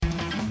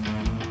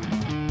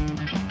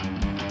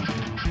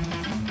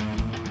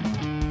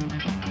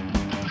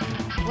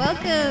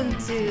Welcome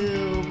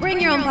to Bring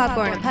Your Own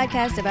Popcorn, a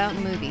podcast about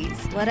movies.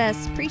 Let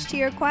us preach to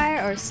your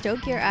choir or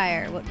stoke your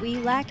ire. What we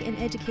lack in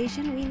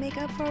education, we make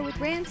up for with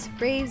rants,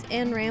 raves,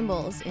 and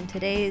rambles. In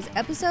today's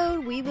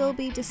episode, we will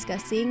be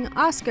discussing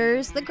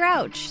Oscars the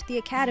Grouch, the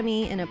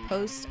Academy in a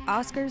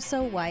post-Oscars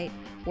so white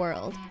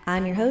world.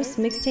 I'm your host,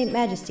 Mixtape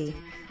Majesty.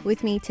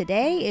 With me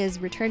today is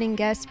returning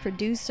guest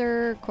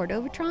producer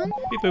Cordovatron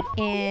Beep boop.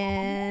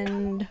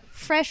 and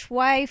fresh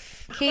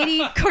wife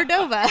Katie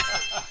Cordova.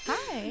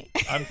 Hi.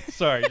 I'm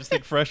sorry, I just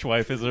think Fresh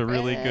Wife is a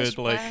really good,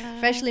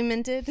 Freshly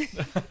minted.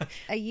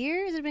 A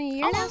year? Has it been a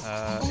year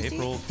now?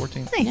 April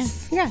 14th.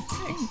 Nice.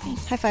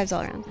 Congrats. High fives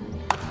all around.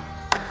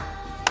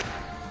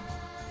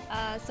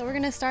 So we're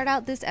going to start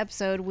out this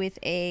episode with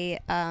a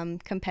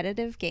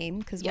competitive game,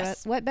 because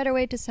Yes. what better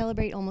way to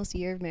celebrate almost a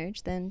year of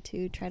marriage than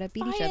to try to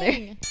beat each other?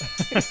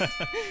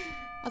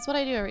 That's what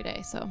I do every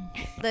day, so.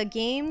 The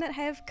game that I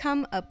have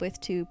come up with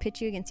to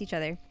pitch you against each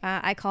other,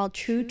 I call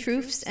True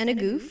Truths and a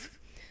Goof.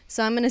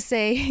 So I'm going to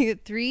say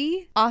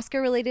 3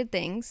 Oscar-related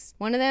things.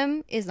 One of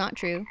them is not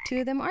true.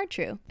 2 of them are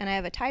true. And I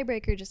have a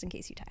tiebreaker just in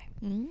case you tie.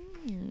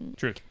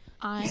 Truth.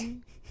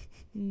 I'm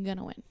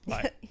gonna win.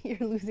 Lie. You're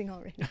losing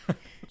already.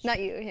 Not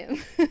you,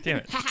 him. Damn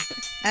it.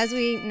 As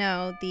we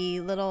know, the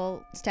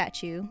little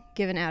statue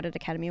given out at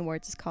Academy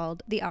Awards is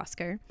called the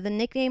Oscar. The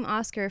nickname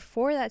Oscar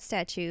for that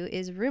statue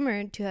is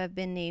rumored to have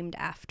been named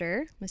after.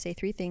 I'm going to say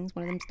 3 things.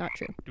 One of them's not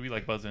true. Do we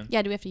buzz in?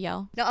 Yeah, do we have to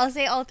yell? No, I'll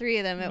say all 3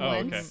 of them at Oh,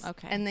 once.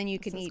 Okay. And then you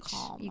This can is each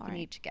calm, you can alright.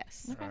 each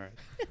guess. All right.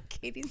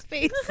 Katie's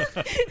face.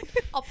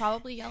 I'll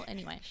probably yell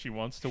anyway. She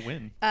wants to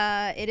win.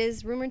 It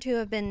is rumored to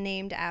have been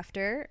named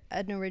after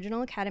an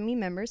original Academy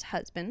member's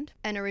husband,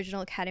 an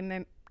original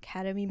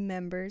Academy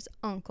member's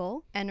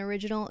uncle, an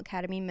original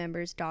Academy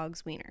member's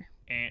dog's wiener.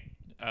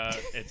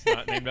 It's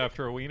not named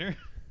after a wiener.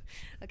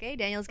 Okay,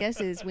 Daniel's guess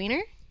is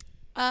wiener.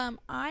 I'm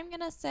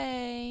gonna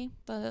say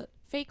the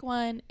fake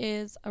one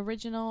is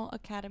original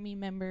Academy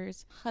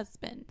member's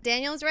husband.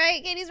 Daniel's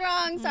right, Katie's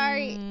wrong.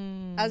 Sorry.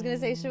 I was going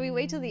to say, should we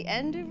wait till the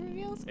end to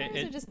reveal scores or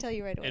It- just tell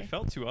you right away? It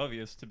felt too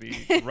obvious to be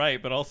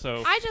right, but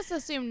also, I just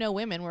assumed no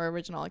women were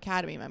original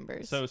Academy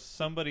members. so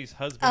somebody's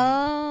husband.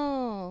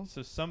 Oh.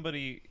 So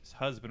somebody's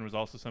husband was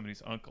also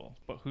somebody's uncle,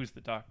 but who's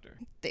the doctor?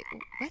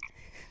 What?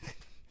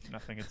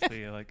 Nothing. It's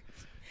the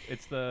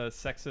it's the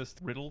sexist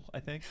riddle, I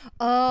think.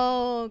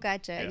 Oh,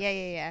 gotcha. Yes.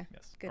 Yeah.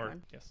 Yes. Good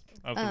one. Yes.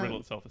 The riddle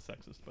itself is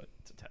sexist, but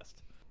it's a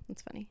test.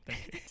 That's funny.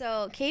 Thank you.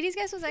 So Katie's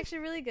guess was actually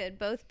really good,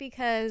 both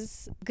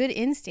because good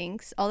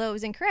instincts, although it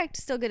was incorrect,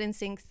 still good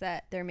instincts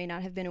that there may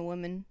not have been a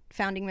woman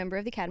founding member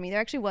of the Academy.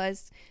 There actually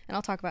was, and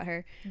I'll talk about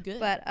her.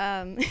 Good. But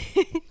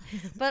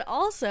but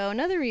also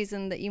another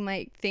reason that you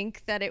might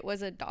think that it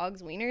was a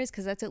dog's wiener is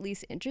because that's at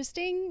least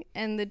interesting.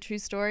 And the true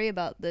story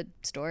about the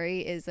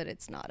story is that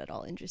it's not at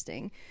all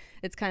interesting.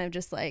 It's kind of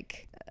just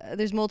like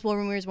there's multiple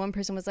rumors. One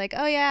person was like,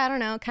 "Oh yeah, I don't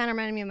know, kind of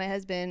reminded me of my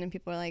husband," and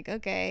people are like,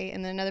 "Okay."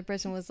 And then another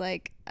person was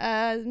like,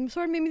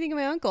 "Sort of made me think of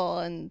my uncle,"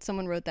 and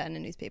someone wrote that in a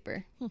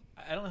newspaper.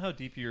 I don't know how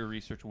deep your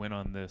research went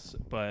on this,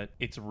 but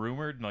it's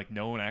rumored, and like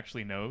no one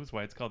actually knows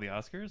why it's called the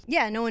Oscars.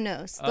 Yeah, no one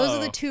knows. Those are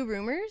the Oh. 2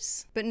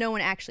 rumors, but no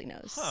one actually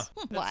knows Huh.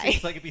 That why.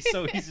 seems like it'd be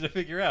so easy to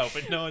figure out,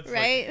 but no, it's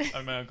Right?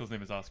 like, my uncle's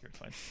name is Oscar. It's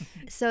fine.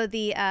 So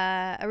the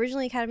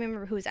originally Academy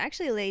member who was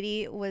actually a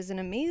lady was an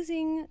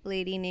amazing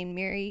lady named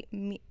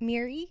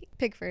Mary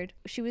Pickford.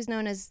 She was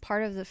known as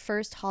part of the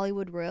first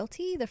Hollywood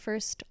royalty. The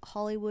first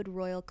Hollywood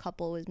royal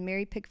couple was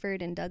Mary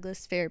Pickford and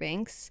Douglas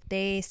Fairbanks.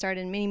 They starred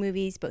in many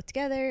movies both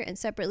together and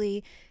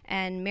separately,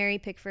 and Mary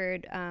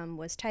Pickford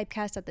was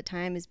typecast at the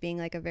time as being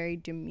like a very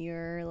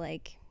demure,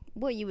 like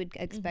what you would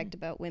expect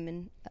about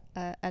women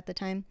at the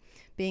time,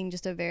 being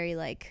just a very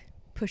like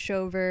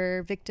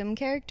pushover victim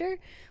character.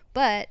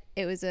 But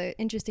it was an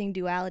interesting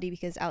duality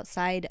because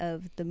outside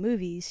of the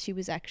movies, she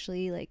was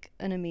actually like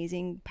an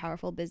amazing,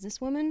 powerful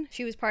businesswoman.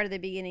 She was part of the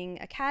beginning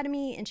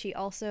Academy, and she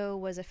also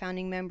was a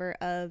founding member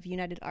of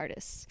United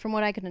Artists. From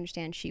what I could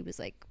understand, she was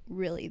like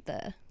really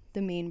the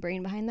main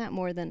brain behind that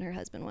more than her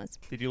husband was.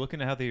 Did you look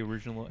into how the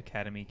original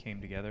Academy came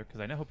together? Because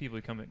I know how people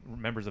become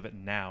members of it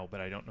now, but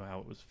I don't know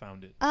how it was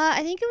founded.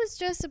 I think it was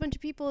just a bunch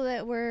of people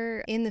that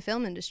were in the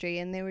film industry,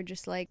 and they were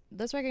just like,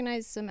 let's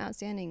recognize some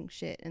outstanding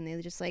shit. And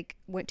they just like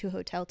went to a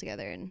hotel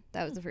together, and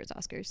that was the first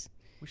Oscars.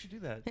 We should do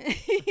that.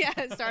 Yeah,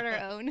 start our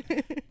own.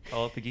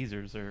 Call up the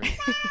Geezers, or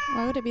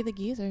Why would it be the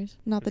Geezers,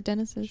 not the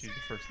Dennises? she's the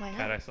first Why not?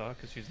 cat I saw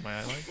because she's my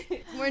eye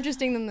line. More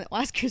interesting than the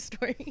Oscar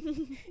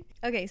story.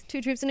 Okay, so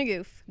 2 truths and a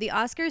goof. The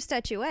Oscar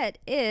statuette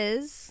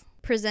is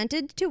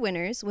presented to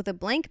winners with a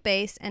blank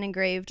base and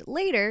engraved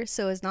later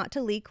so as not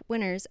to leak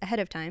winners ahead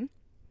of time.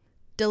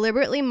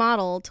 Deliberately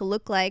modeled to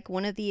look like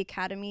one of the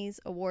Academy's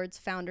Awards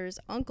founders'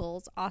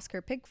 uncles,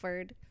 Oscar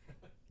Pickford.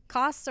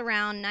 Costs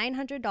around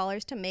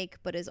 $900 to make,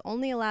 but is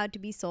only allowed to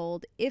be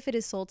sold if it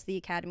is sold to the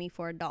Academy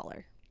for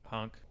 $1.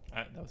 Honk.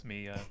 That was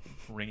me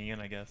ringing in,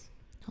 I guess.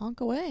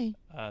 Honk away.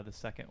 The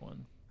second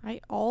one.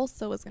 I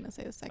also was gonna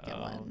say the second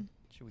one.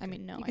 Should we I take-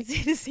 mean, no. You I can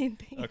say the same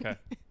thing. Okay.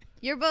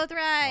 You're both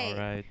right. All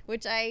right.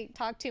 Which I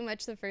talked too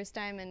much the first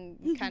time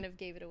and kind of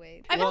gave it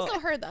away. I've Well- also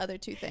heard the other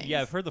two things.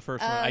 Yeah, I've heard the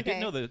first one. Oh, I didn't okay.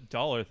 know the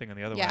dollar thing on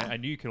the other Yeah. one. I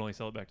knew you could only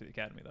sell it back to the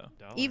Academy, though.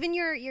 Dollar. Even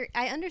your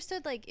I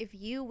understood, like, if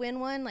you win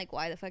one, like,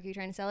 why the fuck are you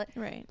trying to sell it?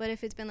 Right. But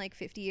if it's been like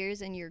 50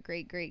 years and your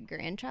great great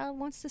grandchild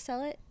wants to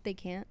sell it, they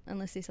can't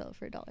unless they sell it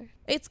for $1.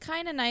 It's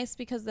kind of nice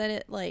because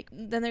then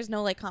there's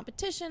no like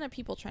competition of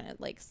people trying to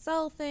like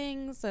sell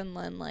things and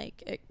then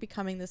like it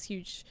becoming this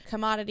huge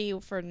commodity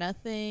for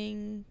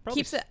nothing. Probably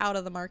Keeps it out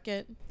of the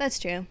market. That's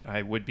true.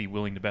 I would be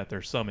willing to bet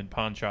there's some in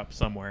pawn shops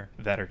somewhere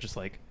that are just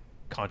like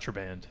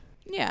contraband.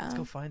 Yeah. Let's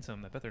go find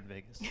some. I bet they're in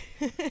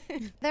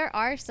Vegas. There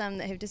are some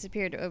that have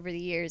disappeared over the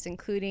years,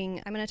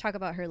 including, I'm going to talk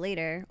about her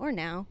later, or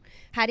now,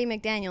 Hattie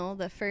McDaniel,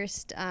 the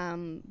first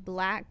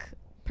black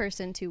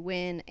person to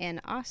win an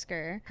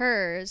Oscar.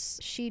 Hers,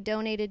 she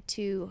donated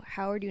to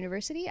Howard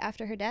University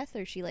after her death,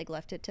 or she like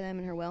left it to them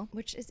in her will,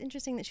 which is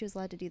interesting that she was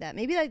allowed to do that.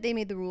 Maybe like, they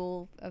made the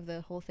rule of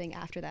the whole thing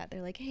after that.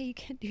 They're like, hey, you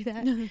can't do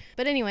that.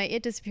 But anyway,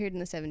 it disappeared in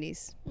the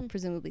 70s,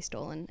 presumably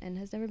stolen, and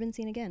has never been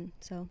seen again.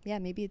 So yeah,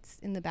 maybe it's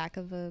in the back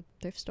of a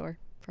thrift store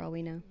for all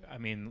we know. I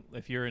mean,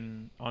 if you're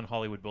on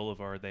Hollywood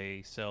Boulevard,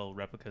 they sell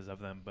replicas of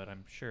them, but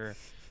I'm sure,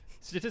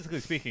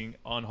 statistically speaking,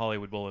 on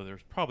Hollywood Boulevard,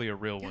 there's probably a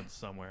real one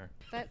somewhere.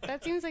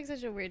 That seems like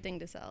such a weird thing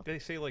to sell. They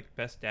say like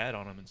best dad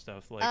on them and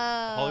stuff. Like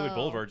Oh. Hollywood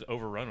Boulevard's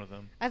overrun with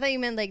them. I thought you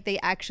meant like they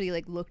actually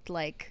like looked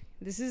like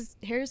this is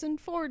Harrison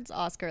Ford's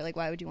Oscar. Like,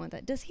 why would you want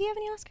that? Does he have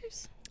any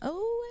Oscars?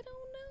 Oh, I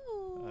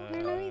don't know. I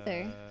don't know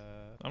either.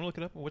 I'm gonna look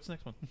it up. What's the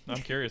next one? I'm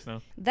curious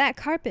now. That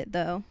carpet,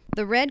 though,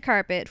 the red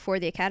carpet for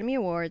the Academy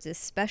Awards is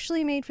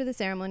specially made for the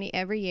ceremony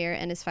every year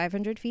and is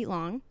 500 feet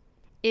long,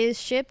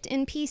 is shipped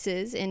in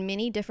pieces in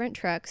many different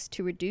trucks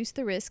to reduce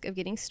the risk of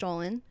getting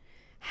stolen,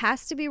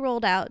 has to be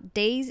rolled out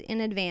days in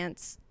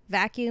advance,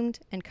 vacuumed,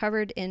 and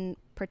covered in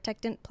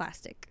protectant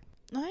plastic.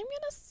 I'm gonna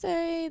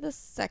say the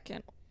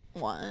second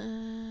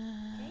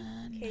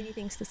one. Katie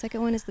thinks the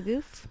second one is the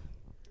goof.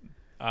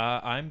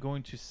 I'm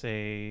going to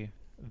say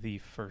the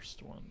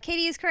first one.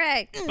 Katie is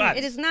correct. But-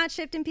 It is not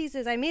shipped in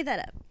pieces. I made that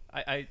up.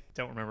 I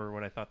don't remember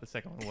what I thought the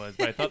second one was,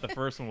 but I thought the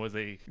first one was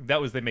they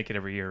make it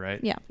every year, right?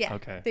 Yeah. Yeah,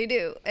 Okay. they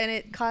do, and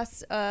it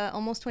costs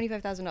almost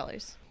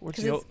 $25,000 Where's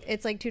because the old-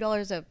 it's like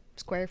 $2 a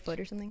square foot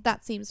or something.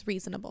 That seems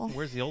reasonable.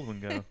 Where's the old one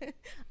go?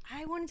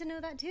 I wanted to know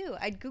that too.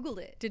 I googled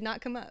it, did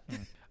not come up.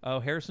 Oh,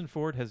 Harrison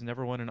Ford has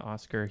never won an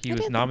Oscar. He I was didn't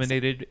think so.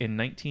 nominated in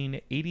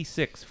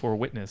 1986 for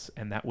Witness,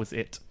 and that was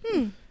it.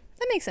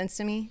 That makes sense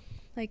to me.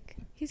 Like,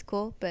 he's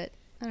cool, but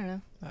I don't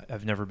know.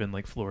 I've never been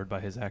like floored by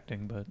his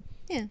acting, but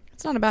Yeah,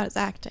 It's not about his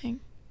acting.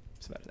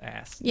 it's about his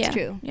ass. Yeah. it's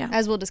true. Yeah.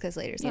 As we'll discuss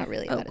later, it's Yeah. not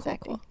really Oh, about his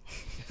cool,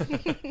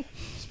 acting. cool.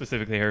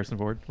 Specifically Harrison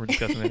Ford. We're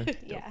discussing that.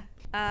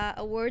 Yeah.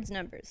 Awards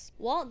numbers.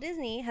 Walt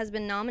Disney has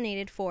been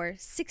nominated for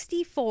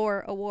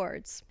 64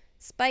 awards.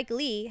 Spike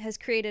Lee has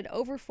created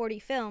over 40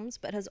 films,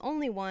 but has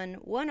only won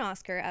 1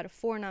 Oscar out of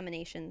 4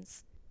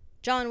 nominations.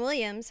 John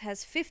Williams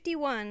has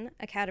 51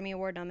 Academy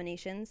Award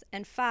nominations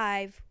and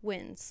 5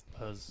 wins.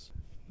 Was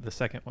the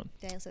second one.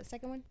 Daniel said the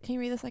second one. Can you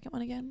read the second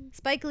one again?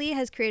 Spike Lee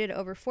has created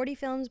over 40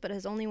 films, but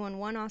has only won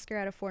 1 Oscar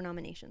out of 4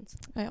 nominations.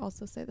 I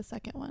also say the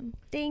second one.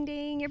 Ding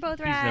ding, you're both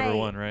right. He's never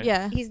won, right?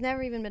 Yeah. He's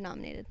never even been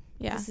nominated.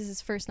 Yeah. This is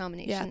his first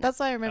nomination. Yeah. That's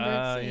why I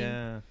remember seeing.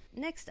 Yeah.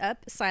 Next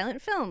up,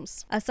 silent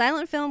films. A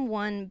silent film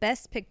won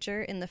Best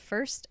Picture in the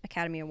first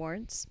Academy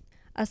Awards.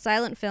 A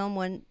silent film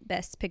won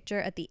Best Picture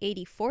at the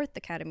 84th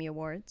Academy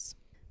Awards.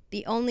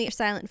 The only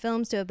silent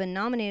films to have been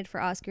nominated for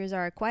Oscars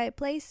are A Quiet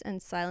Place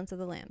and Silence of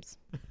the Lambs.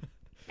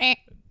 And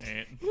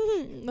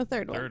The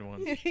third one. third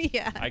one.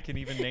 Yeah. I can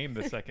even name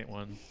the second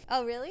one.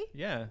 Oh, really?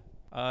 Yeah.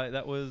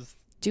 That was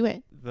Do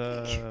it.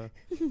 the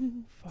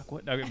fuck.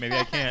 What? Okay, maybe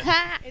I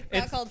can't. It's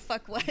not called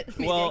Fuck What.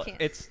 Maybe Well, I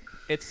can't.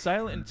 it's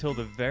silent until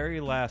the very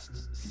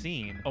last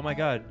scene. Oh my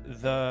god,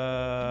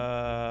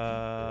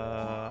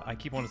 I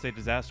keep wanting to say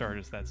Disaster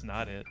Artist. That's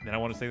not it. Then I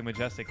want to say The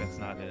Majestic. That's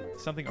not it.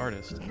 Something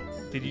Artist.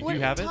 Did you, do you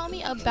have it? Tell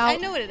me about. I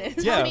know what it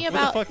is. Yeah, Tell me what the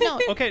about. fuck? No.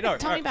 Okay, no.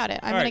 Tell me about it.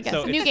 I'm all gonna right, guess.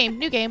 so New it's- game.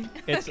 New game.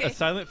 It's Okay. a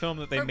silent film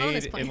that they For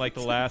bonus made in like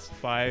the points.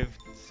 last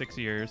 5-6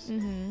 years.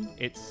 Mm-hmm.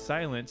 It's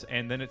silent,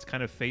 and then it's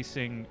kind of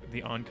facing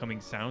the oncoming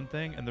sound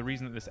thing. And the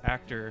reason that this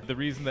actor, the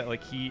reason that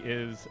like he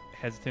is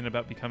hesitant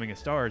about becoming a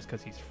star is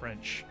because he's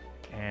French,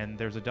 and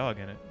there's a dog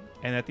in it.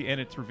 And at the end,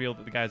 it's revealed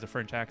that the guy has a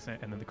French accent,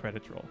 and then the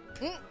credits roll.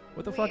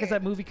 What the fuck is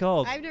Weird. that movie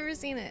called? I've never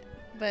seen it,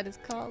 but it's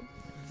called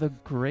The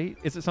Great.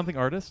 Is it something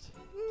artist?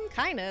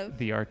 kind of.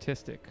 The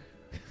Artistic.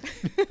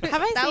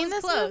 Have I That seen was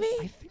this close. I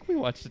movie? think we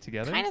watched it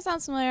together. Kind of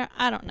sounds familiar.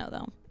 I don't know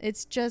though.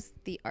 It's just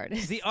The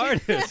Artist. The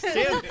Artist.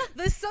 Damn it.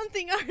 The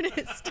something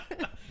artist.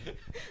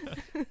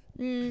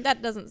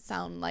 That doesn't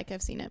sound like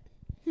I've seen it.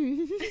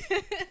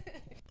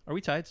 Are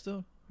we tied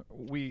still?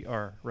 We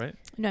are, right?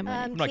 No, I'm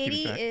winning. I'm not keeping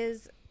Katie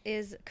track.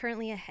 is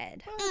currently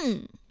ahead.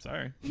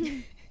 Sorry.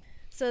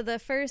 So the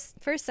first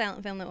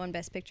silent film that won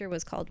Best Picture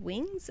was called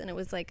Wings, and it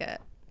was like a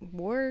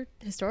war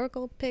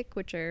historical pick,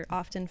 which are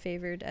often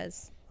favored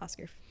as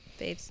Oscar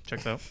faves.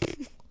 Checks out.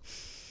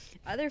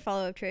 Other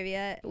follow-up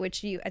trivia,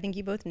 which I think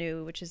you both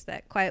knew, which is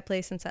that Quiet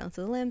Place and Silence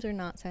of the Lambs are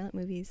not silent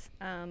movies.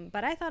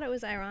 But I thought it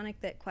was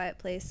ironic that Quiet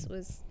Place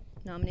was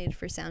nominated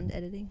for sound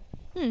editing.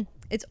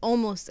 It's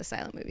almost a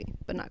silent movie,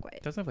 but not quite.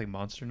 It doesn't have like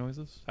monster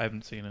noises. I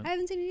haven't seen it. I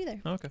haven't seen it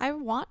either. Okay. I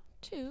want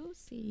to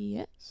see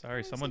it. Sorry,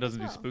 I've someone seen it as doesn't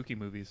do well. spooky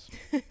movies.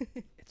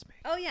 It's me.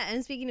 Oh yeah,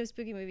 and speaking of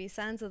spooky movies,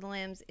 Silence of the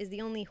Lambs is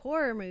the only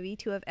horror movie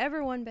to have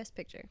ever won Best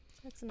Picture.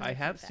 That's another I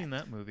have fun seen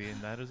fact. that movie,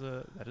 and that is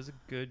a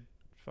good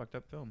fucked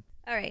up film.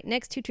 All right,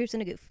 next two truths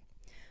and a goof.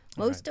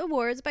 All Most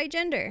awards by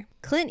gender.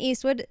 Clint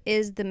Eastwood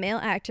is the male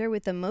actor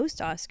with the most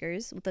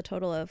Oscars, with a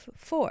total of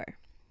 4.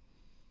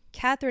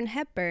 Katharine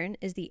Hepburn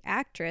is the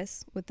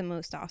actress with the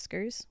most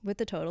Oscars,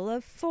 with a total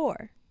of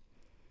 4.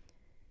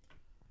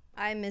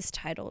 I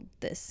mistitled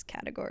this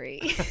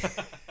category.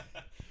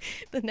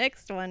 The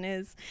next one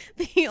is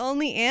the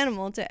only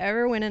animal to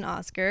ever win an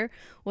Oscar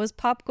was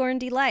Popcorn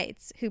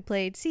Delights, who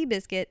played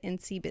Seabiscuit in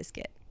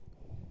Seabiscuit,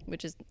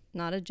 which is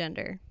not a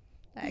gender.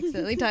 I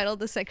accidentally titled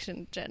the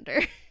section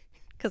gender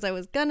because I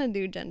was gonna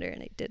do gender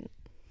and I didn't.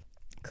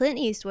 Clint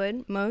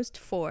Eastwood, most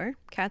 4.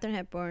 Katharine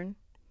Hepburn,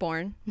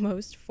 born,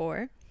 most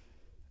 4.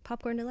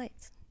 Popcorn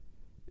Delights.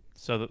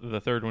 So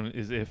the third one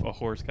is if a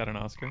horse got an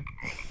Oscar.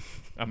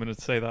 I'm gonna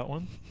say that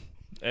one.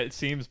 It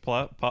seems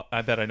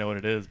I bet I know what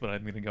it is, but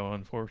I'm gonna go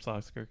on horse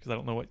Oscar because I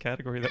don't know what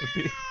category that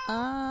would be.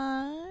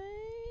 I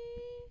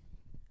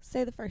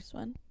say the first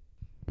one.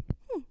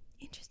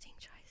 Interesting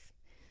choice.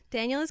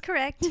 Daniel is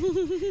correct.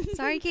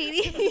 Sorry,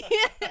 Katie.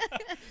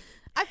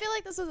 I feel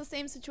like this was the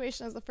same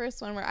situation as the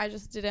first one where I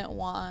just didn't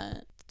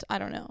want. I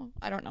don't know.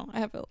 I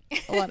have a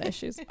lot of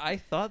issues. I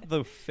thought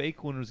the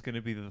fake one was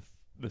gonna be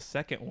the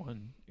second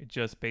one,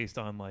 just based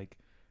on like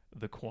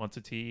the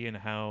quantity and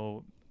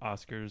how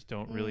Oscars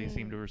don't really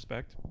seem to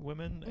respect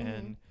women.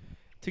 And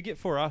to get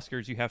 4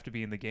 Oscars, you have to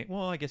be in the game.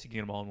 Well, I guess you can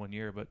get them all in one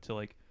year, but to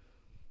like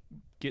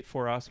get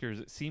 4 Oscars,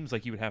 it seems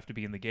like you would have to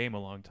be in the game a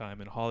long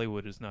time, and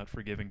Hollywood is not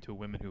forgiving to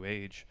women who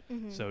age.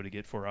 So to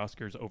get 4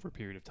 Oscars over a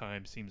period of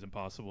time seems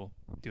impossible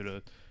due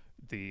to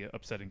the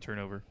upsetting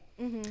turnover.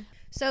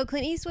 So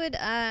Clint Eastwood,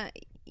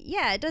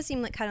 yeah, it does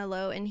seem like kind of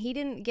low, and he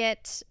didn't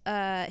get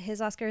his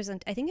Oscars,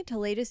 I think, until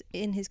latest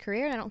in his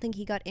career, and I don't think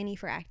he got any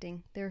for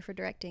acting. They were for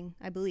directing,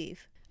 I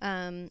believe.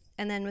 And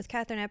then with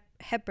Katharine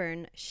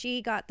Hepburn,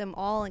 she got them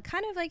all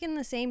kind of like in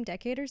the same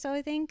decade or so,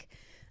 I think.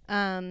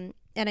 And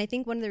I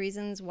think one of the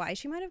reasons why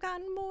she might have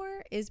gotten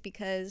more is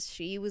because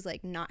she was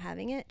like not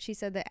having it. She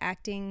said that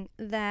acting,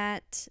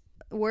 that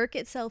work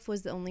itself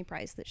was the only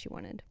prize that she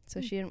wanted.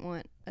 So she didn't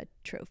want a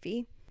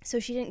trophy. So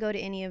she didn't go to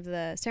any of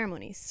the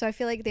ceremonies. So I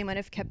feel like they might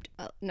have kept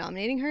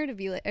nominating her to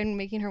be like, and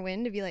making her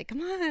win to be like, come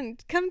on,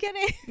 come get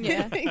it.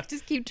 Yeah. Like,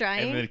 just keep And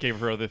trying. then it gave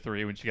her other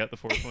 3 when she got the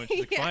 4th one.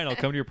 She's like, Yeah. fine, I'll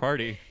come to your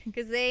party.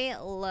 Because they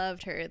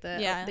loved her.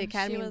 The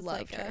Academy she was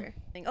loved like a- her.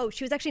 Oh,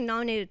 she was actually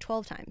nominated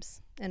 12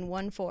 times and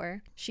won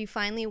 4. She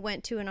finally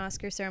went to an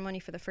Oscar ceremony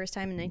for the first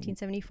time in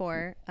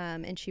 1974,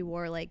 and she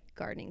wore like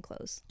gardening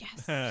clothes.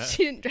 Yes.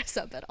 She didn't dress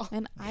up at all.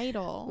 An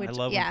idol. Which- I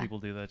love yeah, when people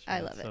do that shit. I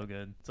It's love it. so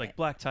good. It's like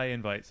black tie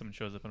invite. Someone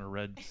shows up in a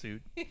red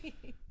suit.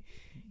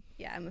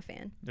 Yeah, I'm a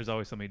fan. There's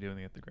always somebody doing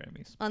it at the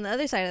Grammys. On the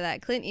other side of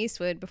that, Clint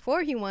Eastwood,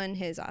 before he won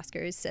his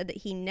Oscars, said that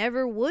he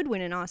never would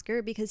win an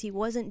Oscar because he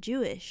wasn't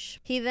Jewish.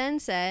 He then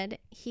said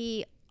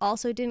he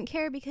also didn't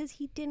care because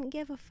he didn't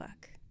give a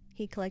fuck.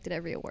 He collected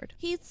every award.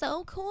 He's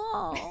so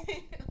cool.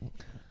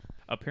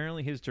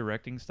 Apparently, his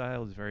directing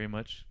style is very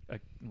much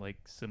like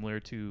similar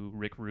to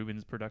Rick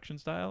Rubin's production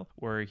style,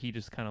 where he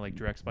just kind of like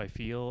directs by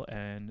feel,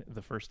 and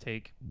the first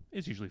take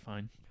is usually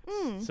fine.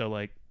 So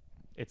like,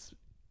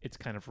 it's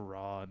kind of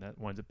raw, and that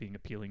winds up being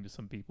appealing to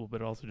some people,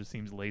 but it also just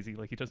seems lazy,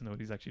 like he doesn't know what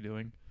he's actually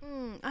doing.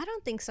 I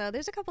don't think so.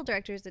 There's a couple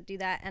directors that do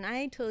that, and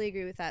I totally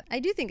agree with that. I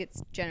do think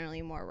it's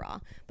generally more raw,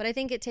 but I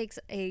think it takes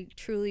a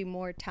truly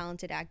more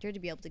talented actor to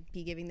be able to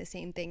be giving the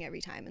same thing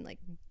every time and like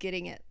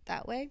getting it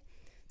that way.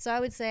 So I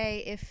would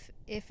say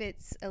if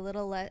it's a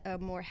little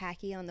more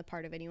hacky on the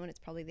part of anyone, it's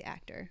probably the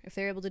actor. If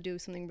they're able to do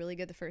something really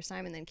good the first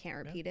time and then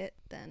can't repeat it,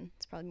 then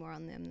it's probably more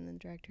on them than the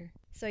director.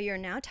 So you're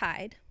now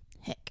tied.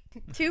 Heck.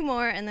 2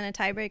 more and then a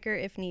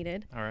tiebreaker if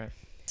needed. All right.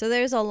 So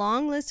there's a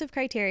long list of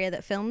criteria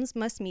that films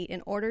must meet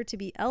in order to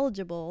be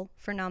eligible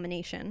for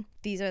nomination.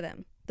 These are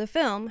them. The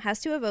film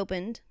has to have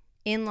opened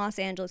in Los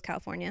Angeles,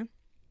 California.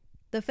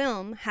 The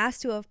film has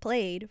to have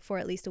played for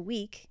at least a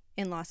week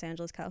in Los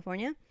Angeles,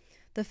 California.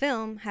 The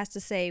film has to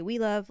say, "We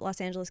love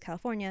Los Angeles,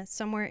 California,"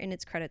 somewhere in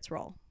its credits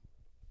roll.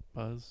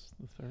 Buzz,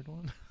 the third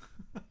one.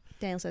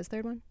 Daniel says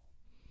third one.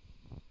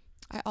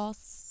 I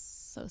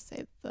also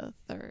say the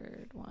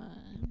third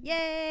one.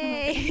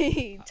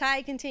 Yay!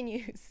 Tie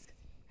continues.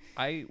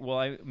 I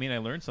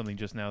learned something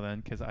just now then,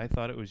 because I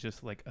thought it was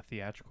just like a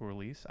theatrical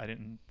release. I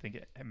didn't think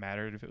it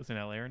mattered if it was in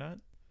LA or not.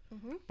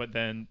 But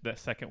then that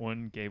second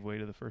one gave way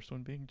to the first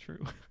one being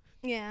true.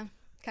 Yeah,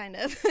 kind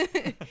of.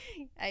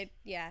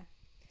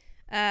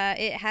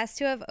 It has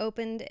to have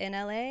opened in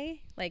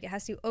LA. Like, it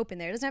has to open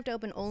there. It doesn't have to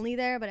open only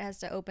there, but it has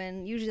to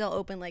open. Usually they'll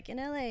open like in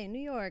LA, New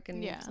York,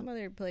 and some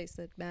other place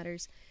that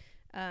matters.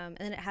 And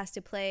then it has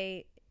to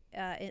play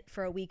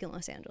for a week in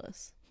Los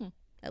Angeles,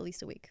 at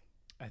least a week.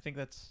 I think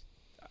that's,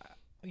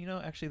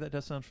 actually that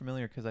does sound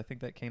familiar because I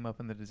think that came up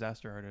in the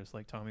Disaster Artist,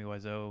 like Tommy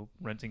Wiseau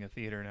renting a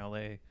theater in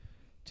L.A.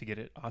 to get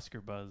it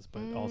Oscar buzz,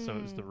 but also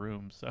it was The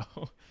Room, so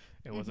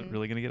it wasn't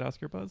really going to get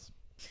Oscar buzz.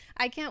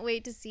 I can't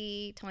wait to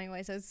see Tommy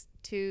Wiseau's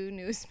 2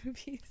 newest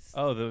movies.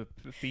 Oh, the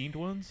Fiend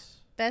ones?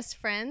 Best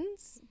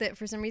Friends, that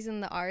for some reason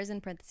the R is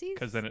in parentheses.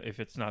 Because then if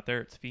it's not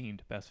there, it's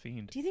Fiend, Best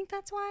Fiend. Do you think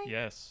that's why?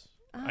 Yes.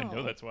 Oh. I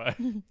know that's why.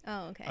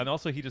 Oh, okay. And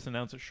also he just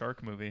announced a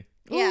shark movie.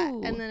 Yeah,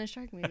 Ooh. and then a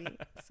shark movie.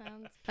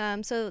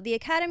 So the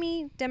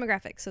Academy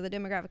demographics, so the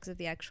demographics of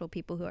the actual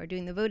people who are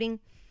doing the voting.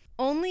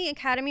 Only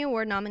Academy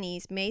Award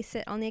nominees may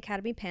sit on the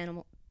Academy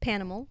panel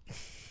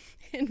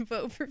and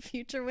vote for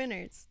future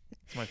winners.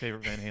 It's my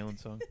favorite Van Halen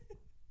song.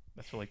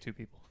 That's for like 2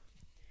 people.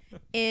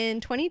 In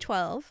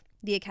 2012,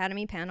 the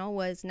Academy panel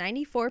was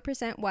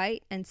 94%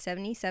 white and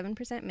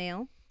 77%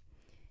 male.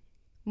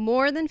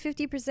 More than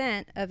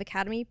 50% of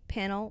Academy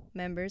panel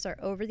members are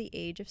over the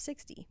age of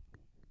 60.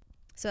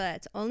 So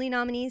that's only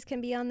nominees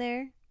can be on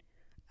there.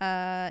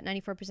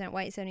 94%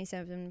 white,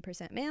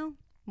 77% male.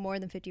 More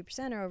than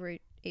 50% are over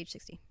age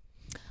 60.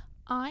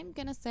 I'm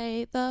going to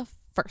say the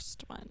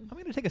first one. I'm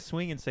going to take a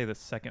swing and say the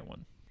second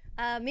one.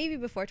 Maybe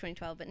before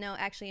 2012, but no,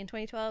 actually in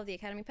 2012, the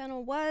Academy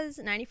panel was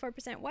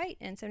 94% white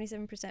and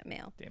 77%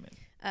 male. Damn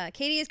it.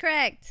 Katie is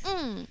correct.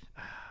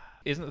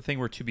 Isn't the thing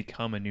where to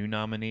become a new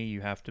nominee,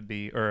 you have to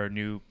be, or a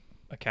new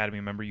Academy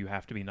member, you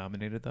have to be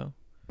nominated though?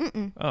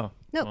 Mm-mm. Oh.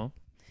 Nope. Well,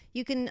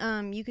 You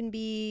can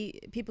be,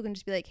 people can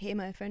just be like, hey,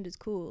 my friend is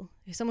cool.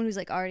 If someone who's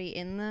like already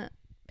in the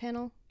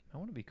panel. I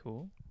want to be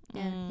cool.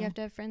 Yeah, you have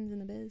to have friends in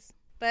the biz.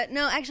 But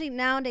no, actually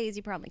nowadays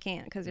you probably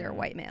can't because you're a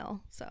white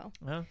male. So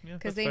Well, yeah.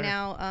 because that's they fair.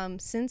 now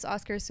since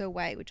Oscar is So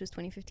White, which was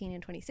 2015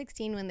 and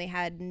 2016, when they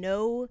had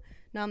no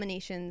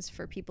nominations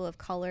for people of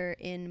color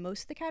in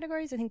most of the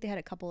categories. I think they had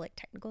a couple like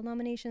technical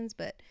nominations,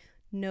 but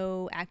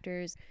no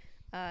actors.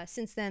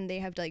 Since then, they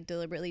have like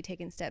deliberately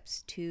taken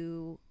steps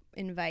to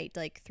invite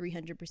like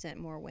 300%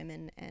 more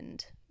women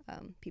and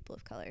people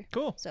of color.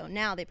 Cool. So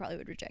now they probably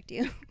would reject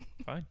you.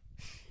 Fine.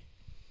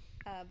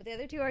 But the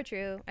other 2 are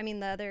true. I mean,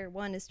 the other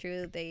one is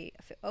true.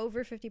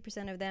 Over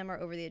 50% of them are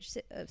over the age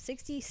of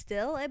 60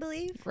 still, I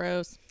believe.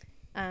 Gross.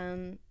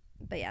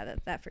 But yeah,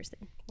 that first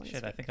thing.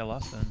 Shit, I think I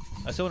lost then.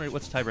 I still wonder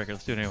what's the tiebreaker.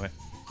 Let's do it anyway.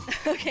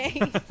 Okay.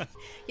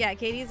 Yeah,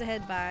 Katie's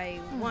ahead by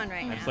 1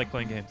 right now. I just like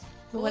playing games.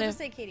 We'll What just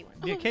if- say Katie won.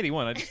 Yeah, Katie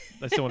won. I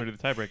still want to do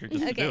the tiebreaker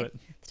just to do Okay. it.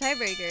 The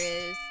tiebreaker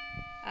is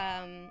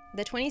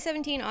the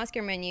 2017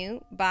 Oscar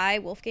menu by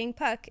Wolfgang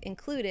Puck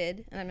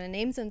included, and I'm going to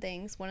name some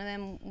things. One of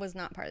them was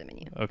not part of the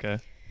menu. Okay.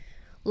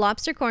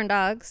 Lobster corn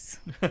dogs,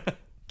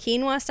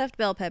 quinoa stuffed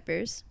bell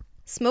peppers,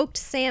 smoked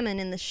salmon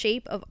in the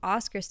shape of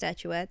Oscar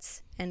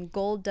statuettes, and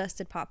gold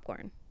dusted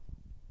popcorn.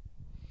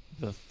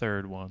 The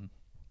third one.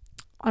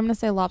 I'm going to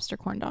say lobster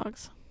corn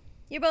dogs.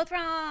 You're both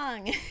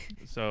wrong.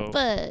 So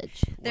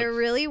Fudge. There what's-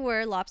 really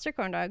were lobster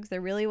corn dogs.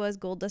 There really was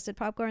gold dusted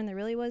popcorn. There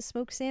really was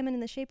smoked salmon in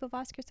the shape of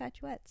Oscar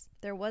statuettes.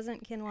 There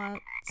wasn't quinoa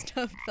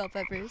stuffed bell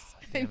peppers.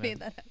 I Damn it. made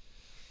that up.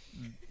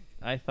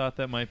 I thought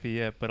that might be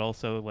it, but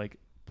also like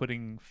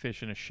putting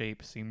fish in a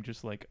shape seemed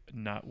just like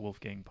not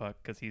Wolfgang Puck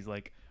because he's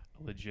like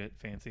a legit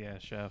fancy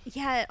ass chef.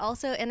 Yeah,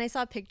 also, and I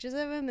saw pictures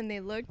of him and they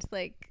looked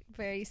like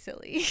very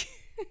silly.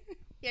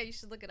 Yeah, you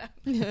should look it up.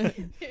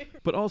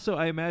 But also,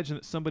 I imagine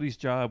that somebody's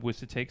job was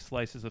to take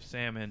slices of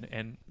salmon,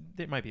 and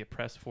there might be a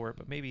press for it,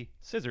 but maybe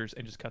scissors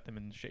and just cut them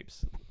in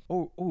shapes.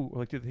 Or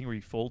like do the thing where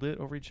you fold it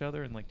over each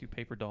other and like do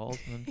paper dolls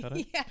and then cut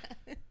it. Yeah.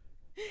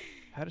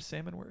 How does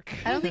salmon work?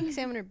 I don't think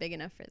salmon are big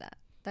enough for that.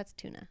 That's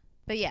tuna.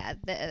 But yeah,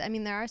 I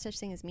mean, there are such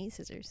things as meat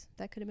scissors.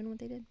 That could have been what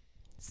they did.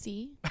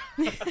 See?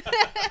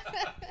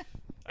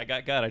 I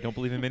got God. I don't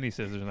believe in mini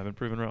scissors, and I've been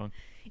proven wrong.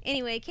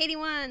 Anyway, Katie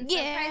won. Surprise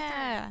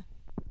Yeah.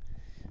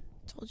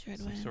 Told you I'd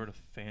Some win. sort of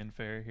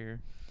fanfare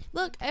here.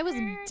 Look, I was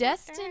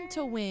destined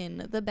to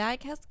win. The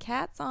bag has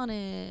cats on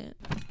it.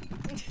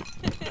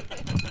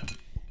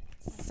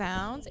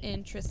 Sounds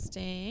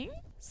interesting.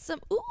 Some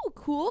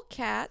cool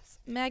cats,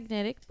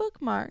 magnetic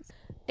bookmark,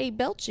 a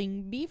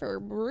belching beaver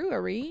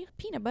brewery,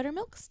 peanut butter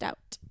milk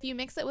stout. If you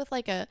mix it with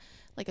like a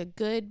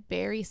good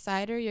berry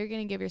cider, you're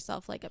gonna give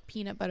yourself like a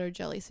peanut butter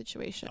jelly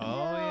situation.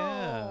 Oh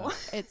yeah.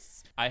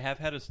 It's I have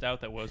had a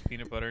stout that was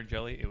peanut butter and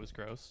jelly. It was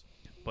gross.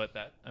 But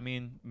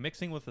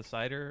mixing with the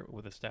cider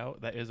with a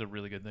stout, that is a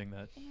really good thing.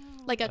 That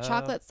like a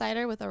chocolate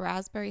cider with a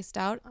raspberry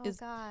stout Oh, is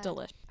God.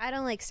 delicious. I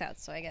don't like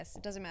stouts, so I guess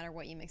it doesn't matter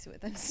what you mix it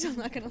with. I'm still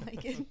not going to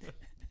like it.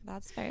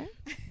 That's fair.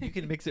 you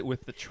can mix it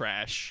with the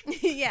trash.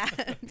 Yeah.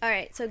 All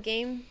right, so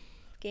game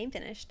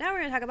finished. Now we're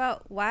going to talk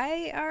about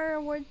why our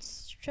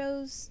awards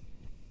shows,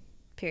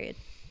 period.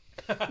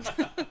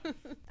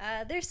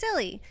 They're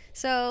silly.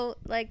 So,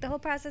 like, the whole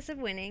process of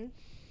winning,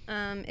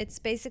 it's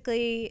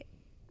basically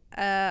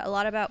a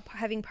lot about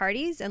having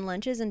parties and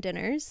lunches and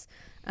dinners,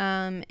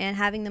 and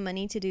having the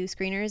money to do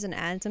screeners and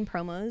ads and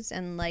promos.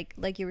 And like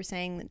you were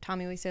saying,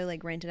 Tommy Wiseau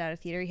like rented out a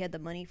theater. He had the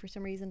money for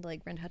some reason to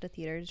like rent out a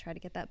theater to try to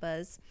get that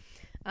buzz.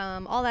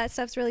 All that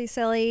stuff's really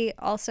silly.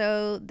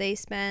 Also, they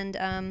spend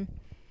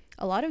a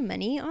a lot of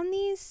money on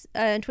these.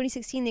 In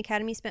 2016, the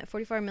Academy spent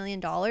 $44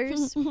 million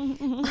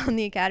on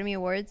the Academy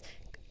Awards,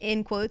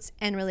 in quotes,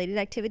 and related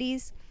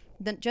activities.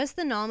 Just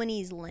the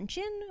nominees'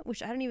 luncheon,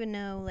 which I don't even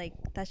know, like,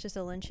 that's just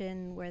a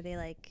luncheon where they,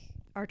 like,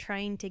 are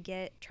trying to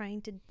get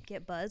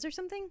buzz or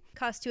something,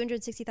 cost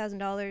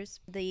 $260,000.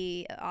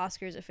 The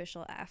Oscars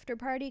official after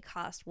party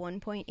cost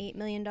 $1.8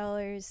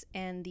 million,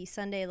 and the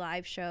Sunday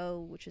live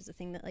show, which is the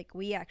thing that like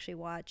we actually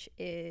watch,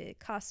 it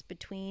costs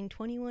between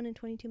 $21 and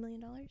 $22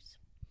 million.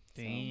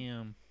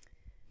 Damn.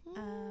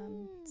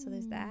 So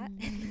there's that.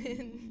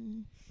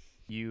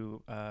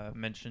 You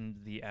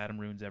mentioned the Adam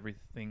Ruins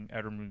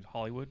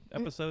Hollywood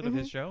episode of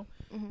his show,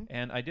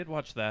 and I did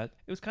watch that.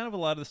 It was kind of a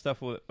lot of the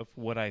stuff of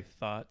what I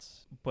thought,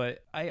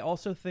 but I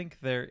also think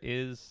there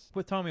is,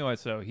 with Tommy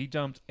Wiseau, he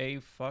dumped a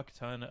fuck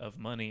ton of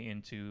money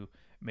into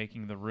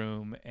making The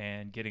Room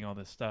and getting all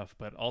this stuff,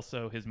 but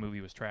also his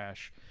movie was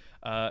trash.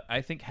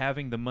 I think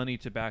having the money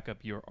to back up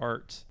your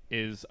art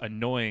is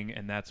annoying,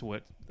 and that's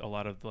what a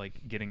lot of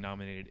like getting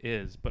nominated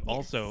is, but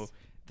also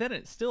then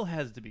it still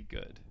has to be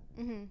good.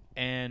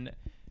 And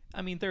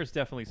I mean, there's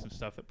definitely some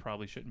stuff that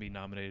probably shouldn't be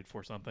nominated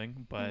for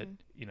something, but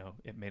you know,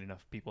 it made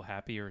enough people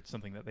happy, or it's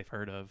something that they've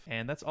heard of.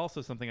 And that's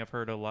also something I've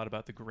heard a lot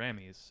about the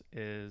Grammys,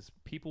 is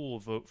people will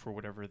vote for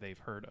whatever they've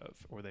heard of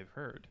or they've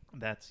heard.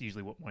 That's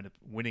usually what wind up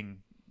winning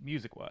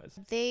music wise.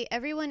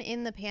 Everyone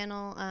in the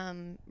panel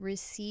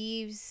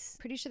receives,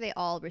 pretty sure they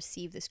all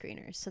receive the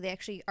screeners, so they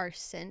actually are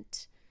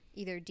sent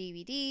either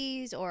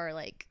DVDs or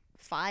like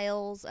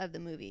files of the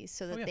movies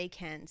so that they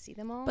can see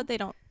them all. But they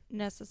don't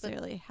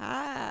necessarily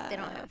they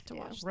don't have to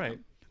watch right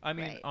them. I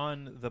mean,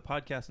 on the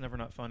podcast Never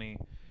Not Funny,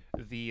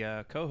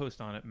 the co-host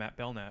on it, Matt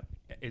Belknap,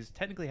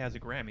 technically has a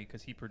Grammy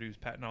because he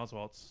produced Patton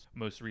Oswalt's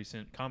most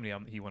recent comedy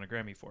album that he won a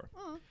Grammy for.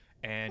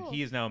 And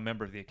he is now a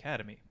member of the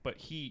Academy, but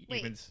he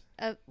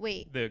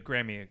the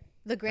Grammy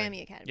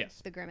Academy. Yes,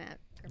 the Grammy.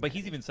 But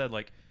he's even said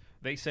like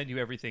they send you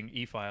everything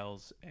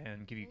e-files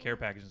and give you care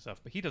package and stuff,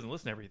 but he doesn't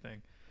listen to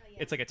everything.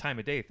 It's like a time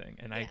of day thing,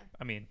 and I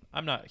mean,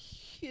 I'm not a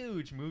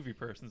huge movie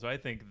person, so I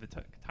think the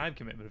time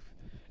commitment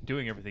of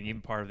doing everything, even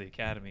part of the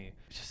Academy,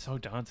 is just so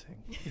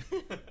daunting.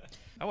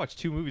 I watched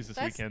 2 movies this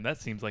weekend. That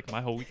seems like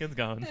my whole weekend's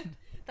gone.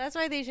 That's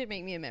why they should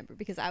make me a member,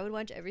 because I would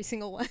watch every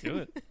single one. Do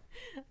it.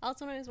 I'll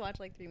sometimes watch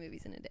like 3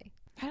 movies in a day.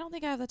 I don't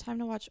think I have the time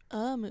to watch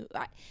a movie.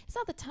 It's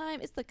not the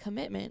time, it's the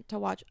commitment to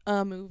watch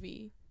a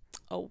movie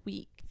a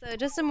week. So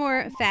just some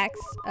more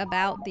facts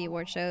about the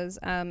award shows.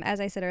 As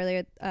I said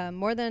earlier,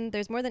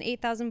 there's more than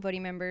 8,000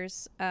 voting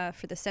members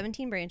for the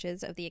 17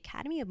 branches of the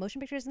Academy of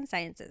Motion Pictures and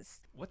Sciences.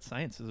 What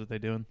sciences are they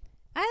doing?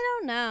 I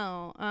don't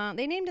know.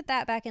 They named it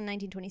that back in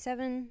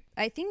 1927.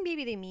 I think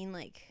maybe they mean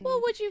like. Well,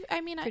 would you?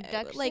 I mean,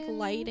 production, like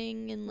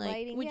lighting and like.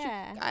 Lighting, would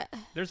you?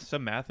 There's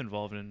some math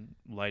involved in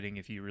lighting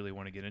if you really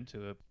want to get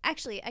into it.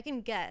 Actually, I can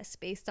guess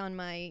based on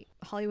my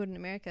Hollywood and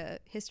America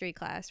history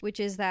class, which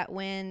is that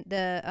when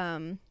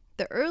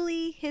the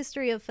early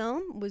history of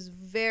film was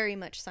very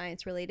much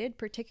science related,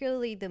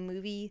 particularly the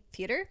movie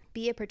theater.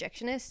 Be a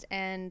projectionist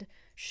and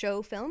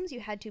show films, you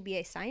had to be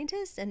a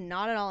scientist and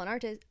not at all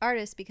an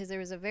artist, because there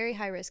was a very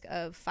high risk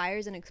of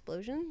fires and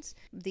explosions.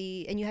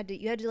 And you had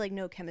to like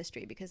know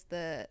chemistry, because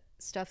the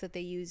stuff that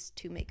they used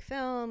to make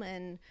film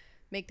and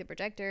make the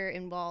projector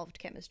involved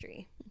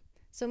chemistry.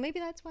 So maybe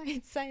that's why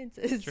it's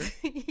sciences. Sure.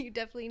 You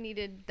definitely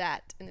needed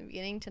that in the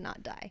beginning to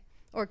not die.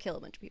 Or kill a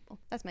bunch of people.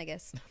 That's my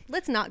guess.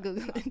 Let's not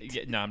Google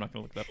it. No, I'm not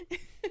going to look it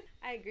up.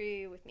 I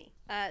agree with me.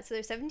 So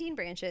there's 17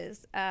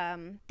 branches.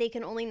 They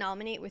can only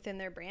nominate within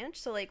their branch.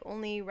 So, like,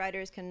 only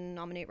writers can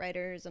nominate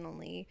writers and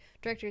only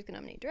directors can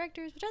nominate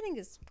directors, which I think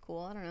is cool.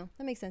 I don't know.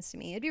 That makes sense to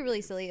me. It'd be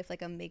really silly if,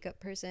 like, a makeup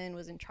person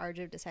was in charge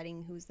of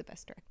deciding who's the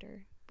best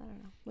director. I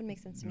don't know. Wouldn't make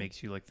sense to me.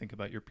 Makes you, like, think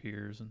about your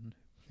peers and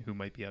who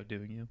might be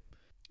outdoing you.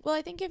 Well,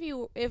 I think if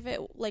it,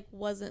 like,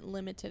 wasn't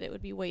limited, it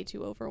would be way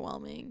too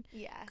overwhelming.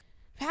 Yeah.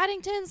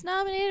 Paddington's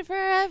nominated for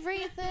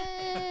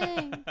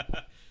everything.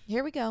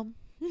 Here we go.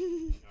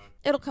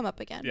 It'll come up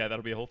again. Yeah,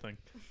 that'll be a whole thing.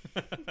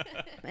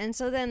 And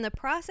so then the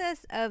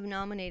process of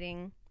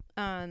nominating,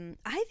 I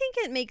think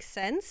it makes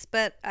sense,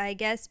 but I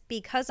guess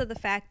because of the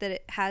fact that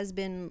it has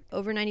been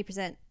over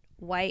 90%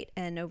 white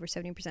and over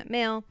 70%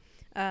 male,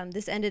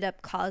 this ended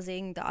up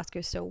causing the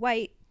Oscars So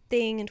White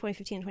thing in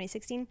 2015 and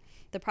 2016.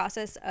 The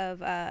process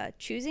of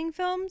choosing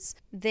films,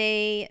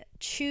 they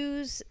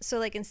choose, so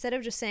like instead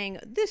of just saying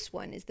this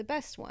one is the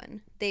best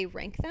one, they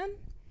rank them.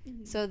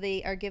 Mm-hmm. So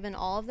they are given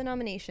all of the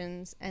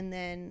nominations, and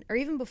then, or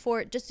even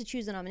before, just to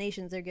choose the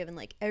nominations, they're given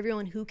like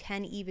everyone who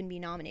can even be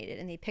nominated,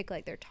 and they pick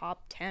like their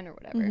top 10 or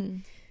whatever. Mm-hmm.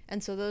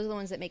 And so those are the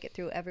ones that make it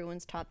through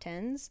everyone's top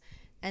 10s.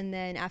 And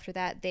then after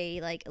that, they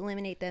like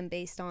eliminate them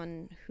based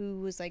on who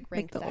was like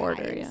ranked like the the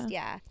order, highest.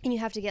 Yeah. And you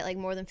have to get like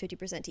more than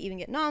 50% to even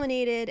get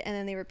nominated. And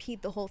then they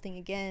repeat the whole thing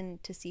again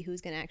to see who's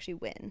going to actually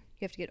win.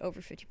 You have to get over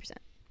 50%.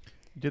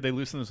 Did they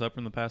loosen this up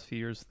in the past few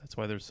years? That's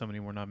why there's so many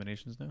more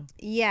nominations now?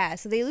 Yeah.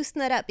 So they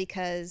loosened that up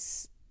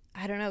because,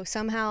 I don't know,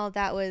 somehow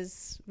that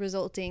was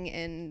resulting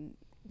in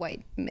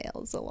white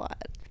males a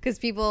lot. Because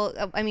people,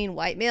 I mean,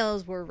 white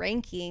males were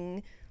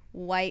ranking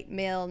white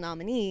male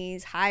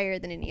nominees higher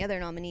than any other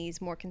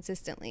nominees more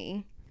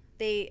consistently.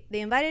 They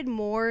invited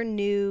more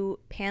new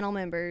panel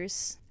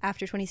members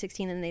after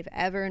 2016 than they've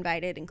ever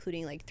invited,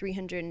 including like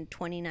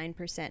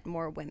 329%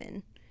 more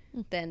women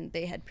than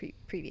they had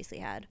previously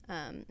had.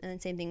 And then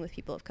same thing with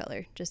people of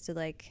color, just to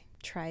like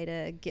try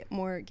to get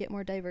more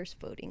diverse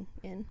voting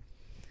in.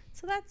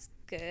 So that's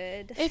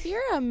good. If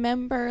you're a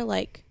member,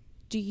 like,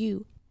 do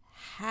you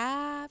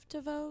have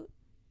to vote?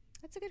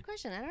 That's a good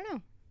question. I don't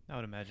know. I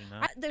would imagine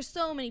not. There's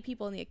so many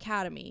people in the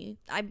academy.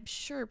 I'm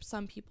sure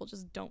some people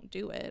just don't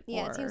do it.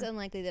 Yeah, or... it seems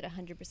unlikely that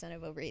 100%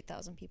 of over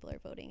 8,000 people are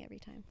voting every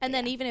time. And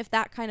then yeah. even if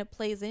that kind of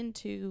plays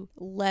into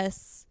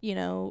less,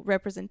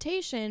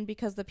 representation,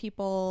 because the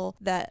people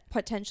that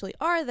potentially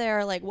are there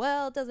are like,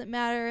 well, it doesn't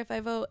matter if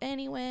I vote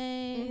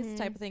anyways,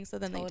 type of thing. So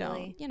then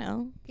Totally. they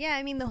don't, Yeah,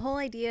 I mean, the whole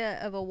idea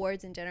of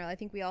awards in general, I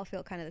think we all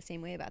feel kind of the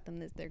same way about them,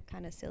 that they're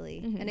kind of silly.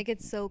 And it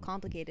gets so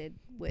complicated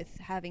with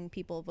having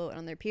people vote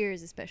on their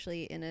peers,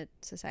 especially in a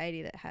society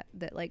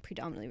that like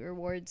predominantly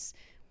rewards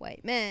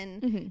white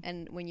men,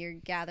 and when you're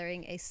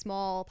gathering a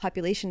small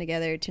population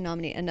together to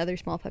nominate another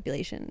small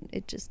population,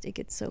 it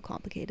gets so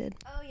complicated.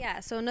 Oh yeah,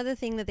 so another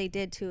thing that they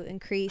did to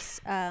increase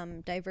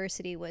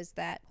diversity was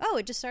that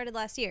it just started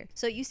last year.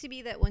 So it used to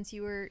be that once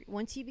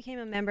you became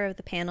a member of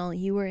the panel,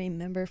 you were a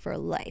member for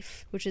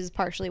life, which is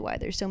partially why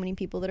there's so many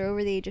people that are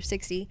over the age of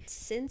 60.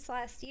 Since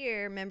last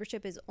year,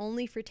 membership is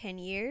only for 10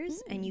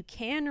 years, and you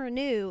can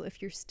renew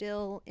if you're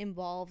still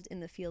involved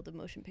in the field of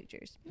motion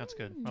pictures. That's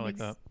good. I like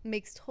that.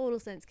 Makes total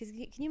sense, because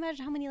can you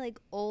imagine how many like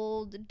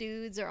old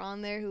dudes are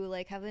on there who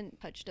like haven't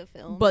touched a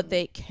film, but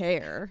they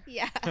care.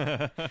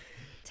 Yeah.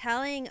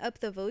 Tallying up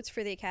the votes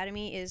for the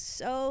Academy is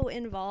so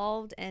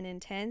involved and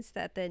intense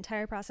that the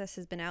entire process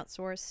has been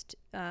outsourced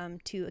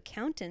to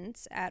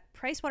accountants at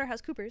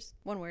PricewaterhouseCoopers,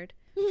 one word,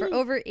 for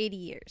over 80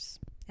 years,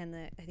 and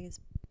I think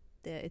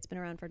it's been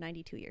around for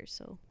 92 years.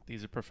 So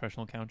these are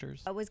professional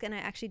counters. I was gonna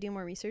actually do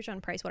more research on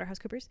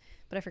PricewaterhouseCoopers,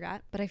 but I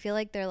forgot. But I feel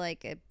like they're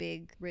like a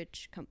big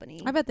rich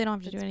company. I bet they don't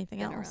have to do that's anything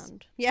been else.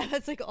 around. Yeah,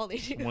 that's like all they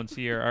do. Once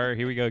a year. All right,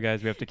 here we go,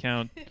 guys. We have to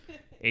count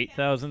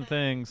 8,000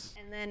 things.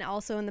 And then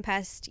also in the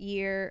past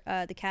year,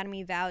 the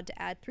Academy vowed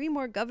to add 3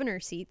 more governor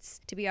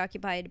seats to be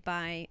occupied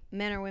by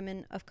men or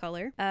women of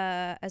color,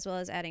 as well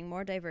as adding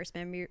more diverse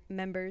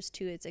members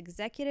to its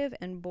executive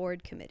and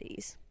board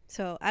committees.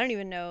 So I don't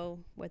even know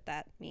what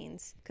that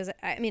means, because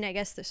I mean, I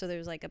guess so.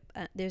 There's like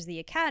there's the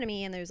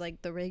Academy, and there's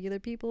like the regular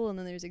people, and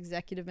then there's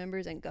executive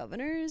members and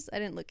governors. I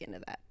didn't look into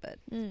that, but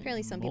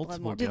apparently some people have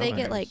more. Do they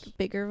get governors. like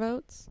bigger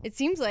votes? It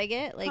seems like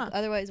it. Like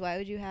otherwise, why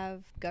would you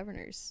have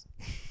governors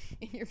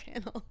in your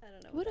panel? I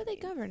don't know. What are they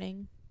means.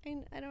 governing?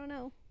 I don't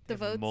know. They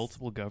The have votes.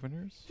 multiple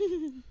governors?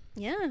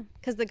 Yeah,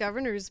 because the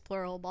governor's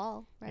plural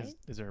ball, right?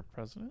 Is there a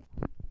president?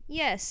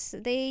 Yes,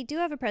 they do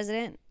have a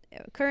president.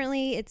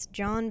 Currently, it's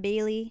John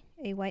Bailey,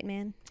 a white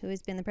man who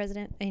has been the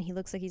president, and he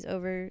looks like he's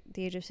over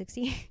the age of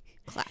 60.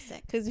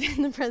 Classic. Who's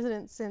been the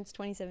president since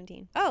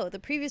 2017. Oh, the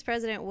previous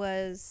president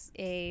was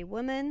a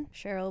woman,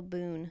 Cheryl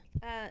Boone.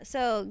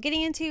 So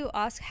getting into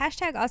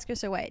hashtag Oscar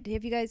So White.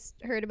 Have you guys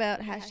heard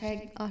about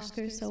hashtag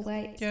Oscar So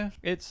White? Yeah.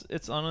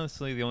 It's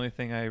honestly the only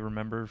thing I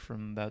remember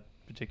from that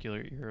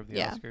particular year of the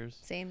Oscars.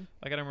 Same.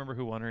 Like, I don't remember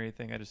who won or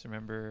anything. I just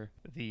remember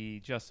the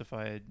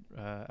justified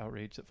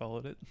outrage that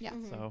followed it. Yeah.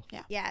 So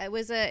Yeah, it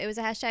was a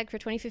hashtag for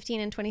 2015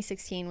 and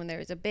 2016 when there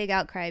was a big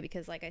outcry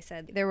because, like I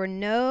said, there were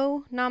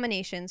no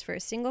nominations for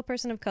a single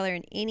person of color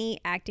in any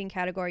acting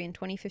category in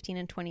 2015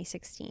 and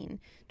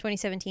 2016.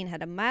 2017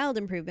 had a mild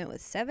improvement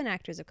with 7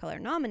 actors of color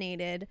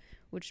nominated,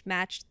 which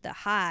matched the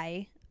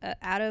high.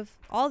 Out of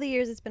all the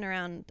years it's been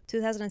around,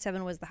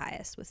 2007 was the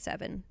highest with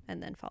 7,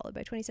 and then followed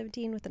by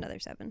 2017 with another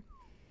 7.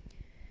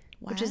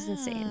 Which is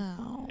insane.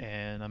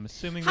 and I'm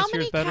assuming How this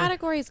many year's better.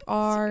 categories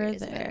are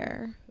It's there?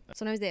 better.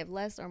 Sometimes they have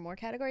less or more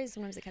categories.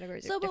 Sometimes the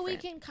categories are So, but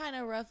different. we can kind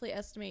of roughly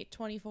estimate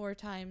 24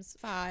 times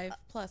 5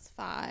 plus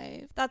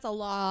 5. That's a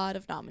lot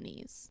of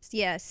nominees.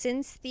 Yeah,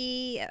 since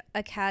the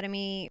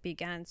Academy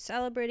began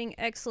celebrating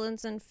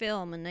excellence in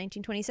film in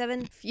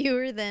 1927,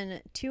 fewer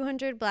than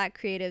 200 black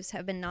creatives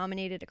have been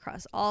nominated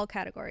across all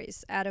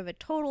categories. Out of a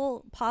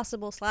total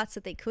possible slots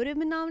that they could have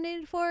been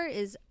nominated for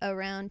is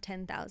around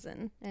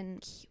 10,000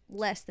 and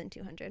less than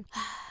 200.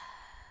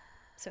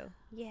 So,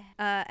 yeah.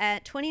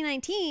 At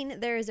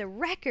 2019, there is a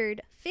record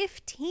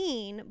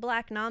 15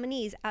 black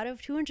nominees out of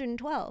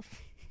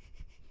 212.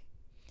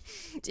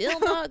 Still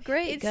not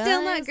great, It's guys.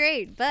 still not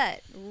great,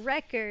 but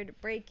record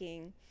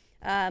breaking.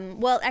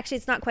 Well, actually,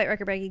 it's not quite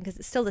record breaking because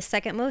it's still the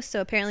second most.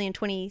 So apparently in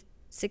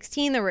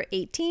 2016, there were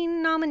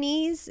 18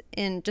 nominees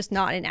in just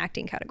not in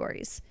acting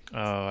categories.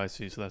 Oh, I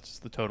see. So that's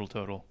the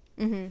total.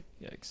 Mm-hmm.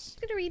 Yikes.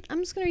 I'm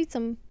just gonna read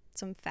some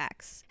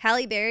facts.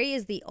 Halle Berry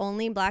is the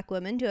only black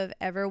woman to have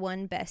ever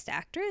won Best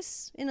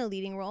Actress in a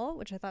leading role,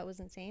 which I thought was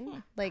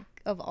insane. Like,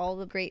 of all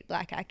the great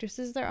black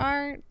actresses there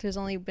are, there's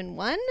only been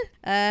one.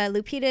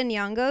 Lupita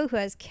Nyong'o, who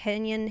has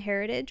Kenyan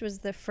heritage, was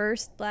the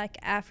first black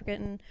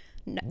African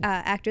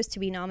actress to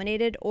be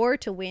nominated or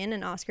to win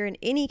an Oscar in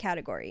any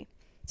category.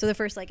 So the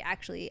first, like,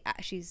 actually,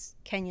 she's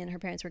Kenyan. Her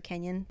parents were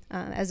Kenyan,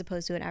 as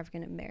opposed to an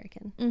African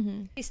American.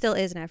 Mm-hmm. She still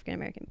is an African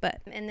American,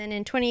 but. And then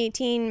in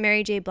 2018,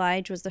 Mary J.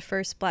 Blige was the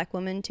first Black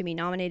woman to be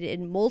nominated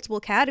in multiple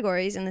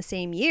categories in the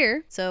same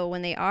year. So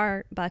when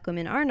Black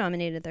women are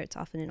nominated, it's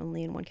often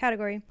only in one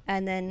category.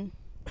 And then,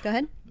 go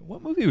ahead.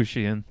 What movie was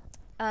she in?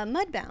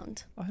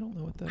 Mudbound. I don't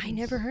know what that is. I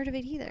never heard of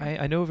it either.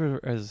 I know of her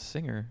as a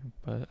singer,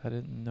 but I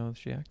didn't know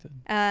she acted.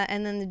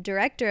 And then the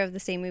director of the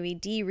same movie,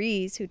 Dee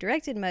Rees, who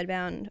directed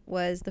Mudbound,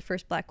 was the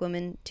first Black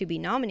woman to be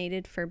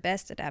nominated for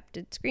Best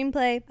Adapted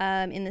Screenplay.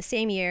 In the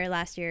same year,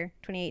 last year,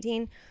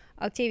 2018,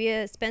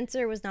 Octavia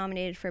Spencer was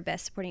nominated for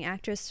Best Supporting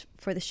Actress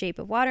for The Shape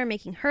of Water,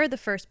 making her the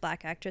first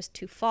Black actress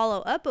to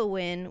follow up a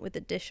win with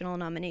additional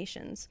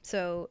nominations.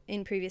 So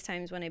in previous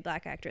times when a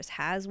Black actress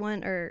has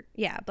won,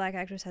 Black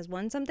actress has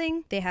won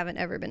something, they haven't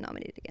ever been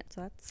nominated again. So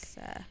that's...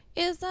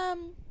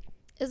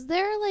 Is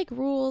there like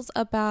rules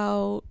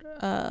about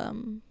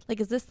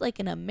like, is this like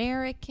an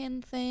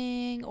American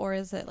thing or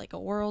is it like a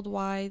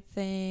worldwide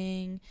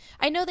thing?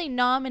 I know they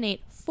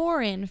nominate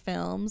foreign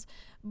films,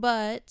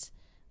 but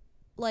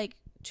like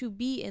to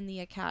be in the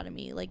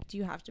Academy, like, do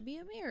you have to be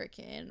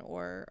American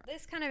or?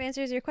 This kind of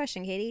answers your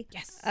question, Katie.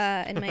 Yes.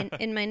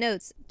 In my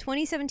notes,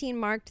 2017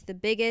 marked the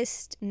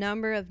biggest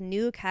number of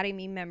new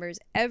Academy members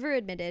ever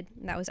admitted.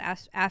 And that was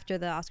after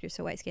the Oscars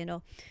So White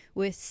scandal,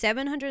 with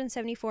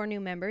 774 new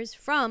members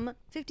from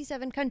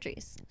 57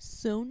 countries.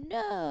 So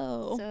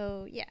no.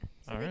 So yeah,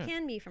 so they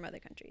can be from other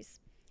countries.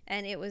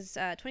 And it was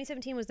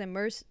 2017 was the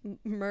most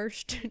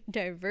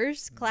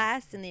diverse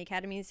class in the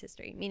Academy's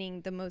history,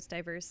 meaning the most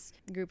diverse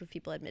group of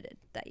people admitted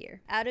that year.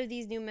 Out of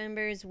these new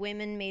members,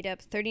 women made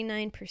up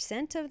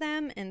 39% of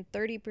them, and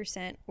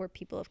 30% were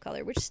people of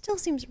color, which still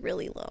seems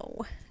really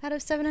low. Out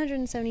of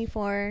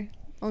 774,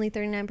 only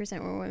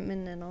 39% were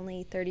women and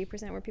only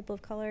 30% were people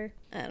of color.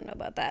 I don't know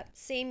about that.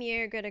 Same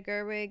year, Greta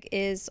Gerwig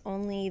is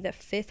only the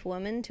 5th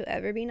woman to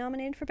ever be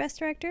nominated for Best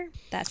Director.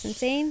 That's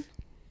insane.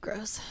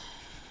 Gross.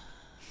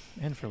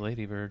 And for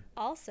Lady Bird.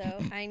 Also,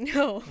 I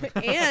know.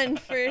 And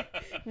for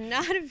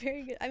not a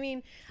very good... I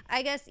mean,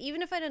 I guess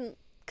even if I didn't...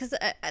 Because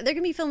there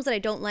can be films that I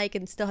don't like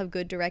and still have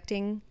good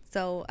directing.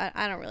 So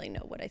I don't really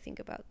know what I think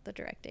about the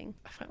directing.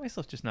 I find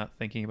myself just not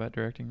thinking about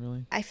directing,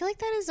 really. I feel like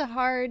that is a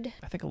hard...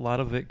 I think a lot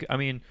of it... I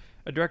mean,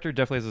 a director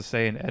definitely has a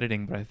say in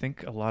editing, but I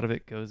think a lot of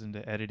it goes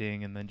into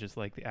editing and then just,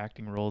 like, the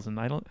acting roles. And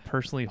I don't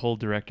personally hold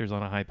directors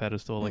on a high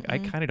pedestal. Like, I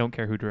kind of don't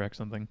care who directs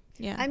something.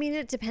 Yeah. I mean,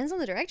 it depends on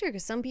the director,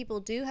 because some people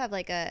do have,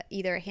 like,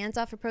 either a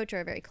hands-off approach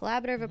or a very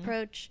collaborative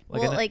approach.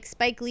 Like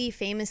Spike Lee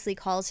famously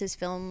calls his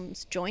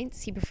films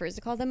joints. He prefers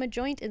to call them a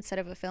joint instead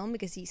of a film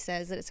because he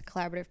says that it's a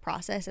collaborative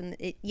process. And,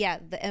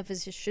 the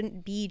emphasis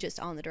shouldn't be just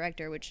on the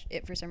director, which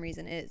it, for some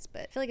reason, is.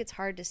 But I feel like it's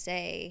hard to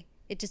say.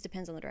 It just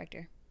depends on the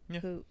director.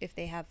 Yeah. Who, if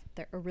they have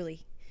their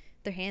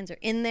hands are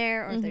in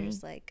there, or if they're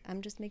just like,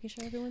 I'm just making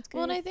sure everyone's good.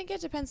 Well, and I think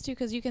it depends too,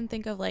 because you can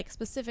think of like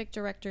specific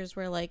directors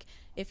where, like,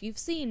 if you've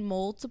seen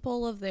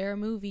multiple of their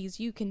movies,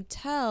 you can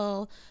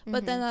tell.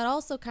 But then that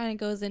also kind of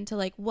goes into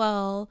like,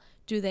 well,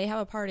 do they have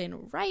a part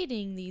in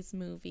writing these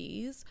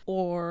movies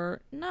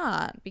or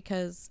not?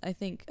 Because I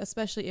think,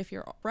 especially if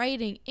you're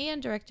writing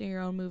and directing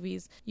your own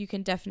movies, you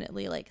can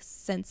definitely like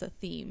sense a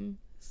theme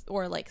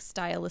or like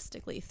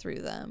stylistically through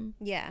them.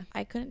 Yeah.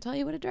 I couldn't tell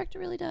you what a director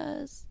really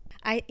does.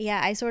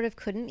 I sort of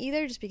couldn't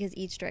either, just because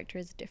each director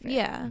is different.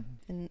 Yeah.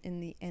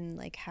 In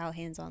like how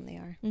hands-on they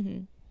are.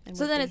 Mm-hmm.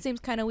 So then it seems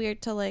kind of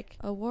weird to like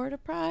award a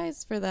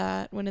prize for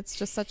that when it's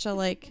just such a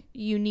like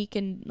unique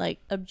and like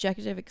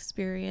objective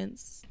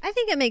experience. I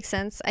think it makes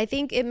sense. I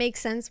think it makes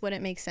sense when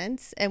it makes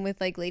sense. And with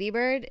like Lady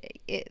Bird,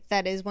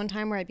 that is one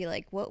time where I'd be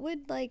like, what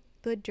would like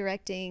good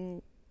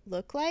directing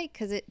look like?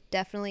 Because it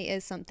definitely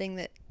is something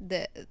that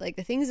the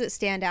things that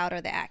stand out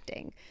are the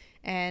acting.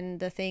 And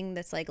the thing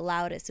that's like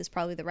loudest is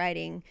probably the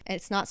writing. And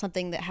it's not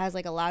something that has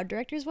like a loud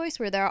director's voice,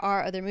 where there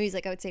are other movies,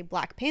 like I would say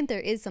Black Panther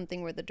is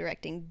something where the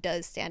directing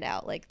does stand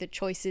out. Like the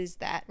choices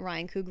that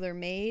Ryan Coogler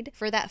made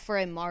for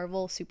a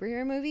Marvel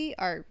superhero movie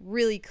are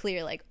really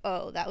clear. Like,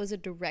 oh, that was a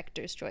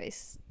director's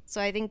choice. So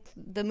I think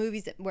the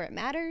movies where it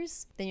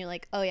matters, then you're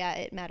like, oh yeah,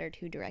 it mattered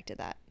who directed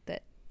that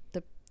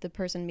the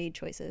person made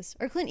choices.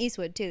 Or Clint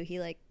Eastwood too. He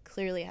like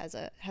clearly has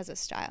a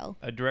style.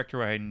 A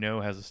director I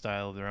know has a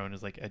style of their own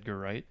is like Edgar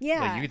Wright. Yeah.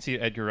 Like you can see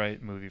an Edgar Wright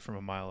movie from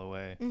a mile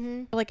away.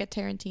 Mm-hmm. Like a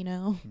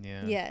Tarantino.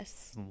 Yeah.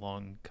 Yes.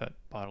 Long cut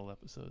bottle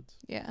episodes.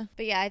 Yeah.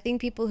 But yeah, I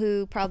think people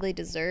who probably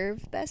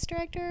deserve Best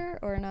Director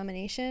or a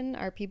nomination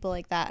are people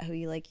like that who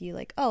you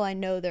like, oh, I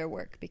know their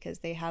work because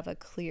they have a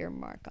clear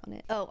mark on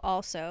it. Oh,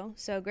 also,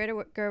 so Greta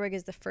Gerwig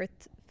is the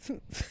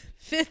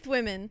fifth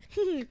woman.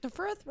 The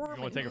first woman.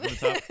 You want to take it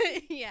from the top?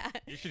 Yeah.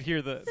 You should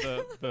hear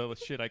the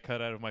shit I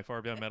cut out of my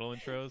Far Beyond Metal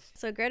intros.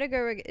 So Greta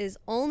Gerwig is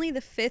only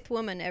the 5th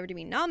woman ever to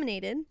be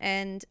nominated,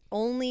 and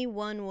only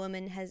one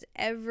woman has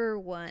ever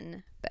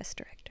won Best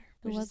Director.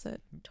 Who was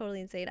it? Totally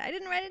insane. I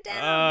didn't write it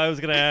down. I was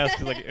gonna ask,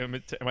 like,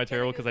 am I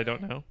terrible because I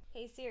don't know?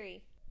 Hey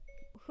Siri,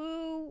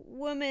 who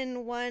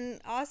woman won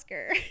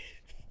Oscar?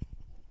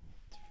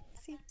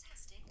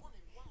 Fantastic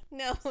Woman won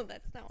No,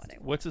 that's not what I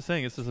want. What's it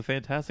saying? This is a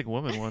Fantastic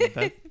Woman one.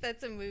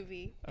 That's a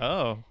movie.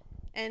 Oh.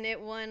 And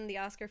it won the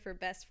Oscar for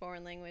Best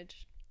Foreign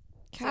Language.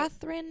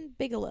 Catherine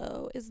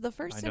Bigelow is the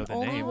first I know and the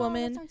only name. That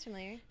woman. sounds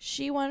familiar.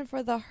 She won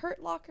for The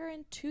Hurt Locker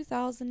in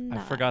 2009.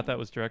 I forgot that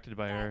was directed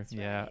by her. That's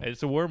Yeah. right.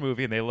 It's a war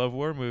movie, and they love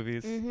war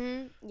movies.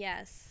 Mm-hmm.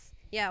 Yes.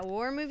 Yeah,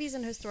 war movies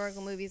and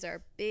historical movies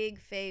are big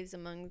faves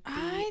among the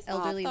I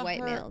thought elderly The white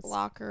Hurt males.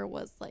 Locker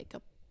was like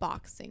a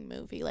boxing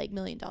movie, like $1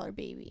 Million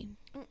Baby.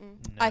 Mm-mm.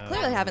 I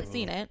clearly No. haven't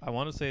seen it. I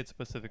want to say it's not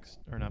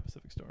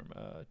Pacific Storm,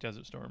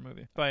 Desert Storm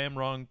movie. If I am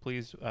wrong,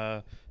 please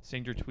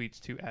send your tweets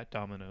to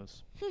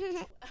 @Dominoes.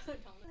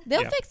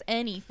 They'll Yeah. fix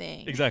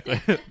anything. Exactly.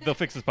 They'll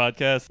fix this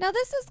podcast. Now,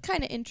 this is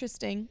kind of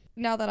interesting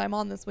now that I'm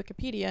on this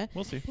Wikipedia.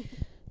 We'll see.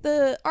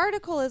 The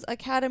article is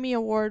Academy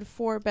Award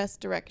for Best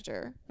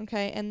Director.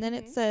 Okay. And then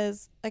it Mhm.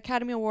 says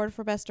Academy Award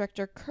for Best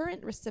Director,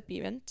 current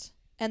recipient.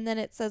 And then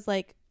it says,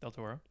 like, Del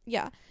Toro.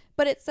 yeah.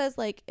 But it says,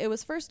 like, it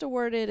was first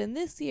awarded in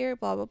this year,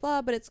 blah, blah,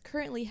 blah. But it's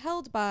currently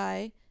held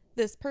by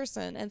this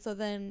person. And so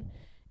then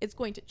it's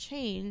going to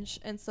change.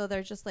 And so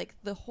they're just, like,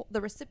 the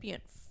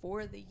recipient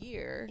for the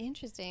year.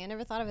 Interesting. I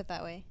never thought of it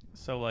that way.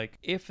 So, like,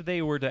 if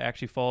they were to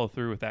actually follow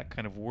through with that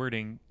kind of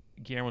wording,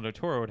 Guillermo del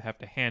Toro would have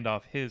to hand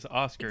off his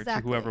Oscar to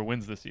Exactly. whoever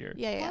wins this year.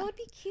 Yeah, yeah. That would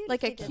be cute.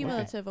 Like if a they did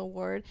cumulative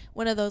award.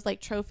 One of those, like,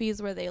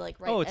 trophies where they, like,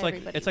 write Oh, it's like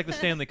everybody. it's like the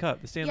Stanley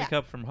Cup. The Stanley Yeah.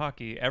 Cup from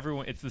hockey.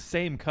 Everyone, it's the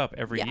same cup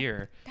every Yeah.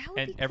 year, That would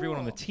and be everyone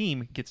on the cool.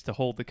 team gets to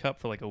hold the cup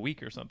for like a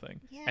week or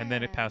something, and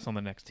then it Yeah. passes on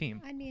the next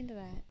team. I'd be into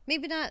that.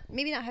 Maybe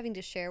not having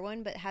to share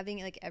one, but having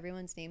like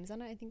everyone's names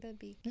on it. I think that'd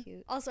be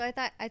cute. Also, I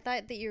thought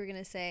that you were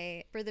gonna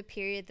say for the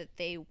period that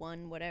they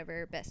won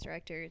whatever best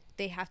director,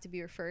 they have to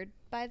be referred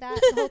by that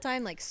the whole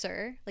time, like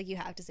sir. Like you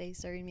have to say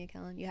Sir Ian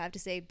McKellen. You have to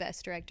say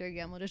best director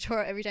Guillermo del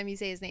Toro every time you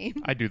say his name.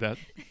 I do that.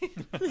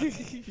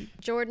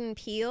 Jordan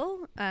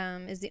Peele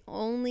is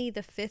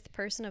the fifth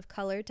person of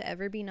color to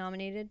ever be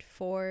nominated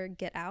for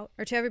Get Out,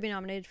 or to ever be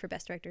nominated for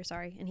Best Director.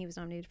 Sorry, and he was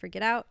nominated for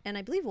Get Out, and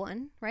I believe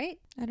won. Right?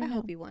 I don't know.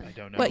 hope he won. I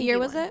don't know. What think year he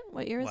was won. it?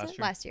 What year was Last it?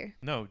 year. Last year.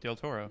 No, Del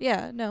Toro.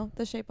 Yeah, no,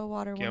 The Shape of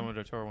Water Guillermo one.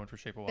 del Toro won for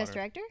Shape of Water. Best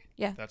Director?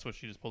 That's what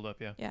she just pulled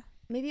up. Yeah.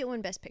 Maybe it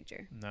won Best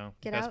Picture. No.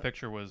 Get Best Out?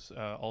 Picture was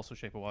also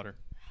Shape of Water.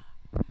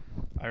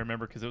 I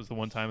remember because it was the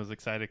one time I was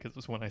excited because it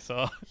was one I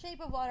saw.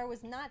 Shape of Water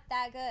was not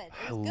that good. It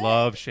I was good.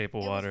 love Shape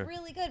of It Water was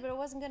really good, but it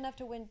wasn't good enough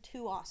to win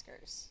 2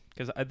 Oscars.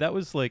 because that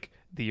was like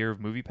the year of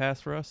Movie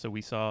Pass for us, so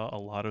we saw a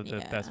lot of the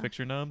Yeah. Best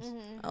Picture noms.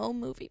 Oh,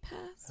 Movie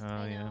Pass. Oh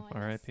I yeah, know, I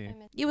R.I.P. miss-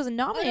 He was Oh,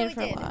 no, nominated it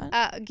for a did.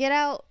 lot. Get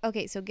Out.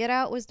 Okay, so Get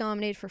Out was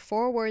nominated for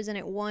 4 awards and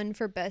it won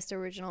for Best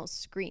Original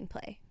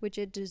Screenplay, which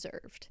it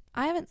deserved.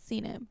 I haven't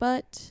seen it,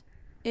 but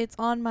it's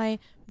on my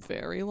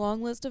very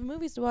long list of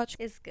movies to watch.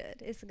 It's good.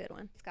 It's a good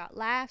one. It's got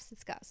laughs.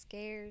 It's got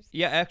scares.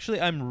 Yeah,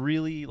 actually, I'm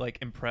really like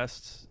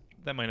impressed.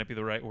 That might not be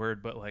the right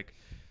word, but like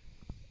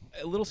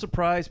a little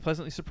surprised,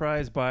 pleasantly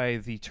surprised by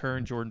the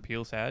turn Jordan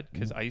Peele's had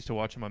because I used to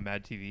watch him on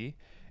Mad TV,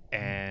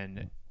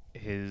 and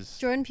his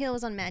Jordan Peele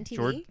was on Mad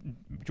TV.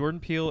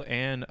 Jordan Peele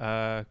and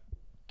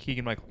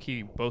Keegan Michael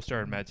Key both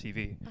starred on Mad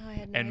TV. Oh, I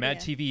had no And Mad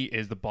idea. TV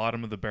is the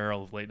bottom of the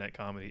barrel of late night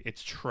comedy.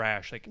 It's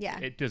trash. Like Yeah.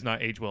 it does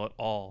not age well at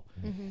all,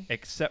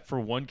 except for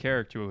one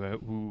character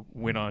who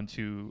went on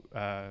to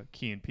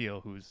Key and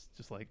Peele, who's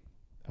just like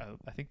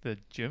I think the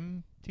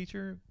gym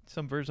teacher,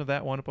 some version of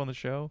that wound up on the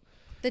show.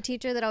 The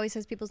teacher that always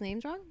says people's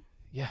names wrong?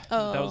 Yeah,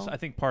 that was. Oh. I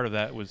think part of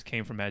that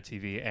came from Mad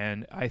TV,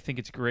 and I think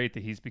it's great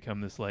that he's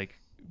become this like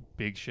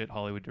big shit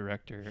Hollywood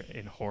director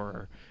in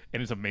horror,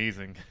 and it's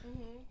amazing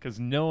because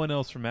no one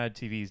else from Mad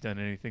TV has done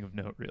anything of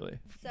note really.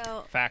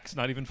 So, Facts,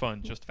 not even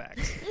fun, just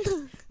facts.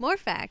 more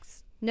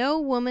facts. No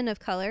woman of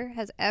color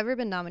has ever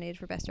been nominated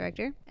for Best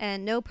Director,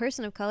 and no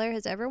person of color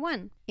has ever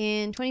won.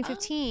 In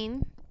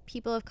 2015,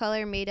 people of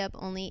color made up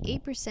only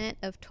 8%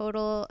 of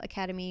total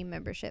Academy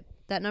membership.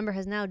 That number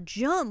has now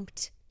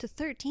jumped to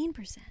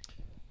 13%.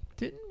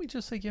 Didn't we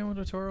just say Guillermo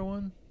del Toro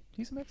won?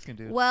 He's a Mexican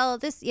dude. Well,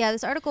 this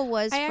article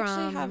was I from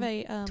actually have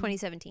a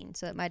 2017,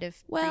 so it might have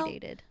well,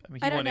 predated. I mean,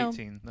 I he don't won know.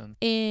 18 then.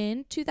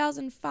 In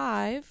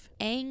 2005,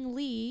 Ang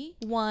Lee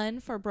won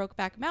for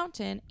Brokeback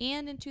Mountain,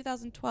 and in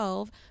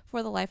 2012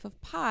 for The Life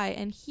of Pi,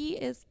 and he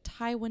is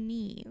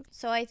Taiwanese.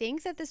 So I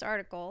think that this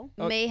article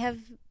Oh. may have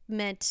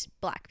meant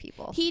black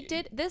people. He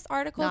did. This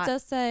article Not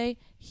does say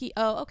he.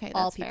 Oh, okay, that's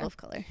all fair. people of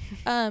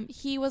color.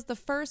 He was the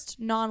first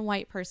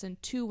non-white person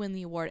to win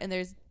the award, and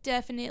there's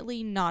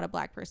definitely not a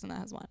black person that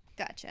has won.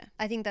 Gotcha.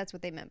 I think that's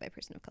what they meant by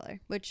person of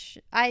color, which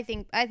I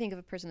think of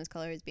a person of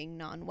color as being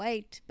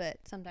non-white, but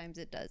sometimes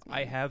it does mean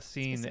I have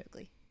seen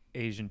specifically.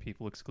 Asian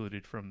people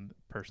excluded from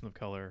person of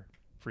color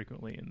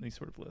frequently in these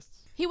sort of lists.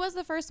 He was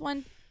the first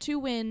one to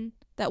win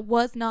that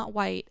was not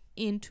white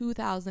in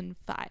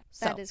 2005.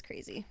 So That is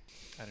crazy.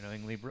 I don't know.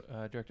 Ang Lee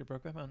directed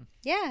Brokeback Mountain.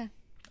 Yeah,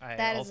 I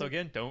That is also a-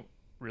 again don't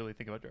really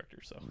think about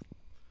directors, so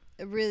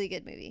a really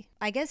good movie.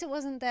 I guess it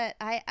wasn't that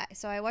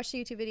so I watched a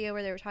YouTube video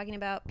where they were talking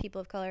about people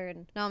of color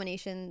and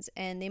nominations,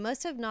 and they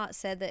must have not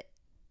said that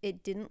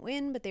it didn't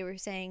win, but they were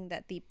saying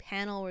that the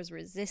panel was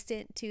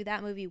resistant to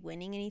that movie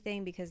winning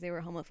anything because they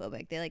were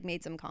homophobic. They like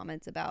made some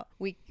comments about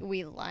we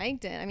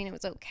liked it. I mean, it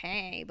was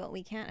okay, but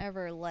we can't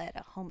ever let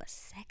a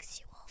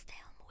homosexual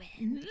film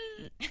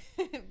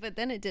win. But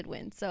then it did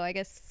win, so I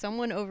guess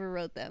someone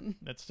overrode them.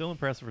 That's still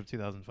impressive for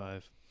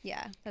 2005.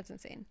 Yeah, that's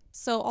insane.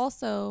 So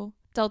also,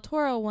 Del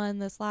Toro won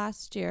this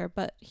last year,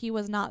 but he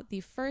was not the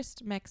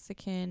first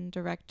Mexican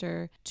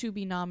director to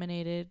be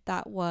nominated.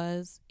 That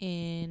was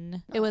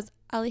it was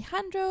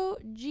Alejandro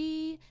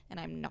G, and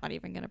I'm not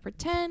even going to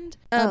pretend.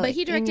 But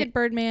he directed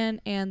Birdman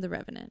and The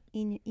Revenant.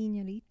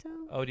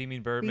 Iñárritu? Oh, do you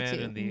mean Birdman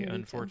too, and the Iñárritu.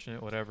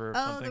 Unfortunate whatever?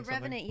 Oh, something, The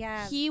Revenant,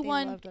 yeah. He they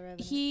won. love The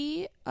Revenant.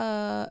 He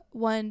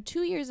won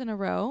 2 years in a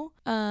row.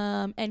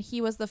 And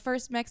he was the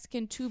first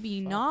Mexican to be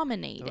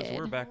nominated. Those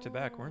were back to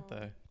back, weren't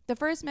they? The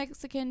first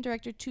Mexican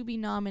director to be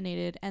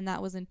nominated, and that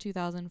was in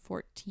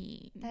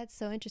 2014. That's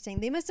so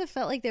interesting. They must have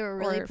felt like they were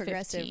really Or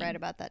progressive 15. right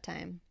about that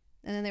time.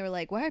 And then they were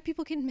like, why are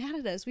people getting mad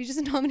at us? We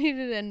just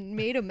nominated and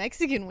made a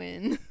Mexican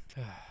win.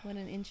 What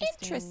an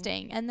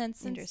interesting. And then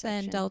since then,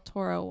 intersection. Del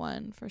Toro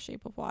won for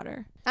Shape of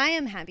Water. I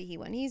am happy he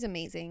won. He's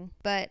amazing.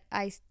 But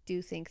I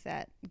do think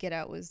that Get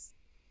Out was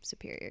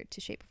superior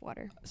to Shape of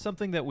Water.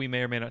 Something that we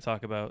may or may not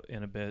talk about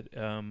in a bit,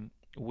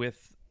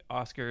 with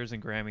Oscars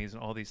and Grammys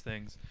and all these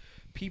things,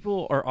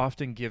 people are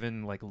often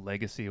given like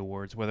legacy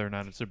awards, whether or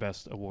not it's their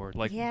best award.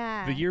 Like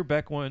Yeah. the year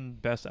Beck won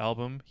Best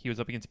Album, he was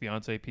up against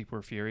Beyonce. People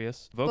were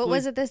furious. But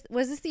was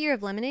this the year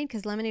of Lemonade?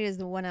 Because Lemonade is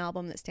the one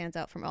album that stands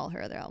out from all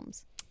her other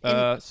albums. So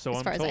as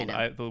I'm far as I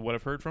told. know. What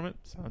I've heard from it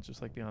sounds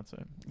just like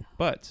Beyonce.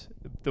 But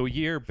the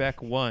year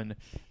Beck won,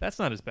 that's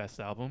not his best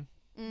album.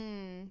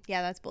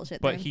 Yeah, that's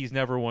bullshit. But then. he's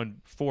never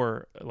won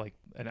for like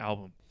an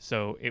album,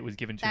 so it was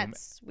given to him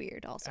That's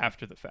weird also.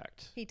 after the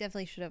fact. He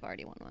definitely should have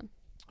already won one.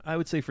 I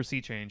would say for Sea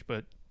Change,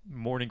 but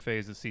Morning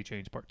Phase is Sea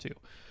Change Part 2.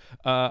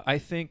 I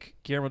think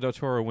Guillermo del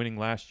Toro winning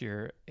last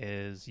year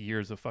is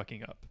years of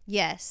fucking up.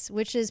 Yes,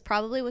 which is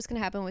probably what's going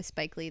to happen with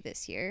Spike Lee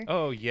this year.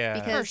 Oh, yeah.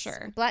 Because For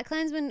sure. Black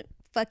Klansman,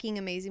 fucking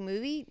amazing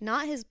movie.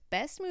 Not his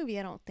best movie,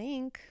 I don't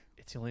think.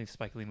 It's the only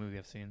Spike Lee movie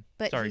I've seen.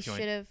 But Sorry, he Joint.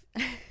 should have...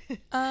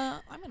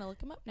 I'm going to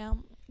look him up now.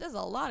 There's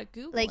a lot of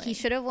Googling. Like, he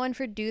should have won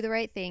for Do the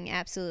Right Thing,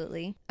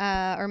 absolutely.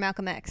 Or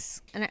Malcolm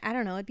X. And I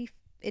don't know,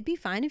 it'd be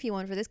fine if he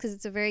won for this because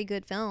it's a very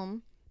good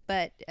film.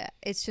 But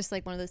it's just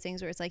like one of those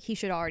things where it's like he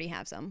should already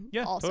have some.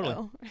 Yeah,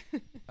 also.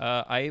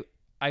 totally.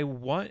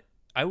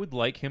 I would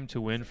like him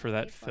to win for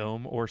that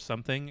film or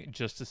something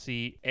just to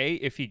see, A,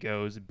 if he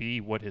goes, B,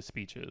 what his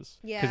speech is.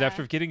 Because Yeah.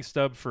 after getting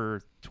stubbed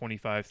for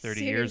 25,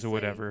 30 years or Seriously.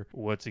 whatever,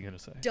 what's he going to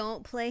say?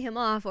 Don't play him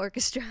off,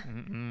 orchestra.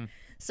 Mm-mm.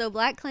 So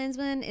Black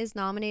Klansman is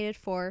nominated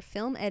for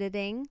film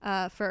editing,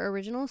 for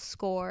original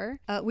score,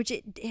 which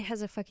it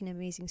has a fucking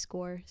amazing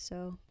score.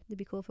 So it'd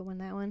be cool if it won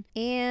that one.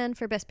 And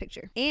for best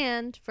picture.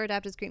 And for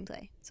adapted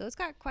screenplay. So it's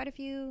got quite a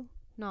few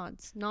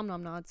nods. Nom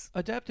nods.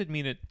 Adapted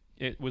mean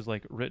it was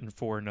like written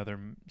for another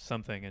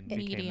something and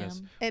became Medium.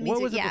 this. It means What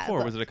it- was it yeah, before?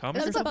 book. Was it a comic?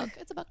 It's It's a a book.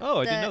 It's a book. Oh,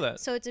 I didn't know that.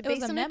 So it's was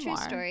based a on a true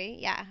memoir. story.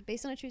 Yeah,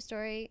 based on a true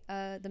story.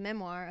 The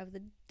memoir of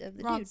the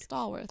Ron dude.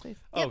 Stallworth. It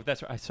Oh,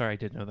 that's right. Sorry, I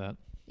did know that.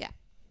 Yeah.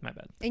 My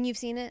bad. And you've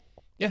seen it?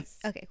 Yes.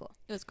 Okay, cool.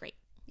 was great.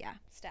 Yeah,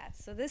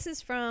 stats. So this is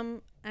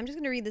from, I'm just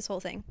going to read this whole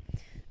thing.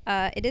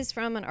 It is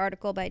from an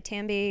article by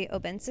Tambe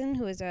Obenson,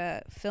 who is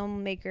a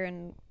filmmaker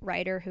and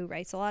writer who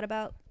writes a lot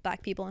about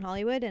black people in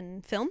Hollywood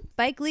and film.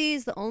 Spike Lee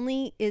is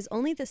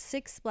only the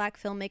sixth black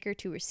filmmaker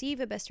to receive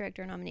a Best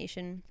Director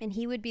nomination, and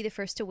he would be the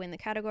first to win the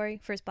category,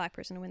 first black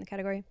person to win the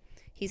category.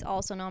 He's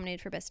also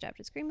nominated for Best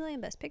Adapted Screenplay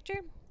and Best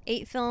Picture.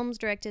 8 films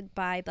directed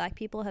by black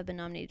people have been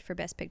nominated for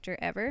Best Picture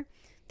ever.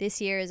 This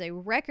year is a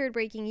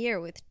record-breaking year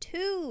with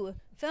 2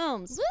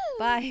 films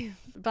by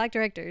black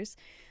directors.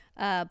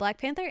 Black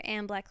Panther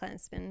and Black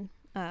Klansman.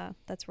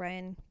 That's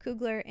Ryan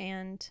Coogler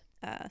and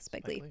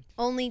Spike Lee.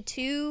 Only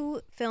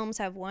 2 films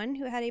have won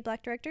who had a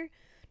black director,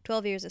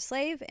 12 Years a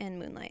Slave and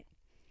Moonlight.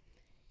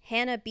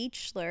 Hannah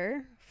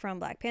Beachler from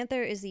Black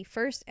Panther is the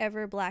first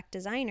ever black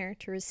designer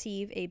to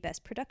receive a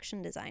Best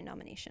Production Design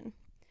nomination.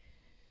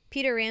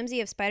 Peter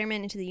Ramsey of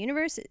Spider-Man Into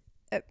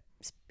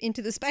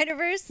the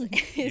Spider-Verse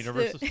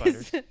Universe of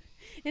Spiders.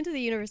 Into the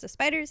Universe of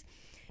Spiders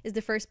is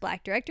the first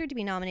black director to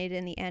be nominated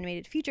in the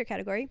animated feature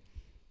category.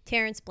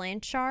 Terrence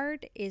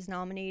Blanchard is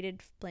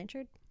nominated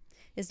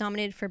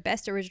for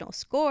Best Original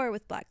Score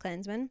with Black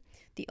Klansman.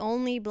 The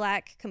only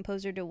black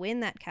composer to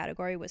win that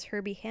category was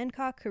Herbie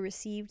Hancock, who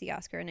received the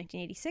Oscar in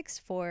 1986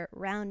 for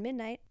Round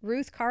Midnight.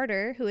 Ruth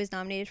Carter, who is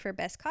nominated for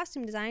Best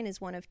Costume Design, is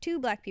one of 2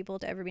 black people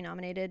to ever be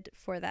nominated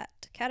for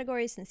that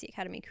category since the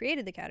Academy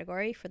created the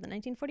category for the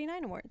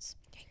 1949 awards.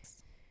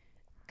 Thanks.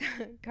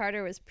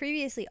 Carter was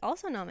previously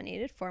also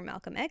nominated for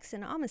Malcolm X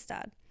and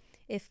Amistad.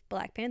 If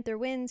Black Panther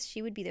wins,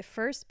 she would be the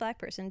first black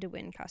person to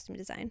win costume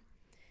design.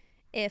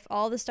 If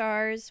All the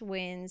Stars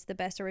wins the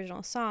Best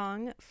Original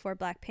Song for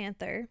Black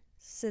Panther,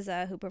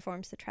 SZA, who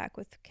performs the track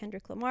with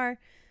Kendrick Lamar,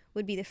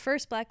 would be the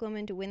first black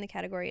woman to win the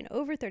category in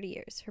over 30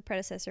 years. Her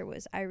predecessor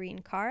was Irene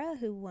Cara,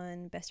 who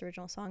won Best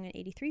Original Song in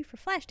 '83 for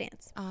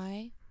Flashdance.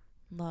 I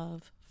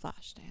love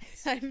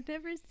Flashdance. I've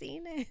never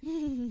seen it.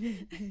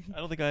 I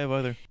don't think I have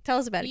either. Tell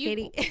us about it,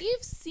 Katie.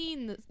 You've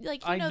seen the,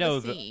 like, you I know, know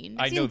the scene.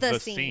 I know Seen the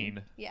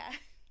scene. Yeah,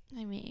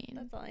 I mean,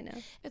 that's all I know.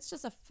 it's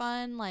just a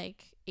fun,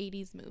 like,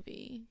 80s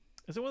movie.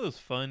 Is it one of those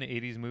fun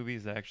 80s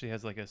movies that actually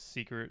has like a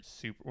secret,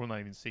 super, well,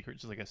 not even secret,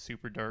 just like a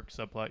super dark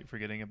subplot you're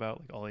forgetting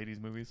about, like all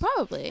 80s movies?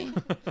 Probably.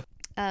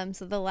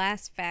 So the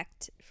last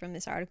fact from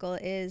this article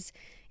is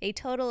a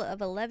total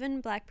of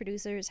 11 Black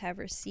producers have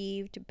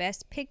received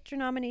Best Picture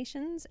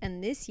nominations,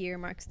 and this year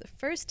marks the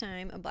first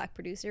time a Black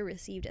producer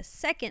received a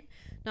second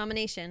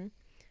nomination.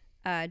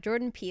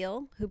 Jordan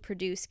Peele, who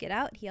produced Get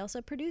Out, he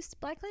also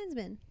produced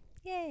BlacKkKlansman.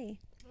 Yay!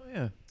 Oh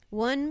yeah.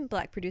 One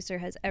Black producer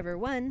has ever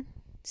won,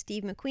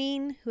 Steve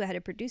McQueen, who had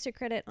a producer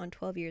credit on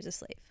 12 Years a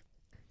Slave.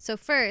 So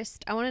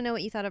first, I want to know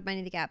what you thought of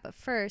Minding the Gap, but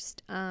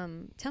first,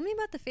 tell me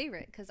about The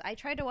Favorite, because I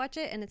tried to watch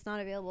it and it's not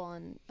available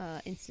on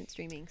instant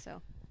streaming,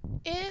 so.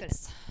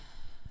 It's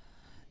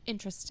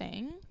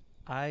interesting.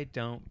 I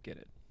don't get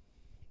it.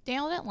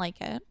 Daniel didn't like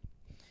it.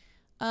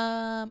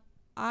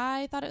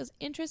 I thought it was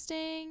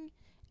interesting,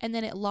 and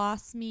then it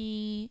lost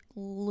me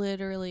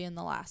literally in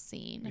the last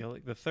scene. You know,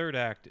 like the third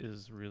act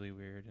is really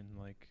weird and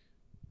like,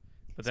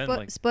 but then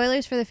like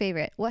Spoilers for The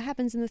Favorite. What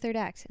happens in the third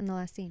act in the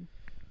last scene?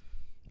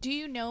 Do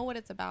you know what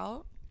it's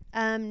about?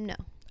 No.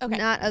 Okay.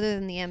 Not other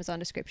than the Amazon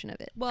description of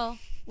it. Well,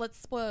 let's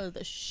spoil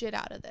the shit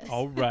out of this.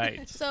 all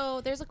right. So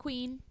there's a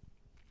queen,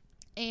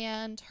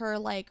 and her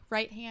like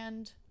right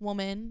hand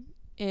woman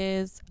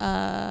is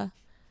Sorry.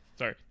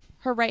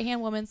 her right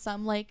hand woman,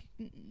 some like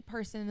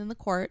person in the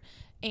court,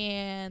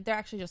 and they're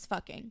actually just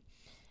fucking.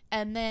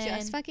 And then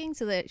Just fucking,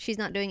 so that she's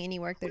not doing any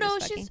work. They're no,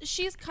 just fucking.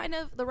 she's kind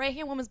of, the right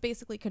hand woman's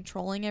basically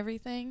controlling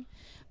everything,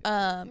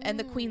 and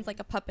the queen's like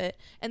a puppet,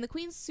 and the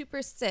queen's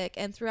super sick,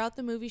 and throughout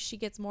the movie she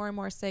gets more and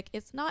more sick.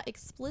 It's not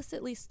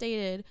explicitly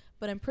stated,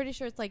 but I'm pretty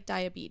sure it's like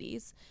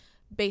diabetes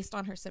based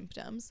on her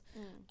symptoms.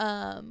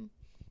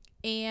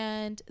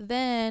 And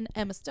then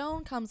Emma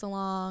Stone comes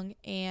along,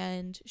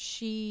 and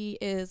she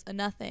is a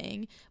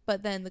nothing,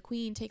 but then the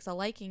queen takes a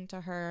liking to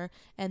her,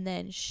 and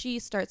then she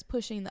starts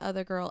pushing the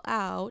other girl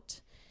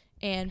out,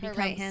 and Her becomes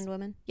right-hand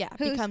woman? Yeah,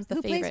 Who becomes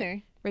the plays favorite.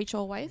 her?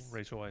 Rachel Weisz.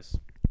 Rachel Weisz.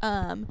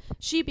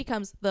 She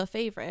becomes the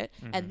favorite,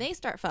 and they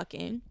start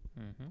fucking.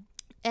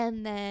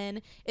 And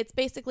then it's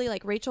basically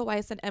like Rachel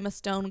Weisz and Emma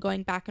Stone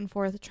going back and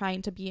forth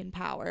trying to be in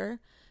power,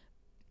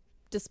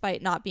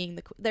 despite not being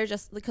they're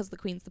just because the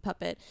queen's the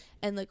puppet,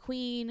 and the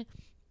queen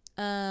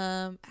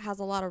has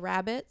a lot of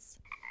rabbits,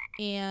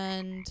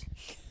 and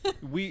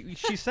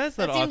She says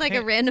that That seemed like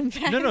a random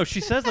fact. No, she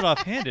says it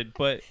offhanded,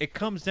 but it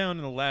comes down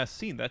in the last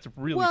scene. That's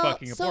really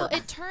fucking so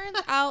important. it turns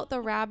out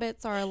the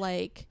rabbits are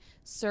like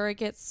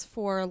surrogates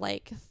for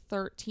like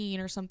 13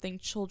 or something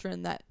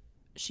children that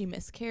she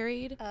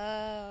miscarried.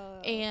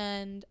 Oh.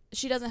 And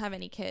she doesn't have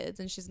any kids,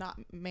 and she's not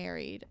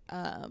married.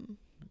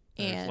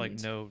 There's And like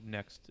no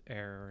next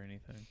heir or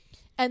anything.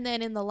 and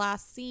then in the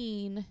last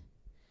scene,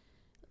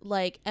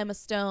 like Emma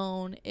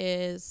Stone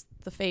is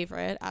the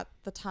favorite at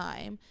the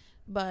time,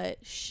 but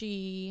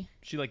she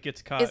She like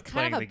gets caught is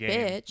kind playing of the a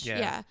game. bitch.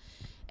 Yeah.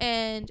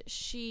 And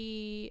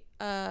she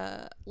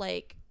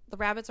like the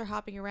rabbits are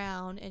hopping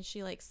around, and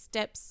she like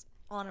steps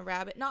on a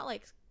rabbit, not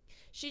like,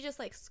 she just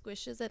like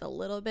squishes it a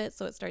little bit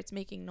so it starts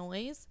making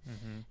noise.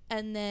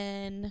 And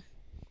then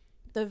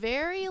the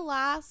very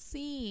last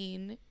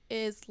scene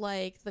is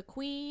like the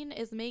queen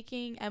is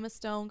making Emma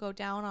Stone go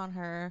down on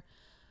her,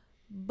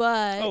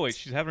 but Oh wait,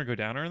 she's having her go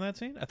down on her in that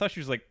scene? I thought she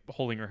was like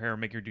holding her hair and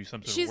making her do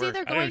something. she's work. either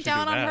I didn't know going she was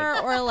down on doing her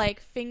that. or like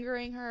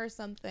fingering her or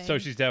something. So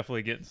she's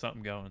definitely getting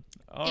something going.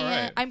 All and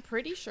right. I'm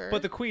pretty sure.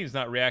 But the queen's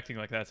not reacting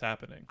like that's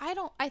happening.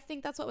 I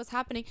think that's what was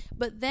happening.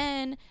 But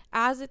then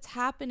as it's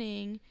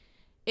happening,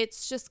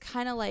 it's just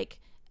kind of like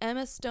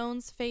Emma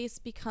Stone's face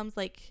becomes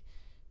like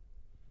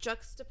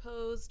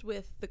juxtaposed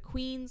with the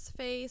queen's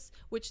face,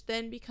 which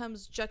then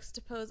becomes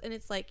juxtaposed, and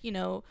it's like, you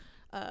know,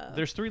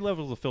 There's 3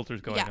 levels of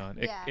filters going Yeah. on.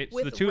 Yeah. It's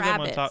With the 2 of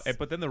them on top, rabbits.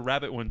 but then the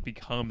rabbit one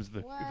becomes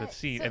the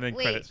scene, So, and then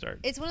wait, credits start.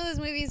 It's one of those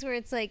movies where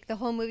it's like the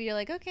whole movie you're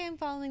like, okay, I'm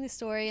following the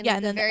story, and Yeah, then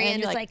and the then very the end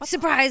end, is you're like, like,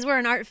 surprise, we're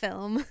an art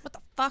film. what the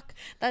fuck?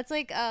 That's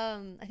like I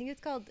think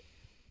it's called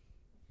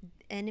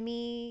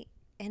Enemy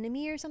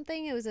or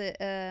something. It was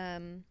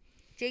a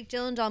Jake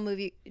Gyllenhaal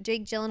movie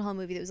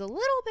that was a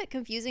little bit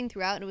confusing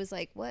throughout, and it was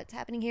like, what's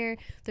happening here?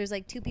 There's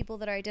like 2 people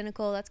that are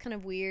identical. That's kind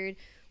of weird,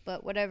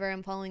 but whatever,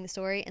 I'm following the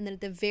story. And then at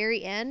the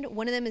very end,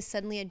 one of them is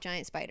suddenly a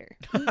giant spider.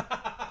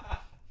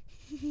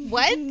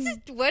 What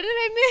did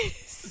I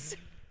miss?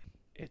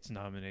 It's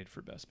nominated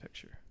for Best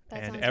Picture. That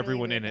And sounds really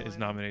everyone weird, in it is Lauren.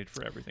 nominated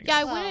for everything Yeah,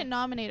 I else. Well- wouldn't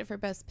nominate it for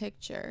Best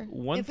Picture.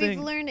 One If thing we've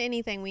learned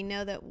anything, we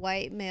know that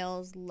white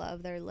males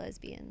love their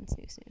lesbians.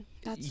 Snoo.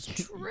 That's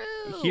true.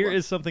 Here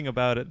is something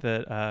about it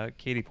that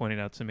Katie pointed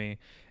out to me,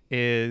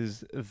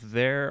 is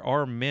there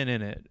are men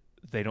in it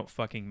they don't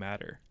fucking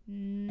matter.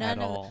 None At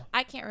of all.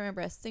 I can't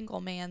remember a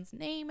single man's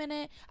name in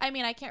it. I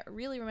mean, I can't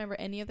really remember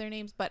any of their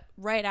names, but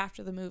right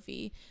after the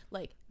movie,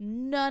 like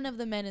none of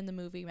the men in the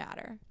movie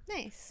matter.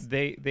 Nice.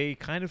 They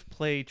kind of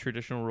play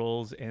traditional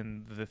roles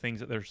in the things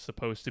that they're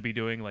supposed to be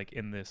doing, like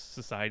in this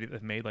society that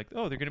they've made, like,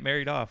 oh, they're gonna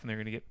married off and they're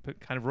gonna get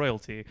kind of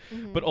royalty,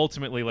 but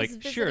ultimately, like,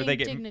 This sure, they visiting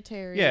get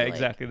dignitary. yeah, like,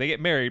 exactly, they get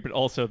married, but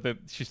also that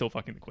she's still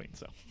fucking the queen.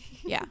 So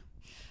Yeah,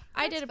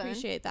 I That's did fun.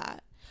 appreciate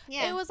that.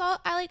 Yeah. It was all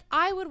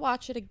I would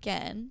watch it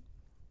again.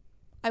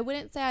 I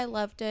wouldn't say I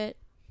loved it.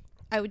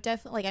 I would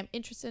definitely I'm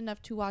interested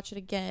enough to watch it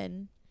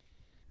again.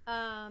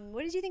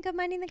 What did you think of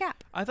Minding the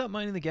Gap? I thought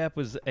Minding the Gap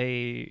was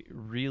a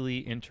really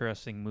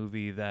interesting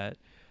movie that.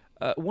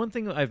 One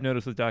thing that I've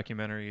noticed with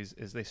documentaries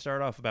is they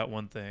start off about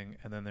one thing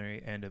and then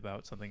they end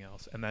about something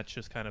else, and that's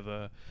just kind of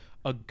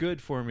a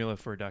good formula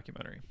for a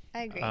documentary.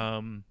 I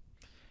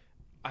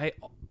agree.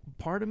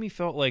 Part of me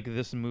felt like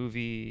this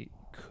movie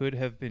could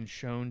have been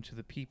shown to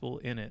the people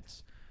in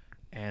it,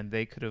 and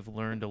they could have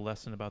learned a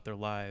lesson about their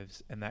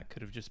lives, and that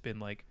could have just been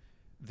like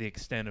the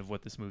extent of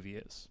what this movie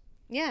is.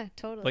 Yeah,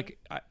 totally. Like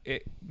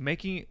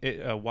making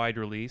it a wide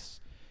release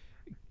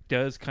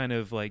does kind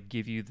of like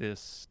give you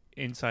this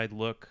inside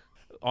look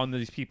on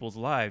these people's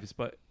lives,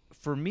 but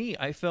for me,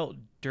 I felt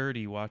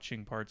dirty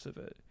watching parts of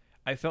it.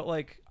 I felt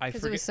like I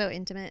because forget. it was so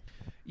intimate.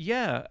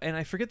 Yeah, and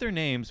I forget their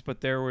names,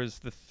 but there was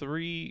the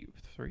three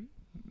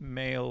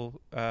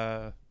male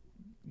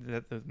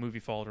that the movie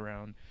followed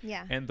around,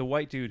 Yeah. and the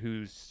white dude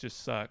who's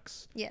just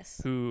sucks, Yes.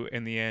 who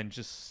in the end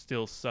just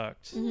still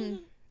sucked.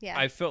 Mm-hmm. Yeah.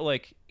 I felt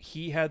like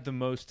he had the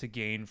most to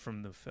gain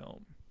from the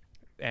film,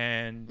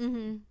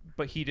 and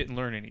but he didn't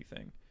learn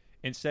anything.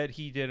 Instead,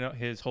 he did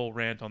his whole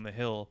rant on the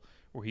hill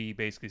where he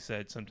basically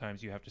said,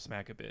 "Sometimes you have to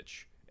smack a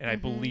bitch," and I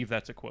believe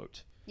that's a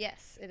quote.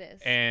 Yes, it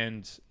is.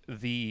 And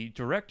the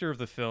director of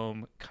the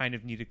film kind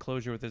of needed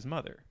closure with his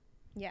mother.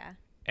 Yeah.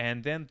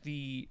 And then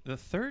the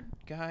third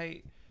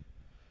guy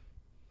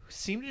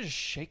seemed to just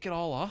shake it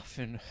all off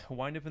and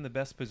wind up in the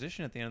best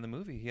position at the end of the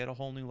movie. He had a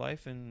whole new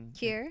life, and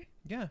Here?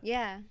 yeah.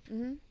 Yeah.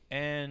 Mm-hmm.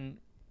 And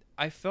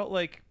I felt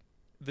like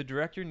the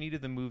director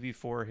needed the movie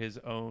for his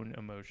own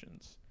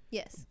emotions,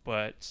 Yes.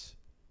 but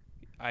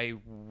I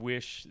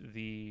wish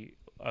the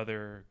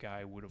other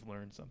guy would have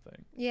learned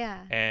something.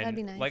 Yeah. And that'd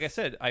be nice. like I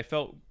said, I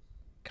felt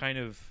kind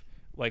of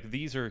like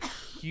these are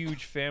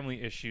huge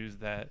family issues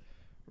that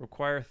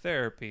require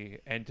therapy,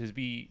 and to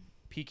be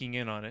peeking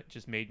in on it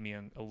just made me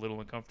a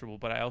little uncomfortable.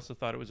 But I also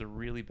thought it was a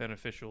really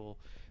beneficial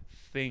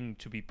thing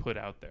to be put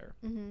out there,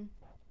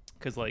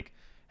 because like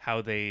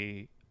how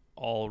they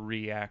all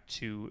react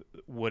to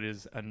what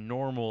is a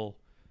normal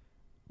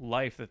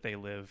life that they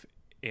live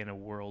in a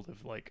world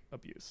of like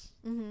abuse,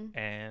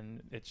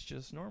 and it's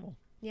just normal.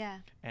 Yeah.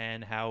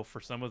 And how for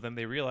some of them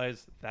they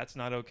realize that's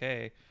not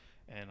okay,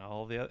 and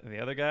all the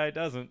other guy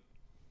doesn't.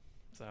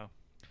 So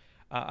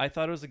I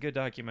thought it was a good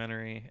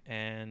documentary,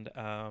 and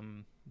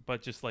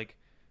but just like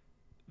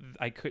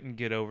I couldn't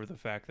get over the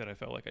fact that I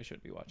felt like I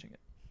should be watching it.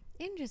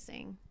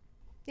 Interesting.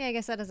 Yeah, I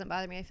guess that doesn't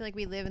bother me. I feel like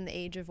we live in the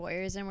age of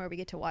voyeurism where we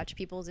get to watch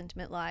people's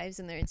intimate lives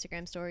and their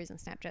Instagram stories and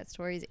Snapchat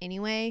stories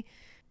anyway.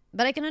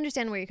 But I can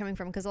understand where you're coming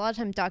from, because a lot of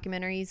times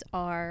documentaries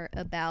are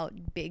about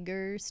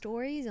bigger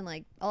stories, and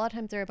like a lot of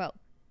times they're about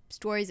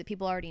stories that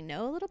people already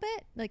know a little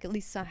bit, like at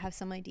least have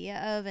some idea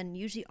of, and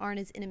usually aren't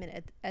as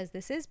intimate as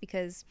this is,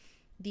 because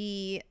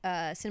the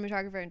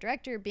cinematographer and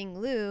director, Bing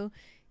Liu,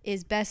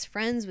 is best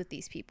friends with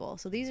these people.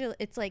 So these are,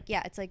 it's like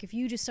if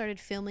you just started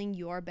filming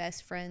your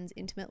best friends'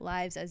 intimate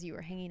lives as you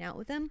were hanging out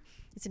with them,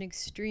 it's an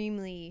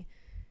extremely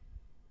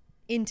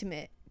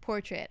intimate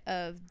portrait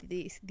of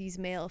these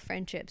male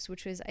friendships,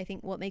 which was, I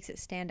think, what makes it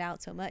stand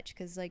out so much,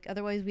 because like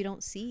otherwise we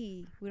don't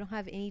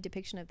have any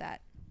depiction of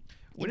that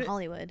in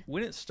Hollywood.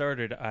 When it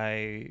started,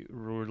 I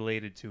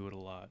related to it a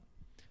lot.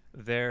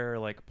 Their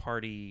like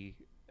party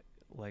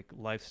like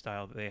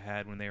lifestyle that they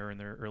had when they were in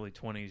their early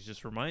 20s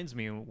just reminds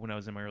me when I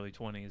was in my early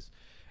 20s,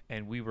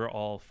 and we were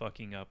all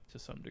fucking up to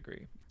some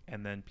degree,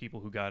 and then people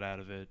who got out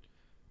of it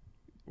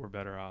were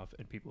better off,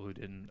 and people who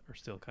didn't are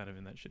still kind of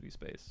in that shitty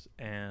space.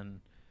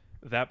 And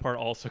that part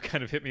also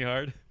kind of hit me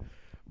hard.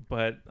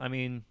 But I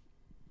mean,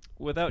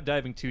 without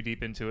diving too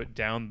deep into it,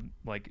 down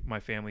like my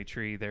family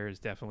tree, there is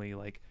definitely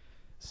like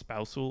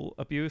spousal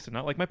abuse, and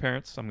not like my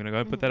parents. I'm gonna go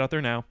ahead and put that out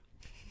there now.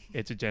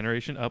 It's a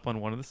generation up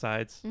on one of the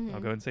sides. I'll go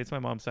ahead and say it's my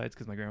mom's side,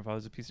 because my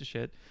grandfather's a piece of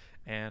shit,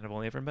 and I've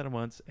only ever met him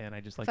once, and I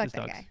just like his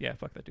dogs. Guy. Yeah,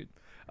 fuck that dude.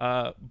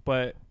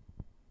 But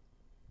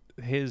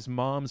his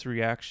mom's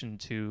reaction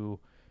to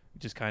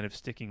just kind of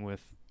sticking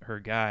with her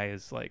guy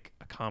is like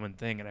a common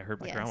thing, and I heard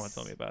my grandma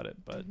tell me about it,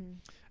 but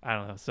I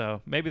don't know. So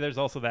maybe there's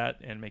also that,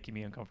 and making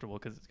me uncomfortable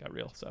because it's got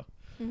real. So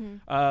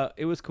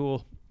it was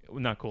cool.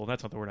 Not cool.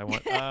 That's not the word I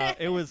want.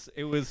 It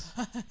was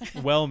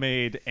well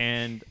made,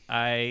 and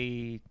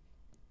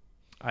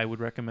I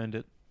would recommend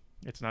it.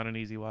 It's not an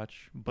easy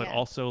watch, but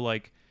also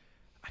like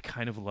I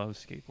kind of love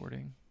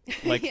skateboarding.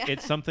 Like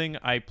it's something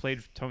I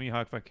played Tony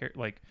Hawk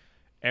like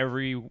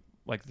every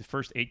like the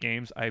first 8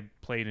 games I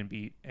played and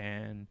beat,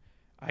 and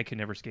I could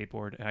never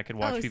skateboard, and I could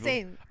watch people.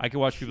 Same. I could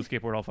watch people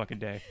skateboard all fucking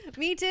day.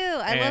 Me too.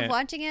 I love And-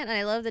 watching it, and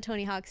I love the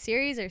Tony Hawk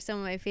series. They're some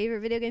of my favorite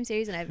video game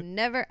series, and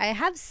I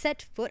have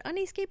set foot on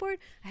a skateboard.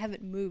 I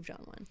haven't moved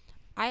on one.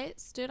 I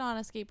stood on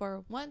a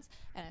skateboard once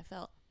and I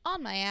fell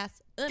on my ass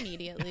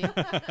immediately.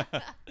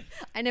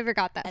 I never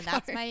got that And far.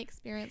 that's my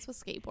experience with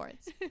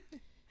skateboards.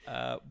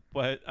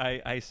 But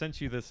I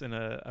sent you this in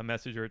a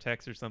message or a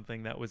text or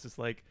something that was just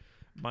like,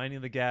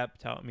 Minding the Gap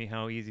taught me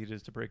how easy it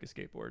is to break a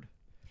skateboard.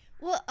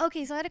 Well,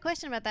 okay, so I had a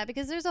question about that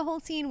because there's a whole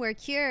scene where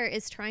Cure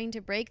is trying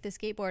to break the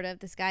skateboard of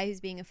this guy who's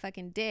being a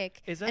fucking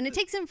dick, Is that and it the-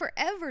 takes him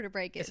forever to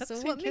break it. Is that So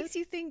the same what kid? makes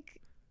you think?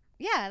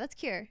 Yeah, that's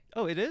Cure.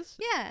 Oh, it is?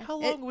 Yeah.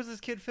 How It- long was this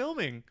kid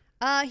filming?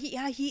 I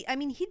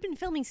mean, he'd been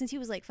filming since he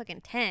was like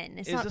fucking 10.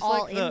 It's Is not this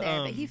all like in the, there,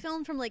 but he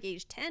filmed from like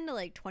age 10 to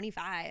like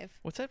 25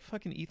 What's that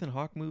fucking Ethan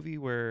Hawke movie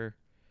where...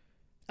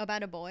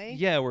 about a boy.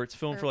 Yeah, where it's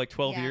filmed Or- for like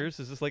 12 yeah. years?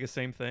 Is this like the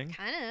same thing?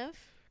 Kind of.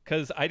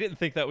 Because I didn't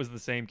think that was the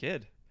same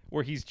kid.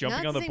 Where he's jumping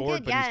it's on the the same board,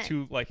 kid, but yeah. he's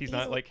too, like, he's He's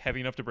not a- like heavy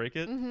enough to break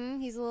it?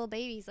 He's a little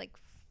baby. He's like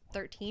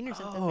 13 or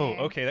something. Oh, there.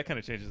 okay, that kind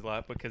of changes a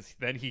lot because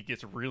then he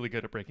gets really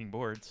good at breaking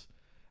boards.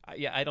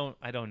 Yeah, I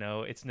don't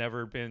know. It's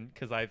never been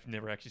because I've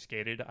never actually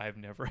skated. I've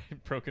never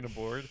broken a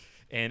board.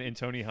 And in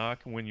Tony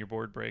Hawk, when your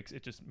board breaks,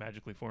 it just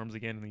magically forms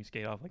again, and you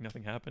skate off like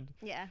nothing happened.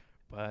 Yeah.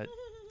 But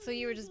So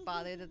you were just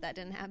bothered that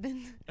didn't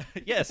happen.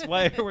 yes,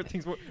 why were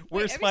things?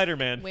 Where's every-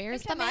 Spider-Man?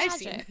 Where's the Every time I've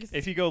seen magic? this.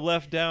 If you go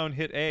left down,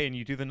 hit A, and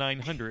you do the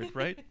 900,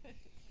 right?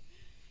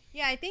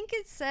 Yeah, I think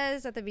it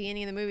says at the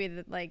beginning of the movie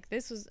that like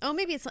this was. Oh,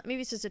 maybe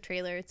it's just a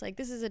trailer. It's like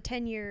this is a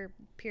 10-year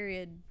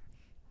period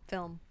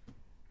film,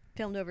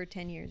 filmed over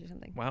 10 years or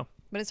something. Wow.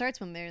 But it starts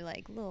when they're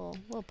like little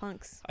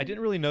punks. I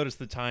didn't really notice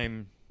the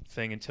time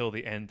thing until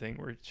the end thing,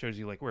 where it shows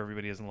you like where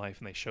everybody is in life,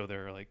 and they show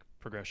their like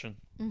progression.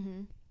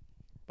 Mm-hmm.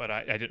 But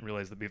I didn't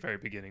realize that the very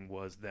beginning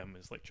was them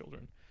as like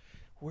children.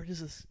 Where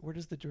does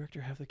the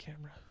director have the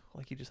camera?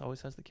 Like he just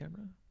always has the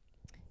camera?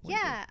 What is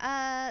it?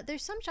 Yeah,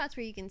 there's some shots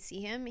where you can see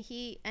him.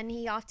 He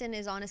often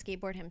is on a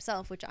skateboard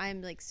himself, which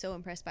I'm like so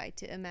impressed by.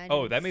 To imagine.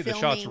 Oh, that made the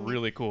shots filming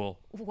really cool.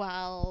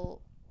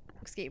 While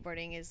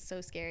skateboarding is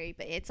so scary,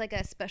 but it's like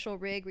a special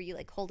rig where you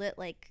like hold it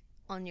like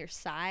on your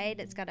side.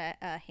 It's got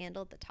a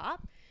handle at the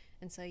top,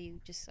 and so you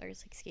just are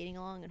just like skating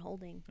along and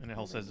holding. And it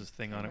also has this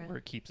thing on it camera. where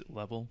it keeps it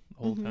level the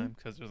whole Mhm. time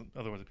because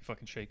otherwise it'd be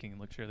fucking shaking and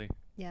look shitty.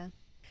 Yeah.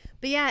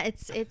 But yeah,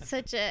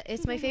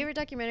 it's my favorite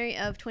documentary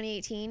of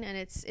 2018, and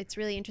it's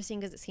really interesting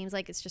because it seems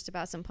like it's just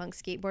about some punk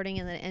skateboarding,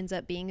 and then it ends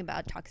up being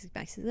about toxic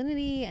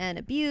masculinity and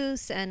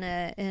abuse and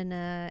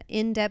a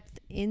in-depth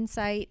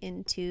insight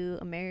into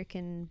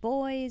American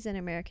boys and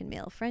American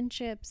male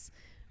friendships.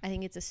 I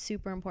think it's a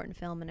super important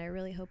film, and I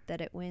really hope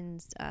that it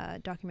wins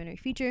documentary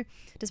feature,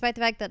 despite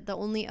the fact that the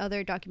only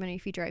other documentary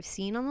feature I've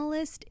seen on the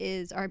list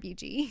is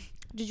RBG.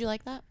 Did you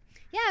like that?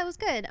 Yeah, it was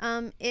good.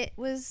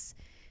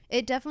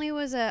 It definitely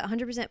was a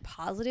 100%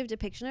 positive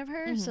depiction of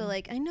her. So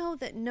like, I know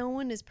that no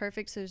one is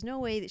perfect, so there's no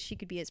way that she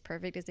could be as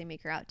perfect as they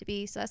make her out to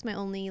be. So that's my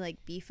only like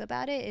beef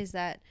about it, is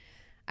that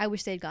I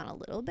wish they'd gone a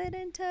little bit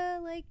into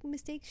like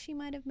mistakes she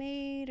might have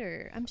made,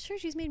 or I'm sure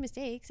she's made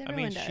mistakes.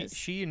 Everyone does.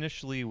 she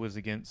initially was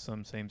against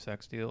some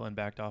same-sex deal and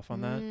backed off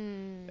on that.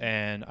 Mm.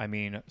 And I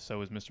mean, so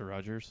was Mr.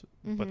 Rogers,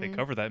 but they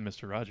covered that in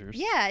Mr. Rogers.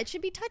 Yeah, it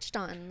should be touched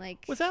on.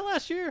 Like Was that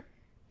last year?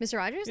 Mr.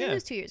 Rogers, I think Yeah. it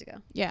was 2 years ago.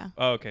 Yeah.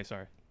 Oh, okay,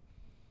 sorry.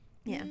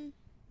 Yeah.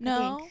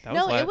 No. think. That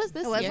No, was it was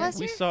this It was year. last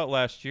We year? saw it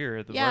last year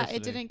at the Yeah, Varsity.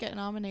 it didn't get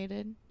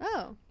nominated.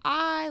 Oh,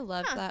 I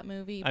loved Huh. that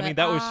movie. I But mean,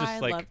 that was just I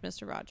like- loved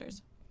Mr.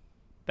 Rogers.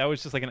 That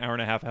was just like an hour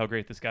and a half of how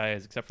great this guy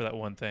is, except for that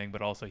one thing.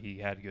 But also, he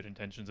had good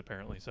intentions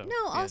apparently. So no.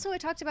 yeah. Also,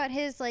 it talked about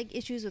his like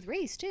issues with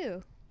race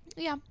too.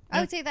 Yeah. I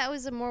would say that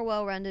was a more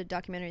well-rounded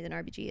documentary than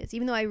RBG is,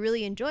 even though I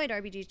really enjoyed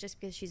RBG just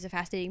because she's a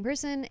fascinating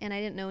person and I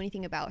didn't know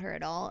anything about her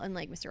at all,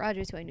 unlike Mr.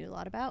 Rogers, who I knew a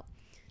lot about.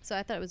 So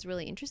I thought it was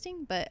really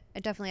interesting, but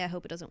I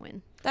hope it doesn't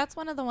win. That's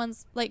one of the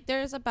ones, like,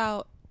 there's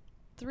about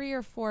 3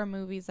 or 4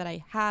 movies that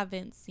I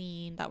haven't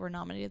seen that were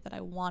nominated that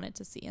I wanted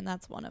to see, and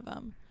that's one of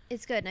them.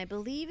 It's good, and I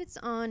believe it's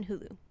on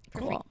Hulu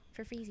Cool.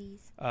 for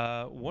freezies.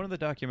 One of the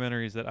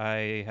documentaries that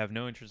I have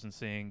no interest in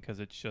seeing because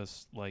it's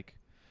just like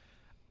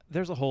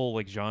there's a whole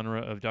like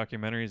genre of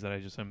documentaries that I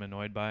just am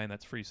annoyed by, and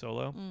that's Free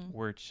Solo,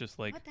 where it's just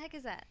like What the heck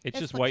is that? it's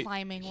just the white.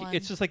 climbing one.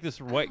 It's just like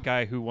this white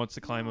guy who wants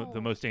to climb No.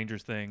 the most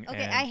dangerous thing.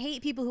 Okay, and I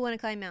hate people who want to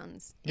climb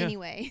mountains. Yeah.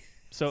 Anyway,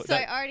 so so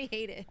that- I already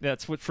hate it.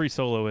 that's what Free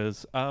Solo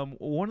is.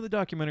 One of the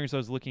documentaries I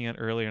was looking at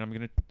earlier,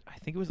 and I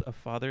think it was A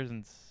Fathers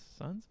and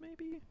Sons,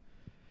 maybe.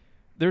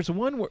 There's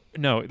one where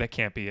no, that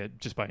can't be it,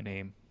 just by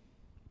name.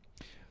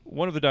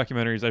 One of the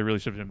documentaries I really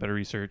should have done better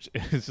research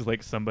is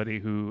like somebody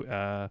who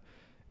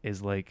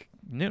is like,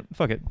 no,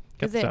 fuck it,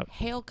 cut Is this it out.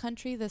 Hail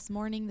Country This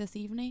Morning, This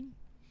Evening?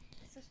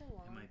 Such a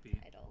long might be.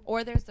 title.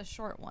 Or there's the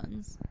short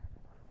ones.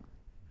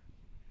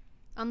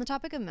 On the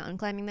topic of mountain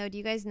climbing, though, do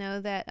you guys know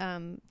that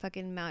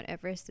fucking Mount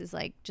Everest is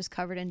like just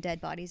covered in dead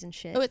bodies and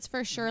shit? Oh, it's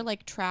for sure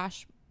like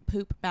Trash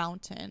Poop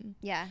Mountain.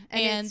 Yeah,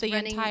 And it's the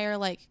running- entire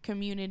like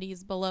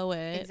communities below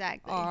it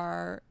Exactly.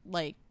 are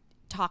like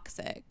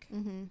toxic.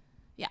 Mhm.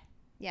 Yeah.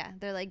 Yeah,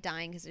 they're like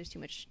dying because there's too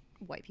much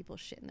white people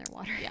shit in their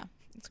water. Yeah.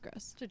 It's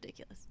gross. It's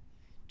ridiculous.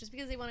 Just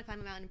because they want to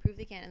climb a mountain and prove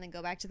they can, and then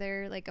go back to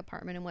their like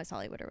apartment in West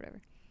Hollywood or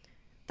whatever.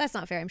 That's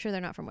not fair. I'm sure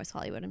they're not from West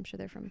Hollywood. I'm sure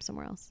they're from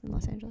somewhere else in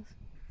Los Angeles.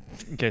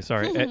 Okay,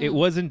 sorry. It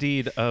was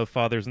indeed of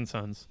fathers and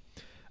sons.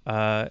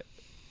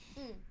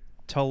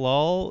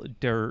 Talal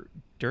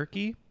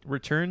Durkee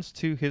returns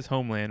to his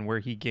homeland where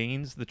he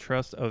gains the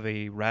trust of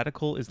a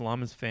radical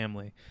Islamist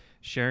family.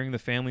 Sharing the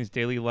family's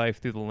daily life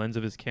through the lens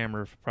of his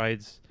camera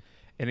provides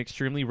an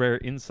extremely rare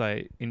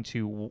insight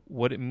into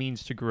what it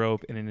means to grow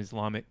up in an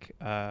Islamic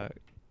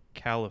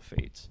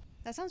caliphate.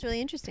 That sounds really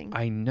interesting.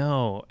 I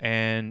know,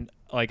 and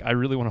like I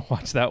really want to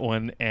watch that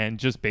one, and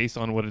just based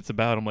on what it's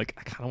about, I'm like,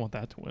 I kind of want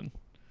that to win.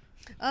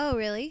 Oh,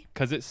 really?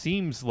 Because it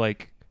seems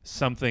like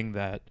something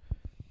that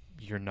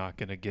you're not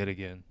going to get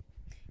again.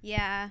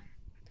 Yeah.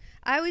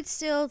 I would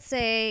still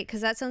say,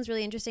 because that sounds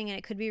really interesting and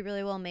it could be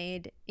really well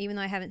made, even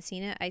though I haven't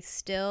seen it, I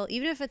still,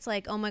 even if it's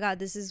like, oh my God,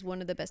 this is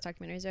one of the best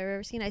documentaries I've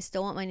ever seen, I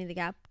still want Minding the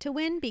Gap to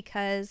win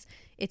because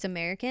it's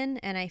American,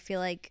 and I feel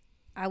like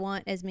I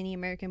want as many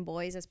American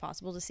boys as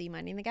possible to see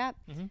Minding the Gap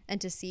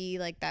and to see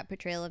like that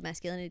portrayal of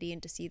masculinity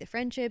and to see the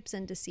friendships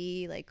and to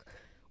see like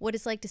what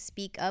it's like to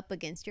speak up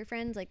against your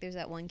friends. Like there's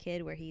that one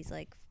kid where he's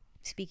like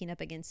speaking up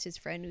against his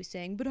friend who's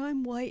saying, but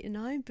I'm white and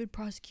I've been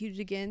prosecuted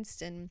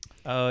against. And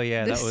oh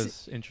yeah, that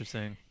was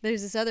interesting.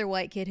 There's this other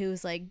white kid who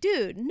was like,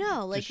 dude,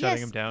 no, like, just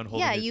shutting him down,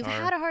 holding yeah, his you've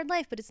guitar. had a hard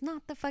life, but it's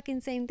not the fucking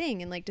same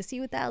thing. And like to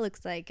see what that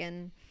looks like,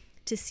 and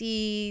to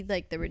see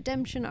like the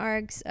redemption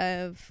arcs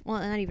of, well,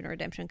 not even a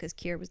redemption because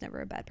Kier was never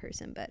a bad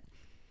person, but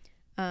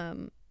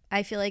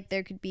I feel like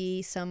there could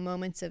be some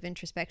moments of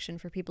introspection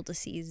for people to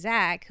see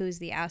Zach, who's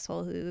the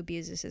asshole who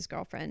abuses his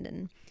girlfriend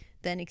and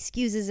then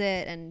excuses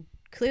it and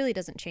clearly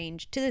doesn't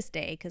change to this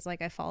day because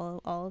like I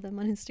follow all of them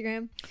on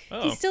Instagram.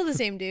 Oh. He's still the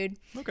same dude.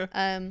 Okay.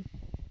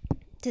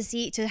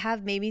 To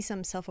have maybe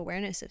some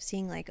self-awareness of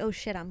seeing like, oh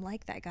shit, I'm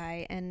like that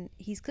guy, and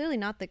he's clearly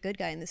not the good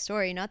guy in the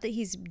story. Not that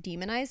he's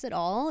demonized at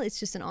all, it's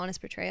just an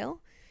honest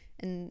portrayal,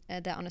 and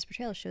that honest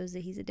portrayal shows that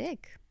he's a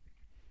dick.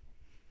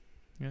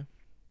 Yeah,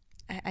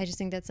 I just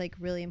think that's like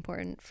really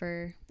important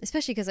for,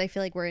 especially because I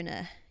feel like we're in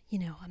a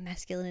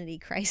masculinity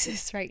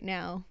crisis right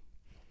now.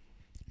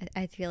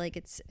 I feel like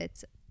it's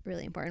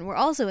really important. We're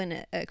also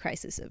in a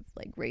crisis of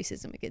like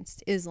racism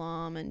against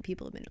Islam and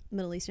people of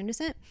Middle Eastern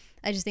descent.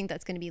 I just think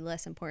that's going to be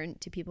less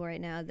important to people right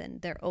now than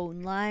their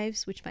own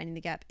lives, which Minding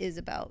the Gap is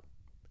about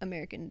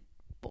American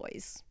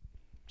boys.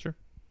 sure.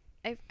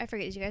 I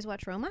forget, did you guys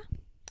watch Roma?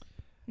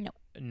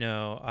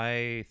 No,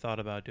 I thought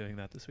about doing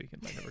that this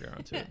weekend, but I never got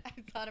around to it. I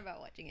thought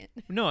about watching it.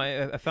 No,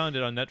 I found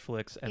it on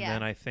Netflix, and Yeah.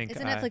 then I think It's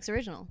a Netflix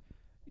original.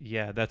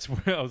 Yeah, that's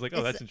where I was like, oh,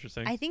 It's- that's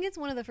interesting. I think it's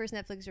one of the first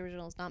Netflix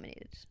originals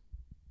nominated.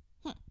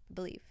 I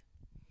believe.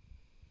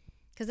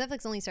 Because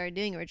Netflix only started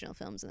doing original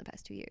films in the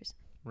past 2 years.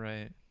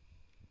 Right.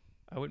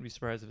 I wouldn't be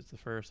surprised if it's the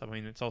first. I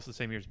mean, it's also the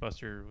same year as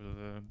Buster,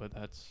 but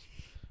that's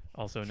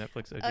also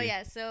Netflix OG. Oh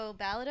yeah, so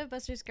Ballad of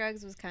Buster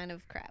Scruggs was kind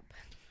of crap.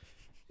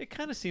 It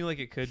kind of seemed like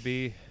it could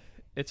be.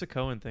 It's a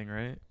Coen thing,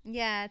 right?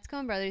 Yeah, it's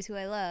Coen Brothers, who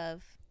I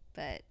love,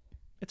 but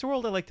It's a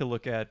world I like to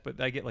look at, but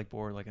I get like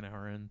bored like an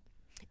hour in.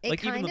 it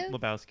Like kind even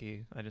of.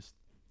 Lebowski, I just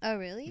Oh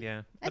really?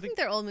 yeah. I think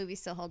their old movies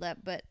still hold up,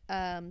 but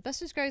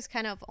Buster Scruggs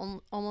kind of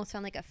almost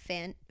felt like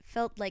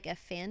a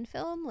fan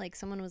film. Like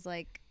someone was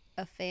like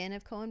a fan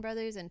of Coen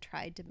Brothers and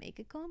tried to make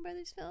a Coen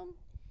Brothers film.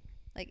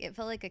 Like it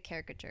felt like a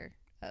caricature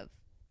of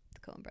the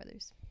Coen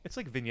Brothers. it's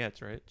like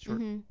vignettes, right? Short.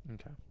 Mhm.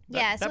 Okay.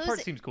 Yeah, so that it part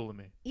was- seems cool to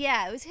me.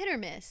 Yeah, it was hit or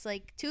miss.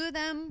 Like 2 of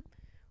them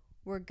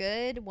were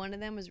good, 1 of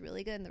them was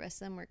really good, and the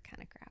rest of them were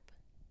kind of crap.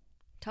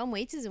 Tom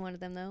Waits is in one of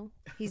them though.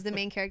 He's the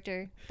main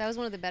character. That was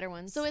one of the better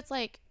ones. So it's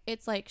like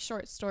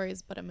short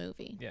stories but a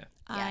movie. Yeah.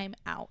 I'm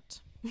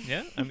out.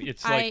 Yeah. I mean,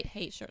 it's I like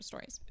hate short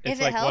stories. it's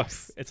If it like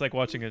helps. it's like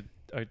watching a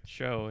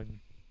show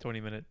in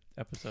 20-minute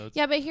episodes.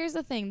 Yeah, but here's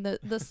the thing: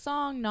 the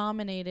song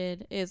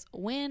nominated is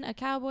 "When a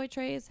Cowboy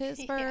Trades His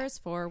Yeah. Spurs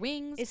for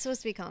Wings," it's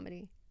supposed to be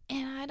comedy.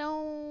 and I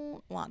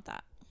don't want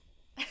that.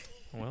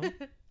 Well,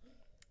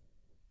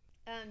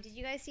 Did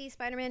you guys see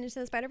Spider-Man Into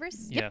the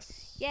Spider-Verse?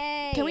 yes.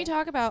 Yay! Can we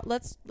talk about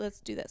let's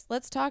do this?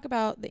 Let's talk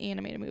about the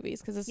animated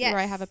movies because this is where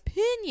I Yes. have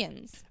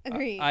opinions.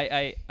 Agree.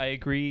 I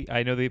agree.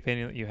 I know the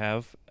opinion that you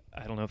have.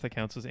 I don't know if that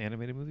counts as an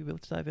animated movie, but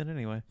let's dive in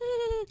anyway.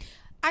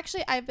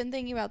 Actually, I've been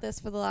thinking about this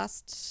for the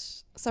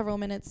last several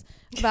minutes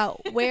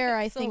about where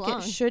I So think long.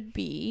 it should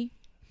be.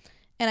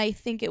 And I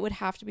think it would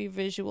have to be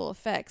visual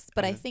effects.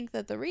 But I Mhm. think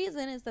that the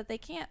reason is that they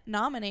can't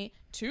nominate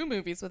 2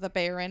 movies with a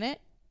bear in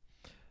it.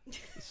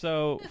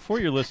 So, for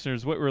your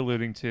listeners, what we're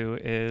alluding to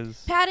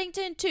is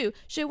Paddington 2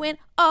 should win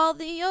all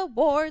the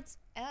awards.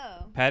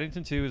 Oh,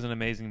 Paddington 2 is an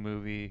amazing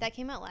movie. that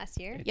came out last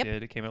year. It Yep.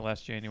 did. It came out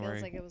last January.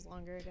 Feels like it was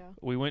longer ago.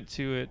 We went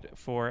to it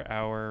for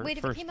our Wait, if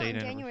it first came out date in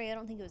anniversary. January, I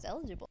don't think it was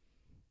eligible.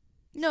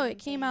 No, Same it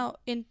came thing. out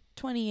in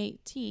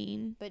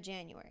 2018. But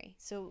January,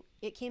 so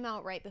it came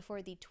out right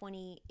before the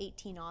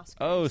 2018 Oscars.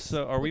 Oh,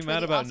 so are we which were mad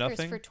the about Oscars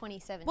nothing? for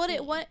 2017?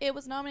 But it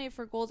was nominated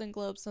for Golden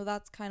Globe, so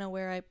that's kind of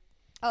where I.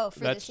 Oh, for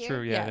That's this year.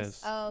 true. Yeah, it Yes.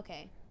 is. Oh,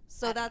 okay.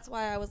 So that's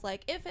why I was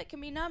like, if it can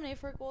be nominated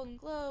for a Golden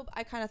Globe,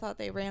 I kind of thought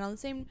they ran on the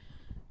same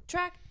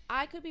track.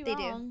 I could be They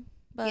do. wrong.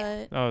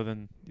 But Oh,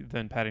 then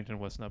Paddington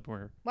was snubbed.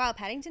 Where Wow,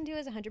 Paddington 2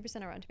 is 100%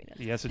 on Rotten Tomatoes.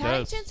 yes, it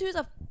Paddington does. 2 is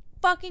a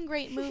fucking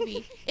great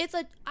movie.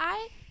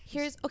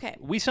 Here's okay.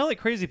 We sound like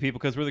crazy people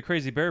because we're the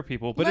crazy bear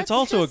people, but Let's it's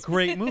also just- a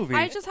great movie.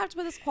 I just have to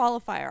put this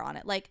qualifier on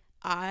it. Like,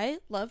 I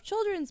love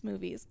children's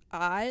movies.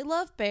 I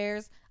love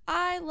bears.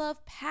 I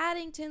love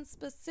Paddington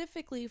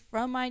specifically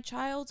from my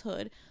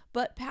childhood.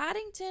 But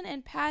Paddington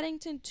and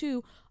Paddington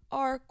 2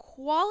 are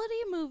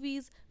quality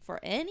movies for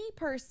any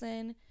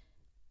person.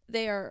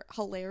 They are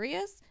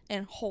hilarious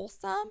and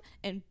wholesome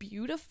and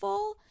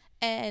beautiful,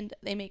 and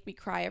they make me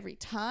cry every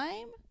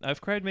time.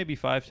 I've cried maybe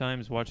 5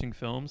 times watching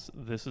films.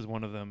 This is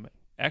one of them.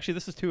 Actually,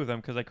 this is 2 of them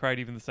because I cried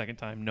even the second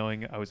time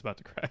knowing I was about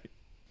to cry.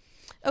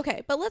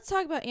 Okay, but let's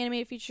talk about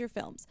animated feature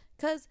films,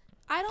 because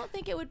I don't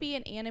think it would be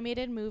an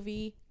animated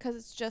movie because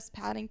it's just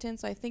Paddington,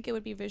 so I think it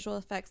would be visual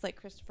effects like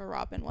Christopher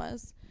Robin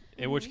was.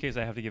 In which case,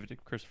 I have to give it to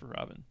Christopher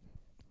Robin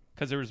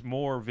because there was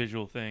more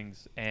visual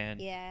things, and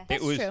Yeah.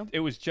 That's true. it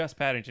was just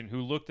Paddington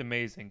who looked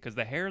amazing because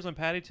the hairs on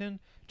Paddington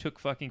took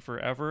fucking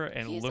forever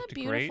and He's looked a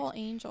great. beautiful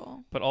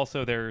angel. But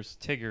also, there's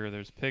Tigger,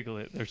 there's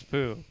Piglet, there's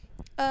Pooh.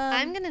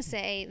 I'm going to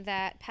say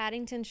that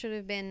Paddington should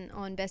have been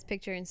on Best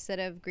Picture instead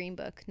of Green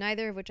Book,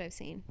 neither of which I've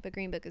seen, but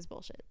Green Book is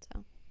bullshit.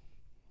 So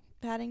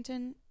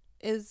Paddington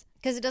is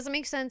because it doesn't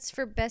make sense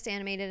for Best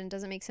Animated and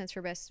doesn't make sense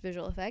for Best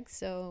Visual Effects,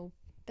 so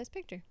Best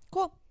Picture.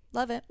 cool.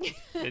 Love it.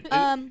 It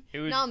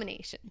would,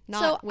 Nomination, So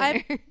not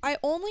winner. I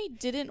only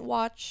didn't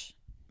watch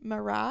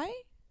Mirai.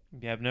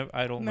 yeah,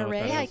 I don't know. What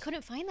Mireille? that Yeah, I is.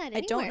 couldn't find that I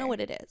anywhere. don't know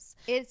what it is.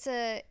 It's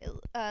a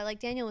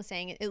like Daniel was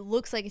saying, it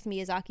looks like it's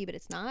Miyazaki, but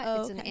it's not.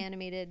 Oh, It's an okay.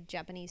 animated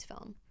Japanese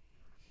film.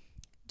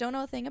 Don't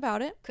know a thing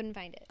about it. Couldn't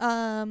find it.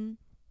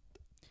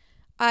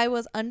 I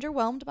was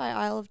underwhelmed by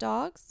Isle of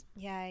Dogs.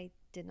 Yeah, I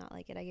did not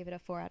like it. I gave it a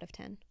 4 out of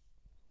 10.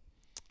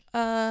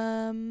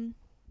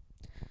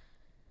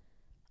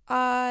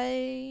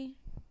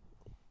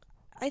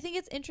 I think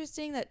it's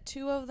interesting that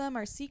 2 of them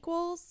are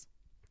sequels,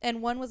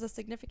 and one was a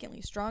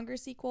significantly stronger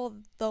sequel,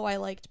 though I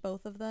liked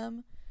both of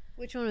them.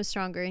 Which one was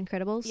stronger,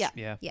 Incredibles? Yeah.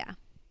 Yeah. Yeah.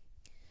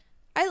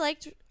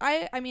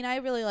 I mean, I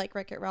really like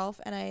Wreck-It Ralph,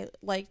 and I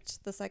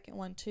liked the second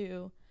one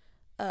too,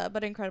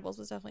 but Incredibles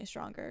was definitely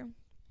stronger.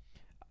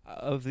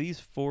 Of these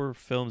 4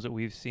 films that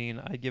we've seen,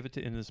 I'd give it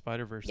to Into the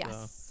Spider-Verse,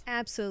 Yes.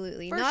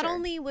 Absolutely. For Not sure.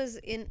 only was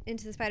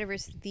Into the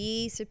Spider-Verse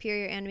the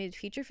superior animated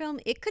feature film,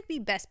 it could be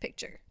Best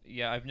Picture.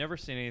 Yeah, I've never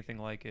seen anything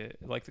like it.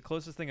 Like, the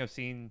closest thing I've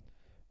seen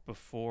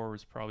before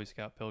was probably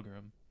Scott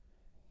Pilgrim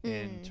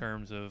in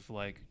terms of,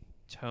 like,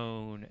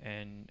 tone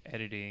and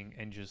editing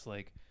and just,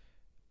 like,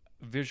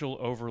 visual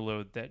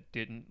overload that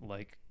didn't,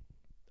 like,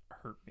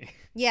 hurt me.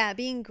 Yeah,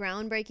 being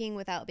groundbreaking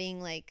without being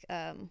like,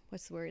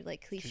 what's the word?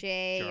 Like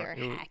cliche or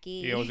It wa-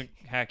 hacky. Yeah, it wasn't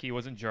hacky, it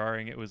wasn't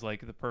jarring. It was,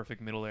 like, the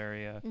perfect middle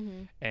area.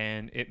 Mhm.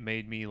 And it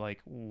made me, like,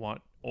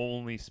 want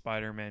only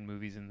Spider-Man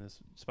movies in this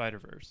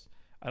Spider-Verse.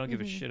 I don't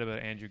give a shit about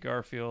Andrew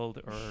Garfield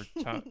or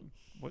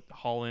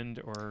Holland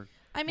or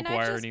I mean,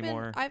 Maguire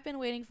anymore. I've been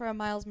waiting for a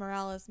Miles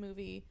Morales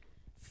movie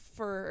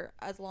for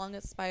as long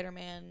as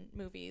Spider-Man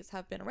movies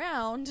have been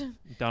around.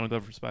 Donald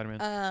Glover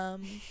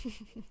Spider-Man.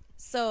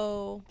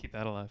 So Keep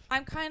that alive.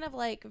 I'm kind of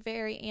like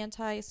very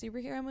anti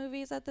superhero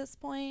movies at this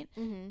point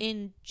Mhm.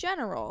 in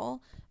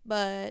general,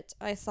 but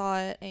I saw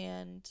it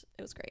and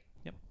it was great.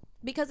 Yep.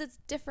 Because it's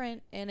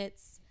different and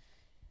it's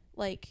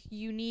like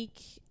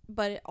unique,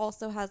 but it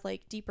also has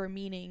like deeper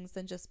meanings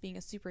than just being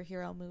a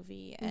superhero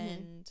movie,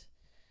 and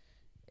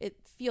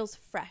it feels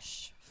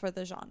fresh for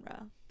the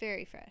genre.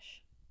 Very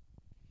fresh.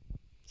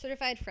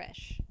 Certified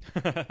fresh.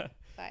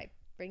 Vibe.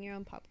 Bring your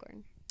own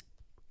popcorn.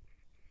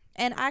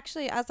 And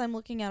actually, as I'm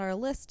looking at our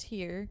list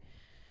here,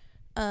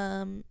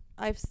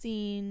 I've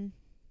seen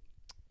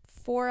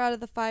 4 out of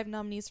the 5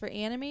 nominees for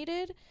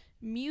animated,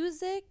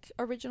 music,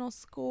 original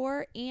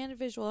score, and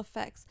visual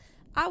effects.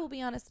 I will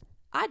be honest,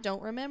 I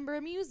don't remember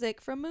music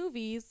from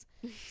movies.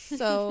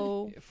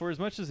 So, For as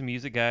much as a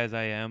music guy as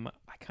I am,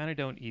 I kind of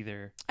don't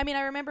either I mean,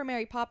 I remember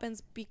Mary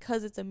Poppins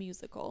because it's a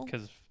musical.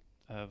 because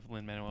of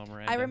Lin-Manuel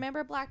Miranda. I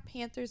remember Black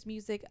Panther's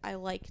music. I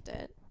liked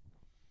it.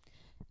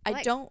 I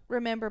Like- don't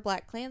remember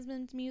Black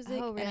Klansman's music,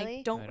 Oh, and I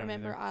really? don't I don't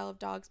remember either. Isle of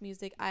Dogs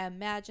music. I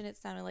imagine it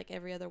sounded like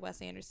every other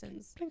Wes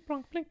Anderson's. Blink,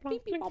 blonk, blink,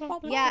 blonk, blink,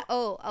 blonk, blink. Yeah.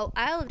 Oh,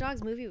 Isle of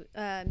Dogs movie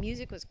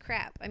music was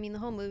crap. I mean, the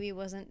whole movie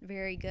wasn't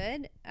very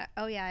good.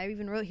 Oh yeah, I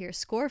even wrote here.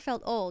 Score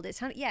felt old. It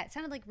sounded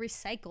like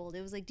recycled.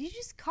 It was like, did you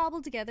just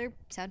cobble together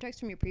soundtracks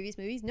from your previous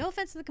movies? No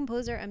offense to the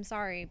composer, I'm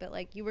sorry, but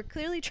like you were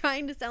clearly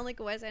trying to sound like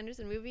a Wes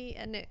Anderson movie,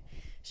 and it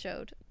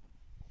showed.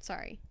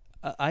 Sorry.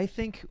 I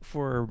think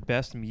for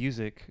best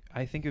music,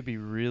 I think it would be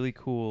really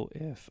cool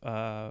if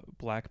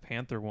Black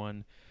Panther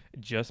won,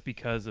 just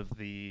because of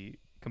the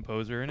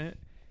composer in it.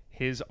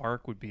 His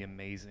arc would be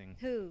amazing.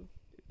 Who?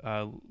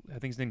 I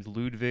think his name's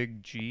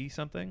Ludwig G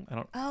something. I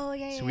don't. Oh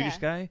yeah, yeah. Swedish yeah.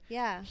 guy.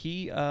 Yeah.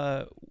 He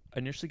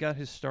initially got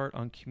his start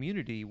on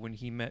Community when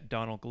he met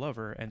Donald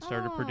Glover and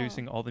started Oh.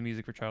 producing all the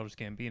music for Childish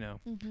Gambino.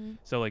 Mm-hmm.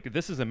 So like,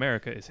 This Is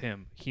America is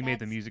him. He made the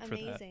That's music for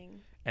that. amazing.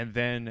 And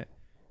then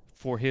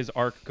for his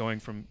arc going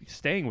from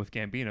staying with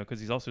Gambino, because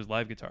he's also his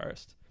live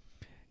guitarist,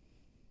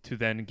 to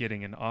then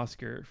getting an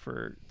Oscar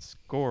for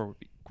score would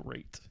be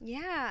great.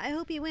 Yeah, I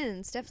hope he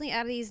wins. Definitely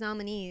out of these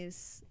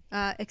nominees,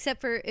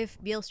 except for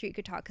if Beale Street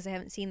could talk, because I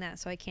haven't seen that,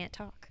 so I can't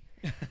talk.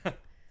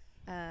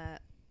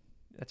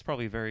 That's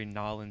probably very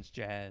Nolans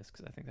jazz,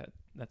 because I think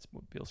that's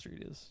what Beale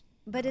Street is.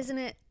 But isn't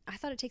it? I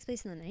thought it takes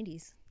place in the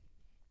 90s.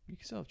 You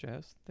can still have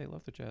jazz. They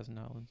love the jazz in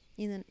Nolans.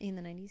 In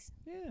the 90s.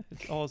 Yeah,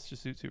 it's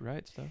just Zoot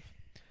Right stuff.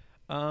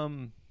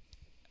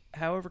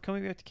 However,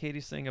 coming back to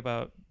Katie's thing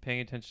about paying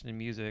attention to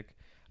music,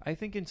 I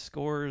think in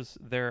scores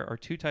there are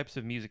two types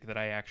of music that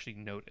I actually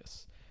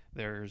notice.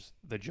 There's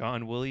the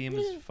John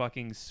Williams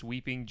fucking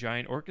sweeping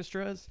giant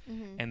orchestras,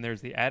 and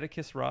there's the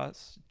Atticus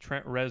Ross,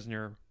 Trent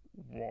Reznor,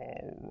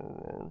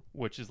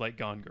 which is like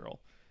Gone Girl.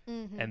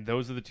 And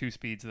those are the two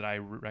speeds that I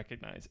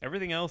recognize.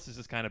 Everything else is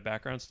just kind of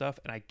background stuff,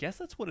 and I guess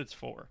that's what it's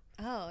for.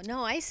 Oh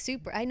no, I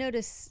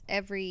notice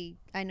every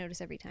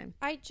time.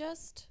 I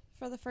just,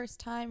 for the first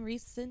time,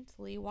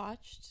 recently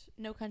watched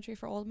No Country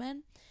for Old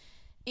Men,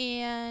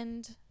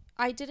 and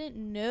I didn't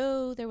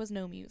know there was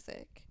no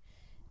music,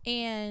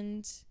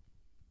 and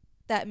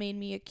that made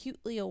me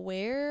acutely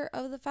aware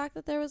of the fact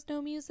that there was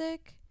no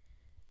music,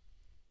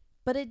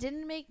 but it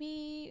didn't make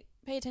me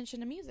pay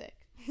attention to music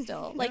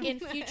still. Like in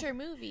future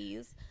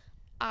movies,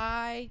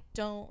 I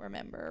don't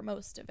remember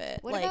most of it.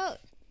 What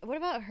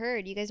about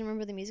Her? Do you guys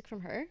remember the music from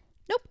Her?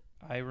 Nope.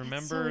 I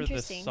remember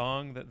the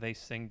song that they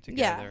sing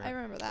together. Yeah, I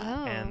remember that.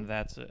 Oh. And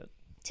that's it.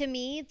 To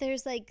me,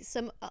 there's like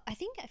some, I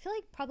feel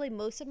like probably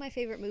most of my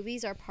favorite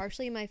movies are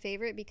partially my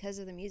favorite because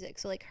of the music.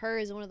 So like Her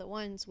is one of the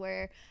ones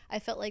where I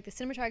felt like the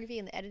cinematography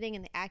and the editing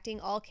and the acting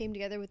all came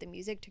together with the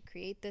music to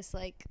create this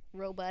like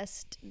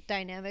robust,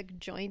 dynamic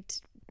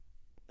joint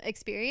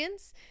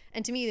experience.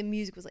 And to me, the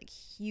music was like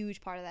a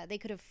huge part of that. They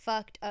could have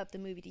fucked up the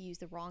movie to use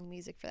the wrong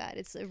music for that.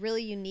 It's a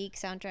really unique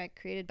soundtrack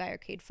created by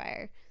Arcade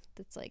Fire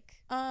that's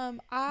like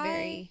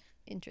very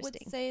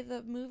interesting. Would say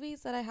the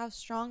movies that I have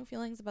strong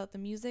feelings about the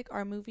music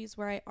are movies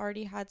where I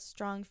already had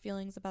strong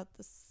feelings about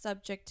the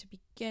subject to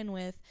begin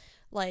with.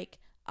 Like,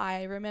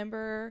 I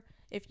remember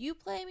if you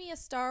play me a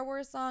Star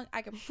Wars song,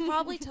 I could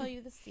probably tell you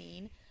the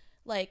scene.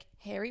 Like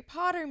Harry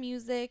Potter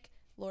music,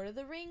 Lord of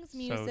the Rings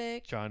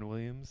music. So John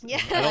Williams. Yeah.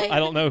 I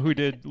don't know who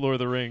did Lord of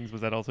the Rings.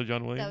 Was that also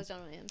John Williams? That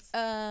was John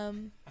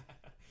Williams.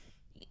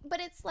 But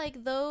it's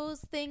like those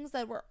things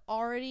that were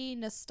already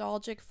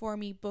nostalgic for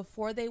me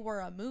before they were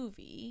a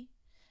movie.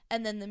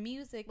 And then the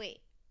music. Wait,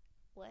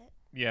 what?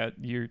 Yeah,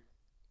 you're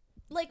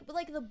like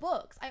the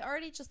books. I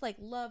already just like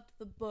loved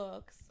the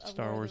books of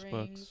Star Lord Wars of the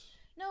Rings. books.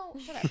 No,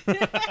 shut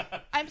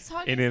up. I'm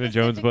talking Indiana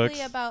Jones specifically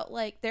books. about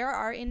like there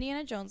are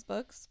Indiana Jones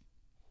books.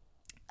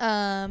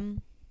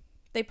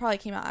 They probably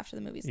came out after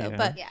the movies though, Yeah.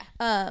 but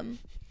Yeah.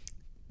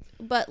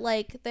 but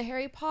like the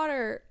Harry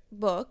Potter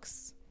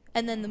books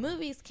and then the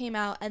movies came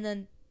out, and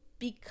then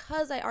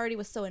because I already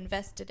was so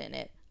invested in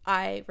it,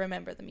 I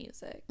remember the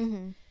music.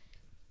 Mm-hmm.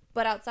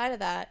 But outside of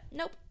that,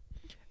 nope.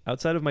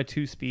 Outside of my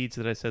two speeds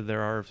that I said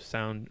there are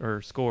sound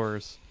or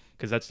scores,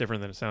 because that's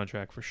different than a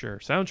soundtrack for sure.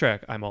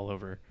 Soundtrack, I'm all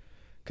over,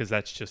 because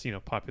that's just,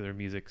 popular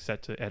music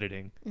set to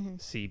editing.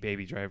 See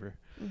Baby Driver.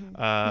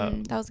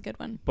 That was a good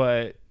one.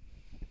 But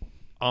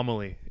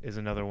Amelie is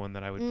another one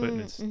that I would put in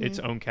its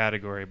own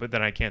category, but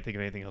then I can't think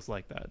of anything else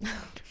like that.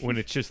 When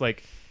it's just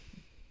like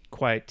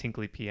quiet,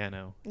 tinkly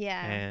piano.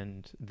 Yeah.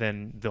 And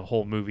then the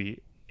whole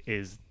movie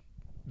is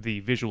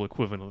the visual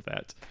equivalent of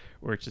that,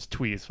 where it's just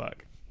twee as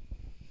fuck.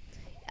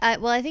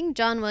 Well, I think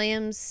John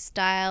Williams'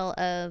 style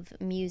of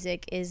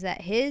music is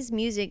that his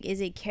music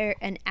is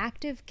an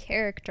active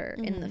character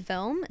in the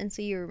film, and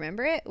so you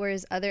remember it.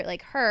 Whereas other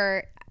like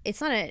Her, it's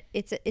not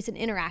it's an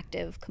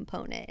interactive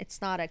component.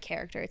 It's not a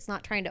character. It's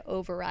not trying to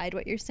override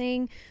what you're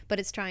saying, but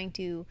it's trying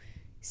to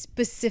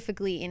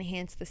specifically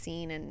enhance the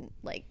scene and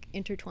like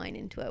intertwine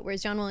into it.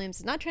 Whereas John Williams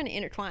is not trying to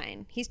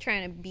intertwine. He's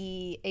trying to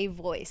be a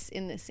voice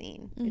in the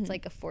scene. It's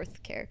like a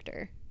fourth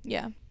character.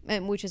 Yeah.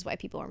 And which is why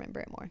people remember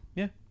it more.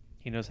 Yeah.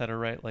 He knows how to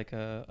write like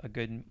a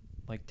good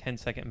like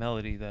 10-second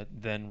melody that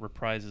then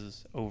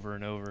reprises over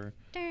and over.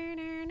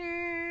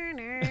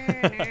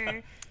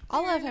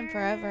 I'll love him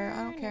forever.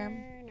 I don't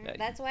care.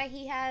 That's why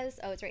he has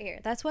it's right here.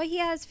 That's why he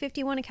has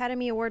 51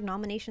 Academy Award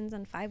nominations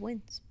and 5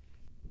 wins.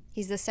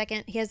 He has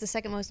the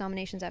second most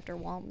nominations after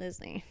Walt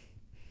Disney.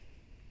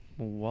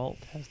 Walt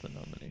has the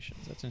nominations.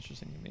 That's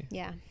interesting to me.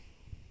 Yeah.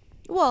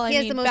 Well, He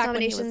has the most back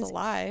when he nominations was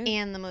alive.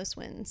 and the most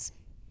wins.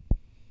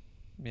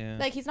 Yeah.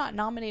 Like, he's not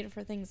nominated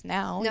for things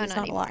now. No, he's not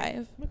not anymore.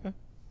 alive. Okay.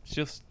 It's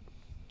just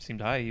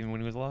seemed high even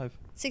when he was alive.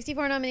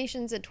 64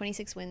 nominations and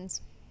 26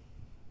 wins.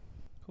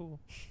 Cool.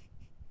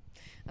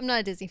 I'm not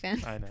a Disney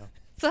fan, I know.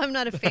 so I'm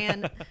not a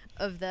fan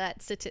of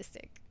that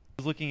statistic. I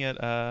was looking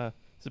at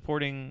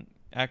supporting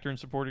actor and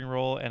supporting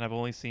role, and I've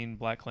only seen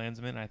Black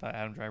Klansman. I thought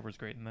Adam Driver was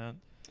great in that.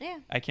 Yeah.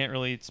 I can't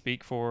really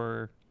speak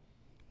for.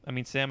 I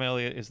mean, Sam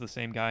Elliott is the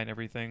same guy and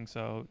everything,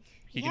 so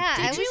he Yeah,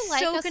 can. I Did you was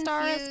like so A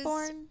Star Is confused.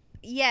 Born?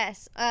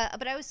 Yes,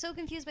 but I was so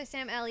confused by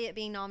Sam Elliott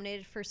being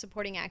nominated for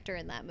supporting actor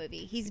in that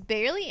movie. He's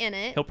barely in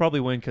it. He'll probably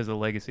win because of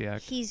legacy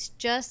act. He's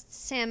just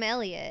Sam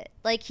Elliott.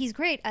 Like, he's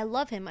great. I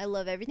love him. I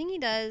love everything he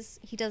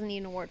does. He doesn't need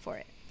an award for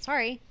it.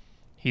 Sorry.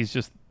 He's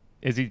just,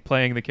 is he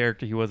playing the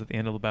character he was at the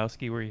end of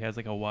Lebowski, where he has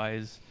like a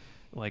wise,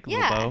 like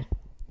Yeah. LeBeau?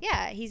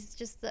 Yeah, he's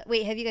just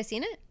wait, have you guys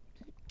seen it?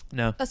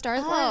 No. A Star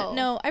is Oh. Born?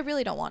 No, I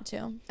really don't want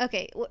to.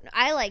 Okay, well,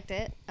 I liked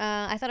it.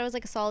 I thought it was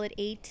like a solid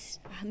 8,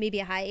 maybe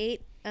a high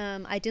 8.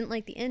 I didn't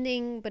like the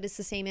ending, but it's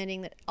the same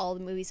ending that all the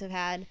movies have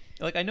had.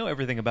 Like, I know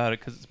everything about it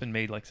because it's been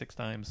made like 6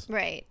 times.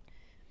 Right.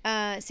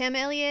 Sam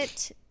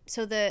Elliott.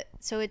 So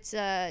it's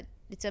a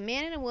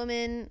man and a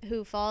woman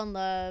who fall in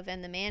love,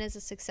 and the man is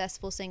a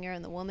successful singer,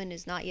 and the woman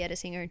is not yet a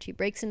singer, and she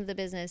breaks into the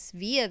business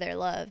via their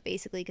love,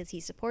 basically, because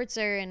he supports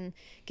her and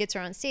gets her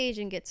on stage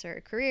and gets her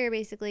a career,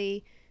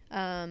 basically.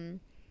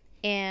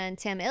 And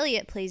Sam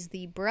Elliott plays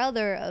the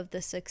brother of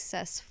the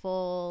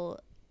successful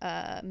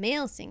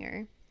male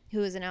singer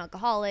who is an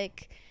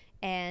alcoholic,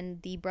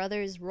 and the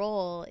brother's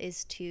role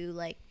is to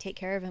like take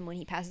care of him when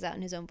he passes out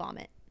in his own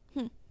vomit.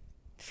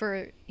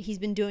 He's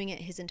been doing it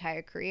his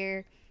entire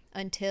career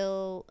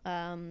until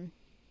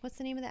what's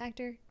the name of the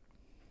actor?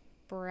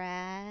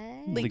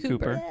 Bradley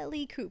Cooper.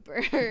 Bradley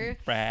Cooper.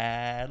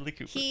 Bradley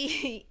Cooper.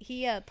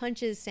 He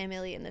punches Sam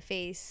Elliott in the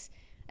face.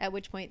 At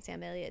which point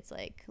Sam Elliott's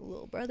like,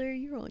 "Little brother,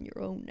 you're on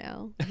your own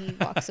now." And he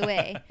walks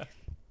away.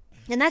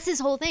 And that's his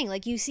whole thing.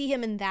 Like, you see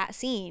him in that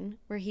scene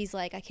where he's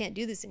like, "I can't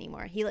do this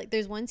anymore."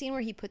 There's one scene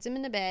where he puts him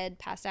in the bed,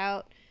 passed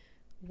out,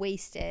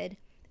 wasted,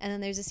 and then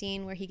there's a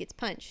scene where he gets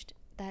punched.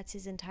 That's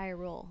his entire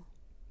role.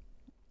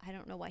 I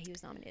don't know why he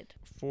was nominated.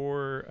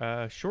 For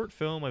short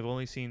film,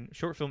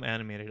 short film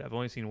animated. I've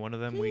only seen one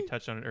of them. We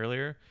touched on it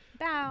earlier.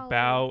 Bow.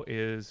 Bao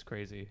is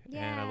crazy,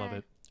 and I love Yeah.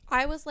 it.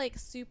 I was like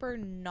super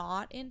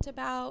not into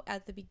Bao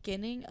at the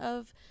beginning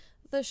of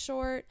the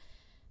short,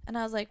 and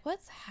I was like,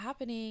 what's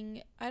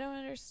happening? I don't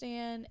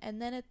understand. And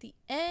then at the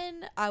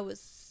end, I was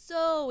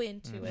so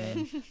into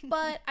it,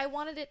 but I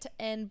wanted it to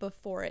end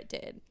before it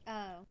did.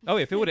 Oh. Oh,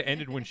 if it would have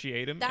ended when she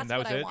ate him That's and that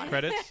what was I it, wanted.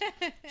 credits.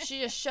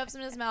 She just shoves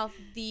him in his mouth,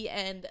 the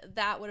end.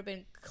 That would have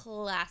been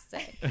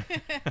classic.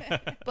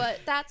 But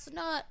that's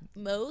not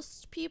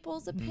most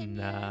people's opinion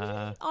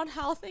Nah. on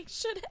how things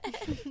should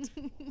end.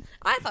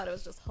 I thought it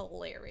was just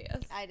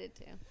hilarious. I did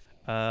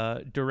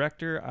too.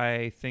 Director,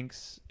 I think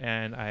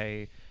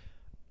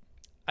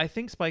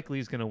Spike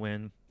Lee's gonna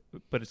win,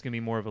 but it's gonna be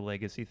more of a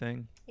legacy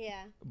thing.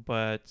 Yeah.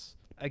 But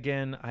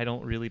again, I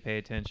don't really pay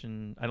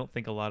attention. I don't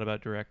think a lot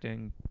about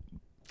directing.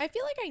 I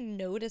feel like I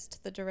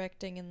noticed the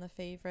directing in The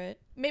Favorite.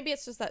 Maybe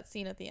it's just that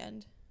scene at the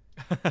end.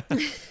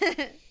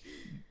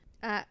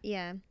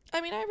 Yeah.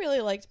 I mean, I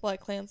really liked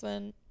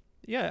BlacKkKlansman.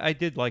 Yeah, I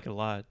did like it a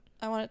lot.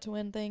 I want it to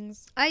win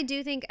things. I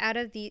do think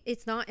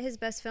it's not his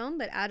best film,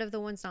 but out of the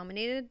ones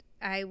nominated,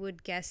 I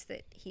would guess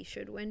that he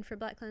should win for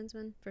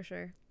BlacKkKlansman for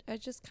sure. I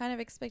just kind of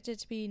expected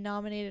to be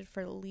nominated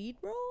for lead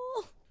role.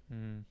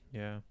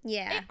 Yeah.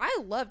 Yeah. I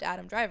loved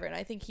Adam Driver, and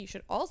I think he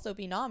should also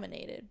be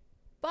nominated.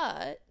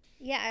 But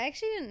Yeah, I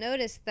actually didn't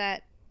notice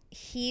that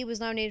he was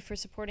nominated for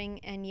supporting,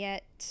 and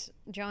yet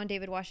John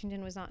David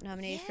Washington was not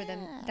nominated for them.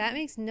 Yeah. That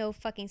makes no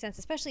fucking sense,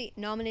 especially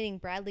nominating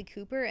Bradley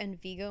Cooper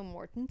and Viggo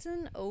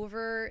Mortensen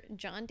over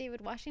John David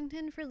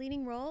Washington for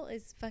leading role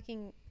is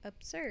fucking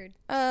absurd.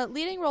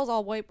 leading role's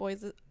all white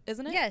boys,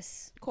 isn't it?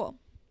 Yes, Cool.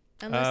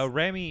 unless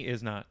Rami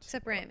is not.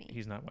 except Rami.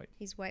 He's not white.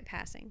 He's white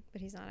passing, but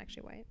he's not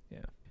actually white. Yeah.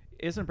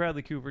 Isn't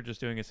Bradley Cooper just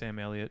doing a Sam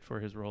Elliott for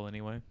his role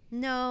anyway?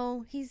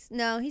 No, he's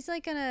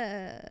like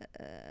an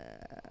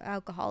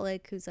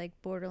alcoholic who's like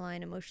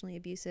borderline emotionally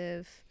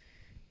abusive,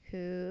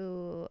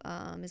 who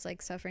is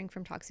like suffering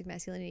from toxic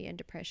masculinity and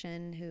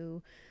depression,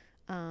 who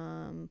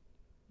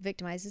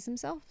victimizes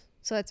himself.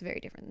 So that's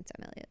very different than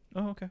Sam Elliott.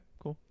 Oh, okay.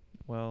 Cool.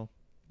 Well,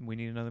 we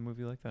need another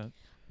movie like that.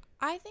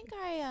 I think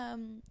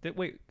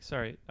Wait,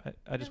 sorry.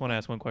 I just want to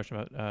ask one question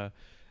about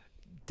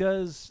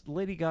does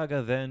Lady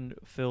Gaga then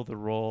fill the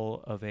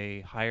role of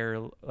a higher,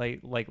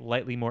 like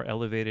lightly more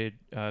elevated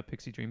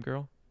Pixie Dream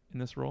Girl in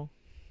this role?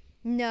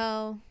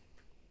 No,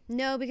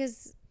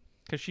 because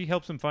Because she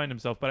helps him find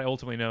himself, but I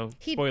ultimately know,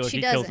 He- spoiler, she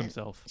he kills doesn't.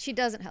 himself. she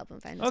doesn't help him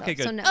find himself. Okay,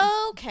 good. So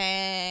no.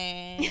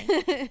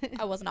 okay.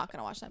 I was not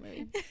gonna watch that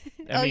movie.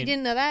 You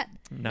didn't know that?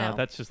 No, No.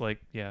 that's just like,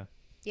 yeah.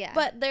 Yeah.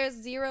 But there's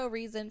zero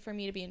reason for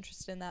me to be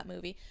interested in that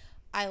movie.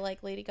 I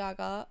like Lady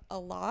Gaga a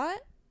lot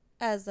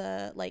as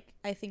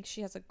I think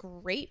she has a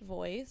great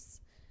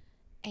voice,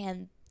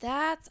 and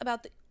that's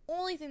about the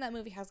only thing that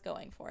movie has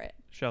going for it.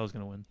 Shallow's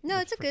going to win. no,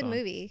 with it's a her good song.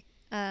 movie.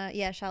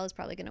 Yeah, Shallow's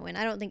probably going to win.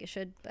 I don't think it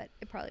should, but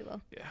it probably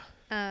will.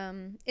 Yeah.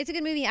 It's a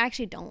good movie. I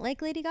actually don't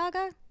like Lady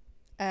Gaga.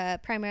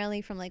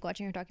 Primarily from like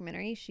watching her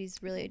documentary.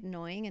 She's really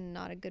annoying and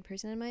not a good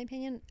person in my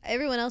opinion.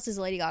 Everyone else is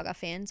a Lady Gaga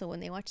fan, so when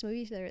they watch the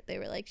movie, they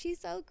were like, "She's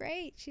so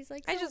great. She's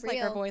like so I just real."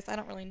 like her voice. I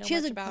don't really know She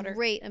much has a about her.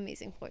 great,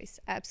 amazing voice.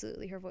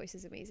 Absolutely, her voice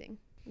is amazing.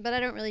 But I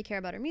don't really care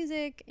about her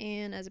music,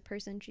 and as a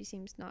person, she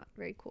seems not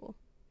very cool.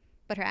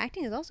 But her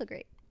acting is also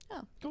great.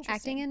 Oh,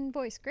 Acting and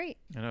voice, great.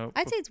 I know.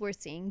 I'd say it's worth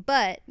seeing.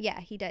 But yeah,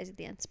 he dies at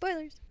the end.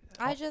 Spoilers.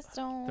 I just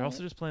don't. They're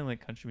also just playing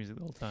like country music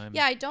the whole time.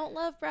 Yeah, I don't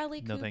love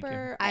Bradley No, thank you.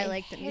 Cooper. I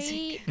like the music.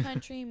 hate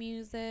country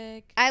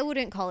music. I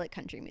wouldn't call it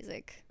country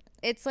music.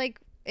 It's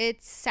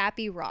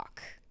sappy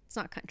rock. It's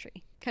not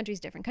country. Country's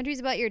different. Country's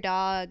about your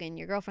dog and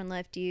your girlfriend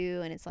left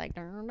you, and it's like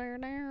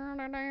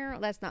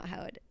that's not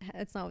how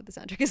that's not what the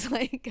soundtrack is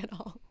like at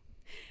all.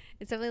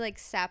 It's definitely like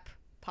sap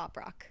pop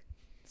rock.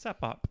 Sap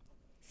pop.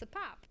 Sap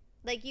pop.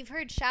 Like, you've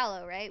heard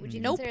Shallow, right? Would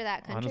you Nope. consider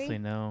that country? Honestly,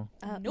 no.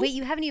 Nope. Wait,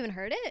 you haven't even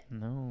heard it?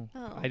 No.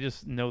 Oh. I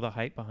just know the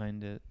hype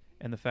behind it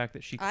and the fact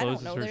that she I don't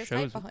closes know. her There's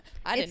shows. hype behind.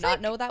 I did It's not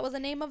like- know that was the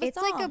name of a It's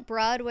song. like a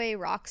Broadway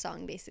rock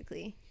song,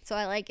 basically. So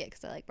I like it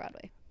because I like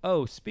Broadway.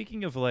 Oh,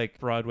 speaking of like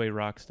Broadway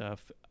rock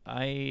stuff,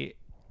 I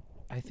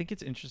think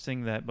it's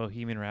interesting that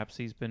Bohemian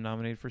Rhapsody's been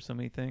nominated for so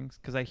many things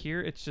because I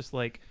hear it's just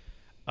like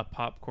a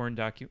popcorn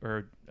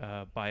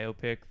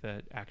biopic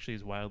that actually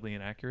is wildly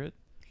inaccurate.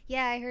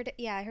 Yeah, I heard.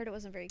 I heard it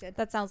wasn't very good.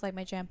 That sounds like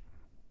my jam.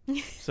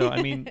 So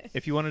I mean,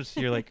 if you wanted to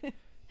hear like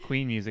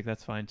Queen music,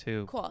 that's fine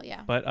too. Cool,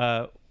 yeah.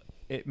 But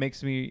it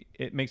makes me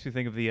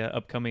think of the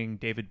upcoming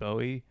David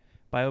Bowie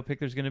biopic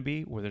there's going to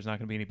be, where there's not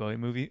going to be any Bowie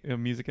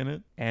music in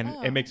it, and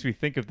Oh. it makes me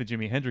think of the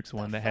Jimi Hendrix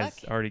one that has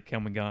fuck? already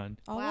come and gone.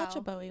 I'll watch a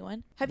Wow. Bowie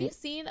one. Have you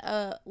seen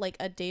a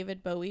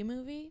David Bowie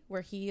movie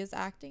where he is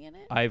acting in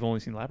it? I've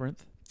only seen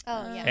Labyrinth,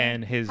 Oh yeah.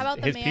 and his How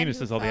about the man penis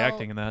who does all the fell-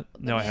 acting in that.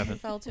 The No, I Man Who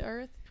haven't. Fell to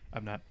Earth.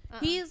 I'm not.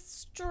 He's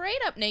straight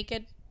up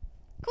naked.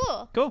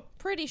 Cool. Cool.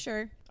 Pretty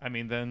sure. I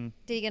mean, then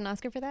Did he get an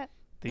Oscar for that?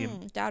 the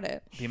Doubt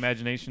it. the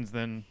imagination's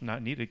then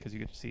not needed because you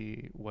get to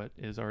see what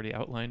is already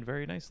outlined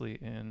very nicely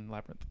in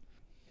Labyrinth.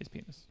 His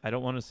penis. I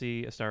don't want to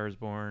see A Star Is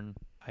Born.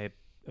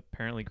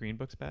 Apparently Green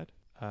Book's bad.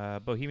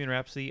 Bohemian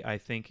Rhapsody, I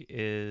think,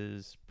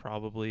 is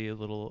probably a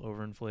little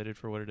overinflated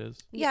for what it is.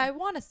 Yeah, I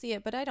want to see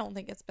it, but I don't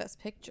think it's Best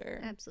Picture.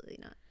 Absolutely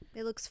not.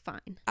 It looks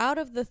fine. Out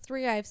of the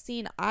three I've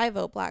seen, I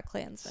vote Black So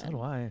Klansman.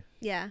 do I.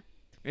 Yeah.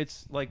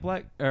 It's like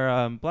Black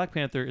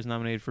Panther is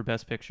nominated for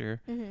Best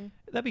Picture. Mm-hmm.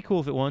 That'd be cool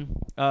if it won.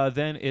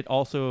 Then it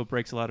also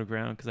breaks a lot of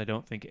ground because I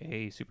don't think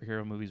a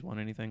superhero movie's won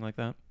anything like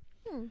that.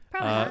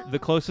 Probably not. The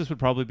closest would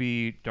probably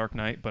be Dark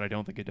Knight, but I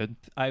don't think it did.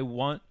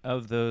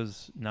 Of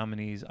those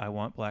nominees, I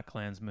want Black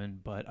Klansman,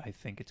 but I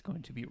think it's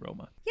going to be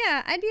Roma.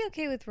 Yeah, I'd be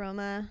okay with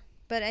Roma,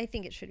 but I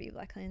think it should be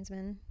Black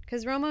Klansman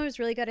because Roma was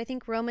really good. I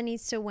think Roma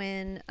needs to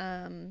win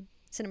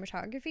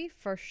cinematography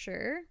for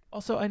sure.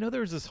 Also, I know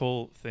there was this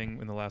whole thing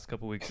in the last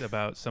couple weeks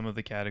about some of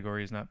the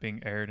categories not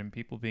being aired and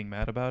people being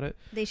mad about it.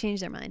 They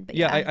changed their mind, but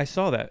Yeah, I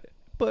saw that.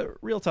 But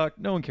real talk,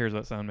 no one cares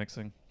about sound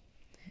mixing.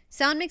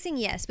 sound mixing,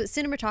 yes, but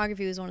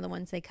cinematography was one of the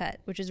ones they cut,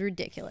 which is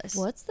ridiculous.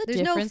 What's the There's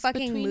difference no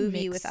fucking between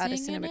movie without a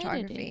mixing and cinematography.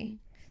 editing?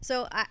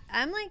 So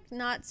I'm like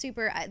not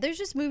super. There's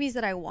just movies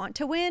that I want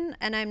to win,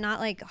 and I'm not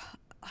like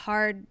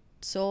hard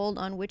sold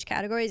on which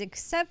categories,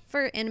 except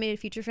for animated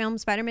feature film.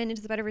 Spider-Man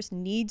Into the Spider-Verse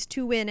needs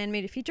to win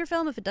animated feature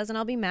film. If it doesn't,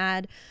 I'll be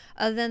mad.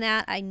 Other than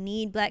that, I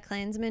need Black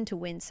Klansman to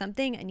win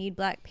something. I need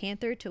Black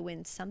Panther to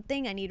win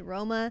something. I need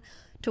Roma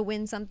to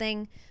win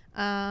something.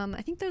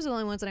 I think those are the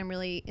only ones that I'm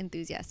really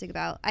enthusiastic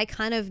about. I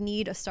kind of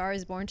need A Star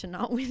Is Born to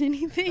not win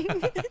anything.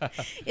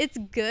 It's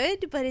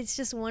good, but it's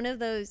just one of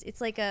those. It's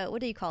like a,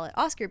 what do you call it?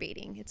 Oscar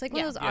baiting. It's like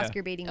one of those Yeah.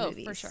 Oscar baiting Oh,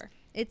 movies. for sure.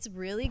 It's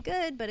really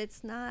good, but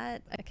it's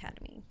not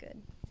Academy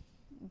good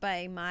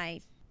by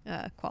my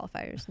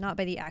qualifiers, not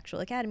by the actual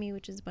Academy,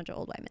 which is a bunch of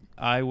old white men.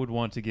 I would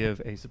want to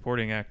give a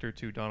supporting actor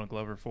to Donald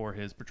Glover for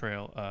his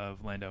portrayal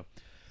of Lando.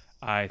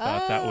 I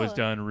thought that was Oh.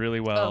 done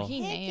really well. Oh,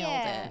 he Heck nailed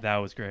yeah. it. That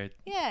was great.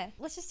 Yeah,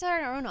 let's just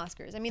start our own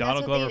Oscars. I mean, Donald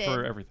that's what Glover they did.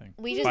 for everything.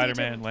 We just need to-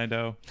 Spider-Man,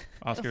 Lando,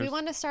 If we Oscars.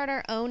 want to start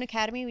our own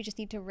Academy, we just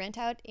need to rent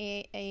out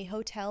a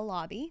hotel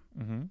lobby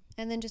Mm-hmm.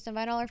 and then just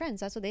invite all our friends.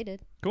 That's what they did.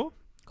 Cool.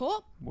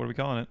 Cool. What are we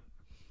calling it?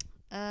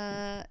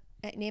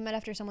 Name it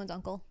after someone's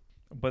uncle.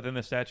 But then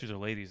the statues are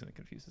ladies and it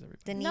confuses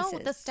everybody. The No,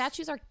 nieces. the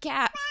statues are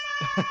cats.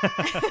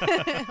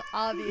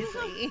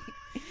 Obviously.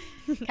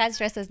 Cats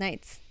dressed as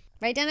knights.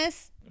 Right,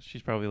 Dennis?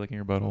 She's probably licking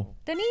her butthole.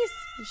 Denise?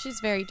 She's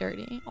very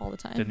dirty all the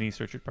time. Denise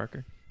Richard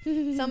Parker.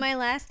 So my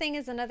last thing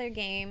is another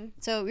game.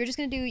 So we're just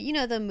going to do, you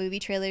know, the movie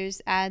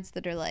trailers ads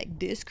that are like,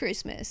 this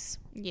Christmas.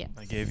 Yes.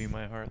 I gave you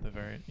my heart. The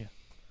very yeah.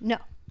 No,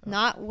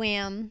 not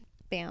wham,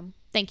 bam.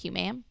 Thank you,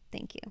 ma'am.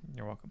 Thank you.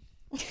 You're welcome.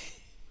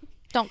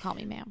 Don't call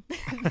me ma'am.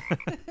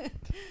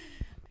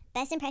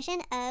 Best impression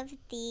of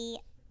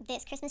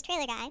this Christmas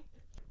trailer guy.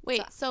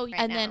 Wait, so right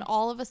and then now.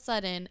 all of a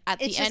sudden at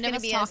It's the just end of gonna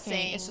us be us talking,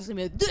 saying- it's just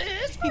gonna be like,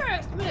 this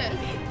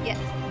Christmas.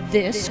 Yes.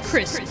 This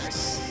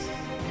Christmas.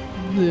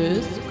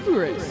 This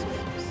Christmas.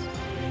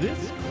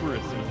 This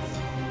Christmas.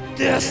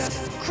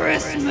 This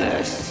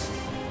Christmas.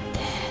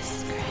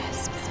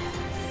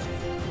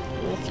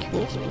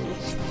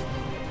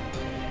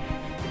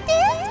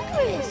 This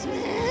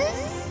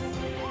Christmas.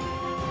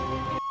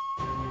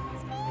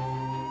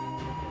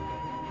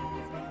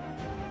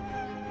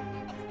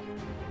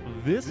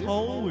 This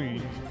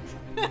Halloween.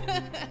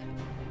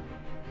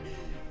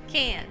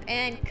 Canned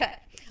and cut.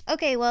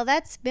 Okay, well,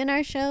 that's been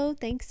our show.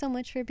 Thanks so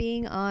much for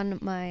being on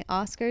my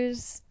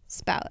Oscars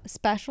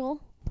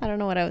special. I don't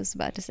know what I was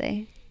about to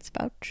say.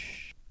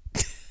 Spouch.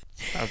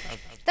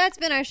 That's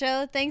been our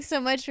show. Thanks so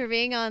much for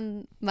being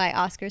on my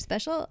Oscar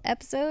special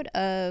episode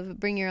of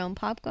Bring Your Own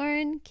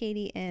Popcorn,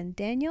 Katie and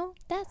Daniel.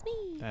 That's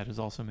me. That is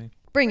also me.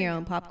 Bring your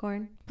own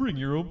popcorn. Bring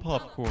your own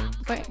popcorn.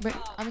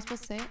 I'm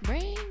supposed to say it?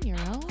 Bring your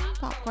own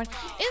popcorn.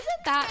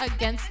 Isn't that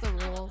against the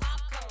rules?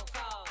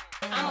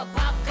 I'm a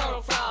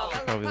popcorn frog.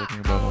 She's probably licking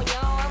her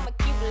butthole. I'm a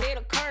cute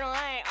little colonel.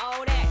 I ain't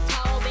all that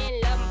tall.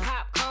 Been loving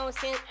popcorn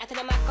since after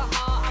the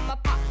alcohol. I'm a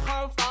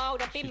popcorn frog.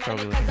 Don't be She's mad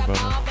probably because licking her I'm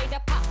butthole. all made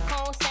the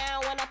popcorn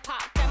sound when I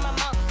pop in my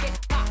mouth.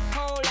 Get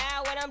popcorn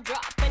loud when I'm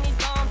dropping these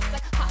bombs. It's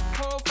like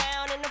popcorn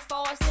found in the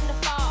forest in the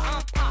fall.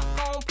 I'm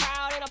popcorn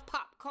proud and a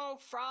popcorn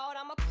fraud.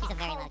 I'm a She's a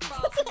very popcorn loud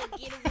frog. So I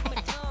get it with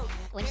my tongue.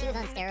 When she was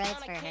on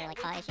steroids for her like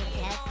paw issue that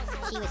she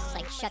has, she was just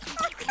like shut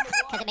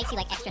because it makes you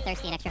like extra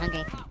thirsty and extra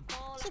hungry.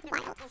 She's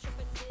wild.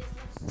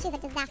 She's a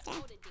disaster.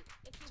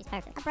 She's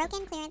perfect. A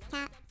broken clearance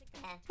cat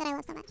that I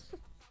love so much.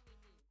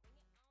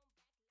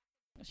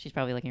 She's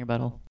probably licking her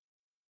butthole.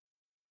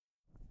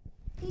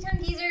 Tea time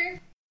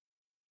teaser.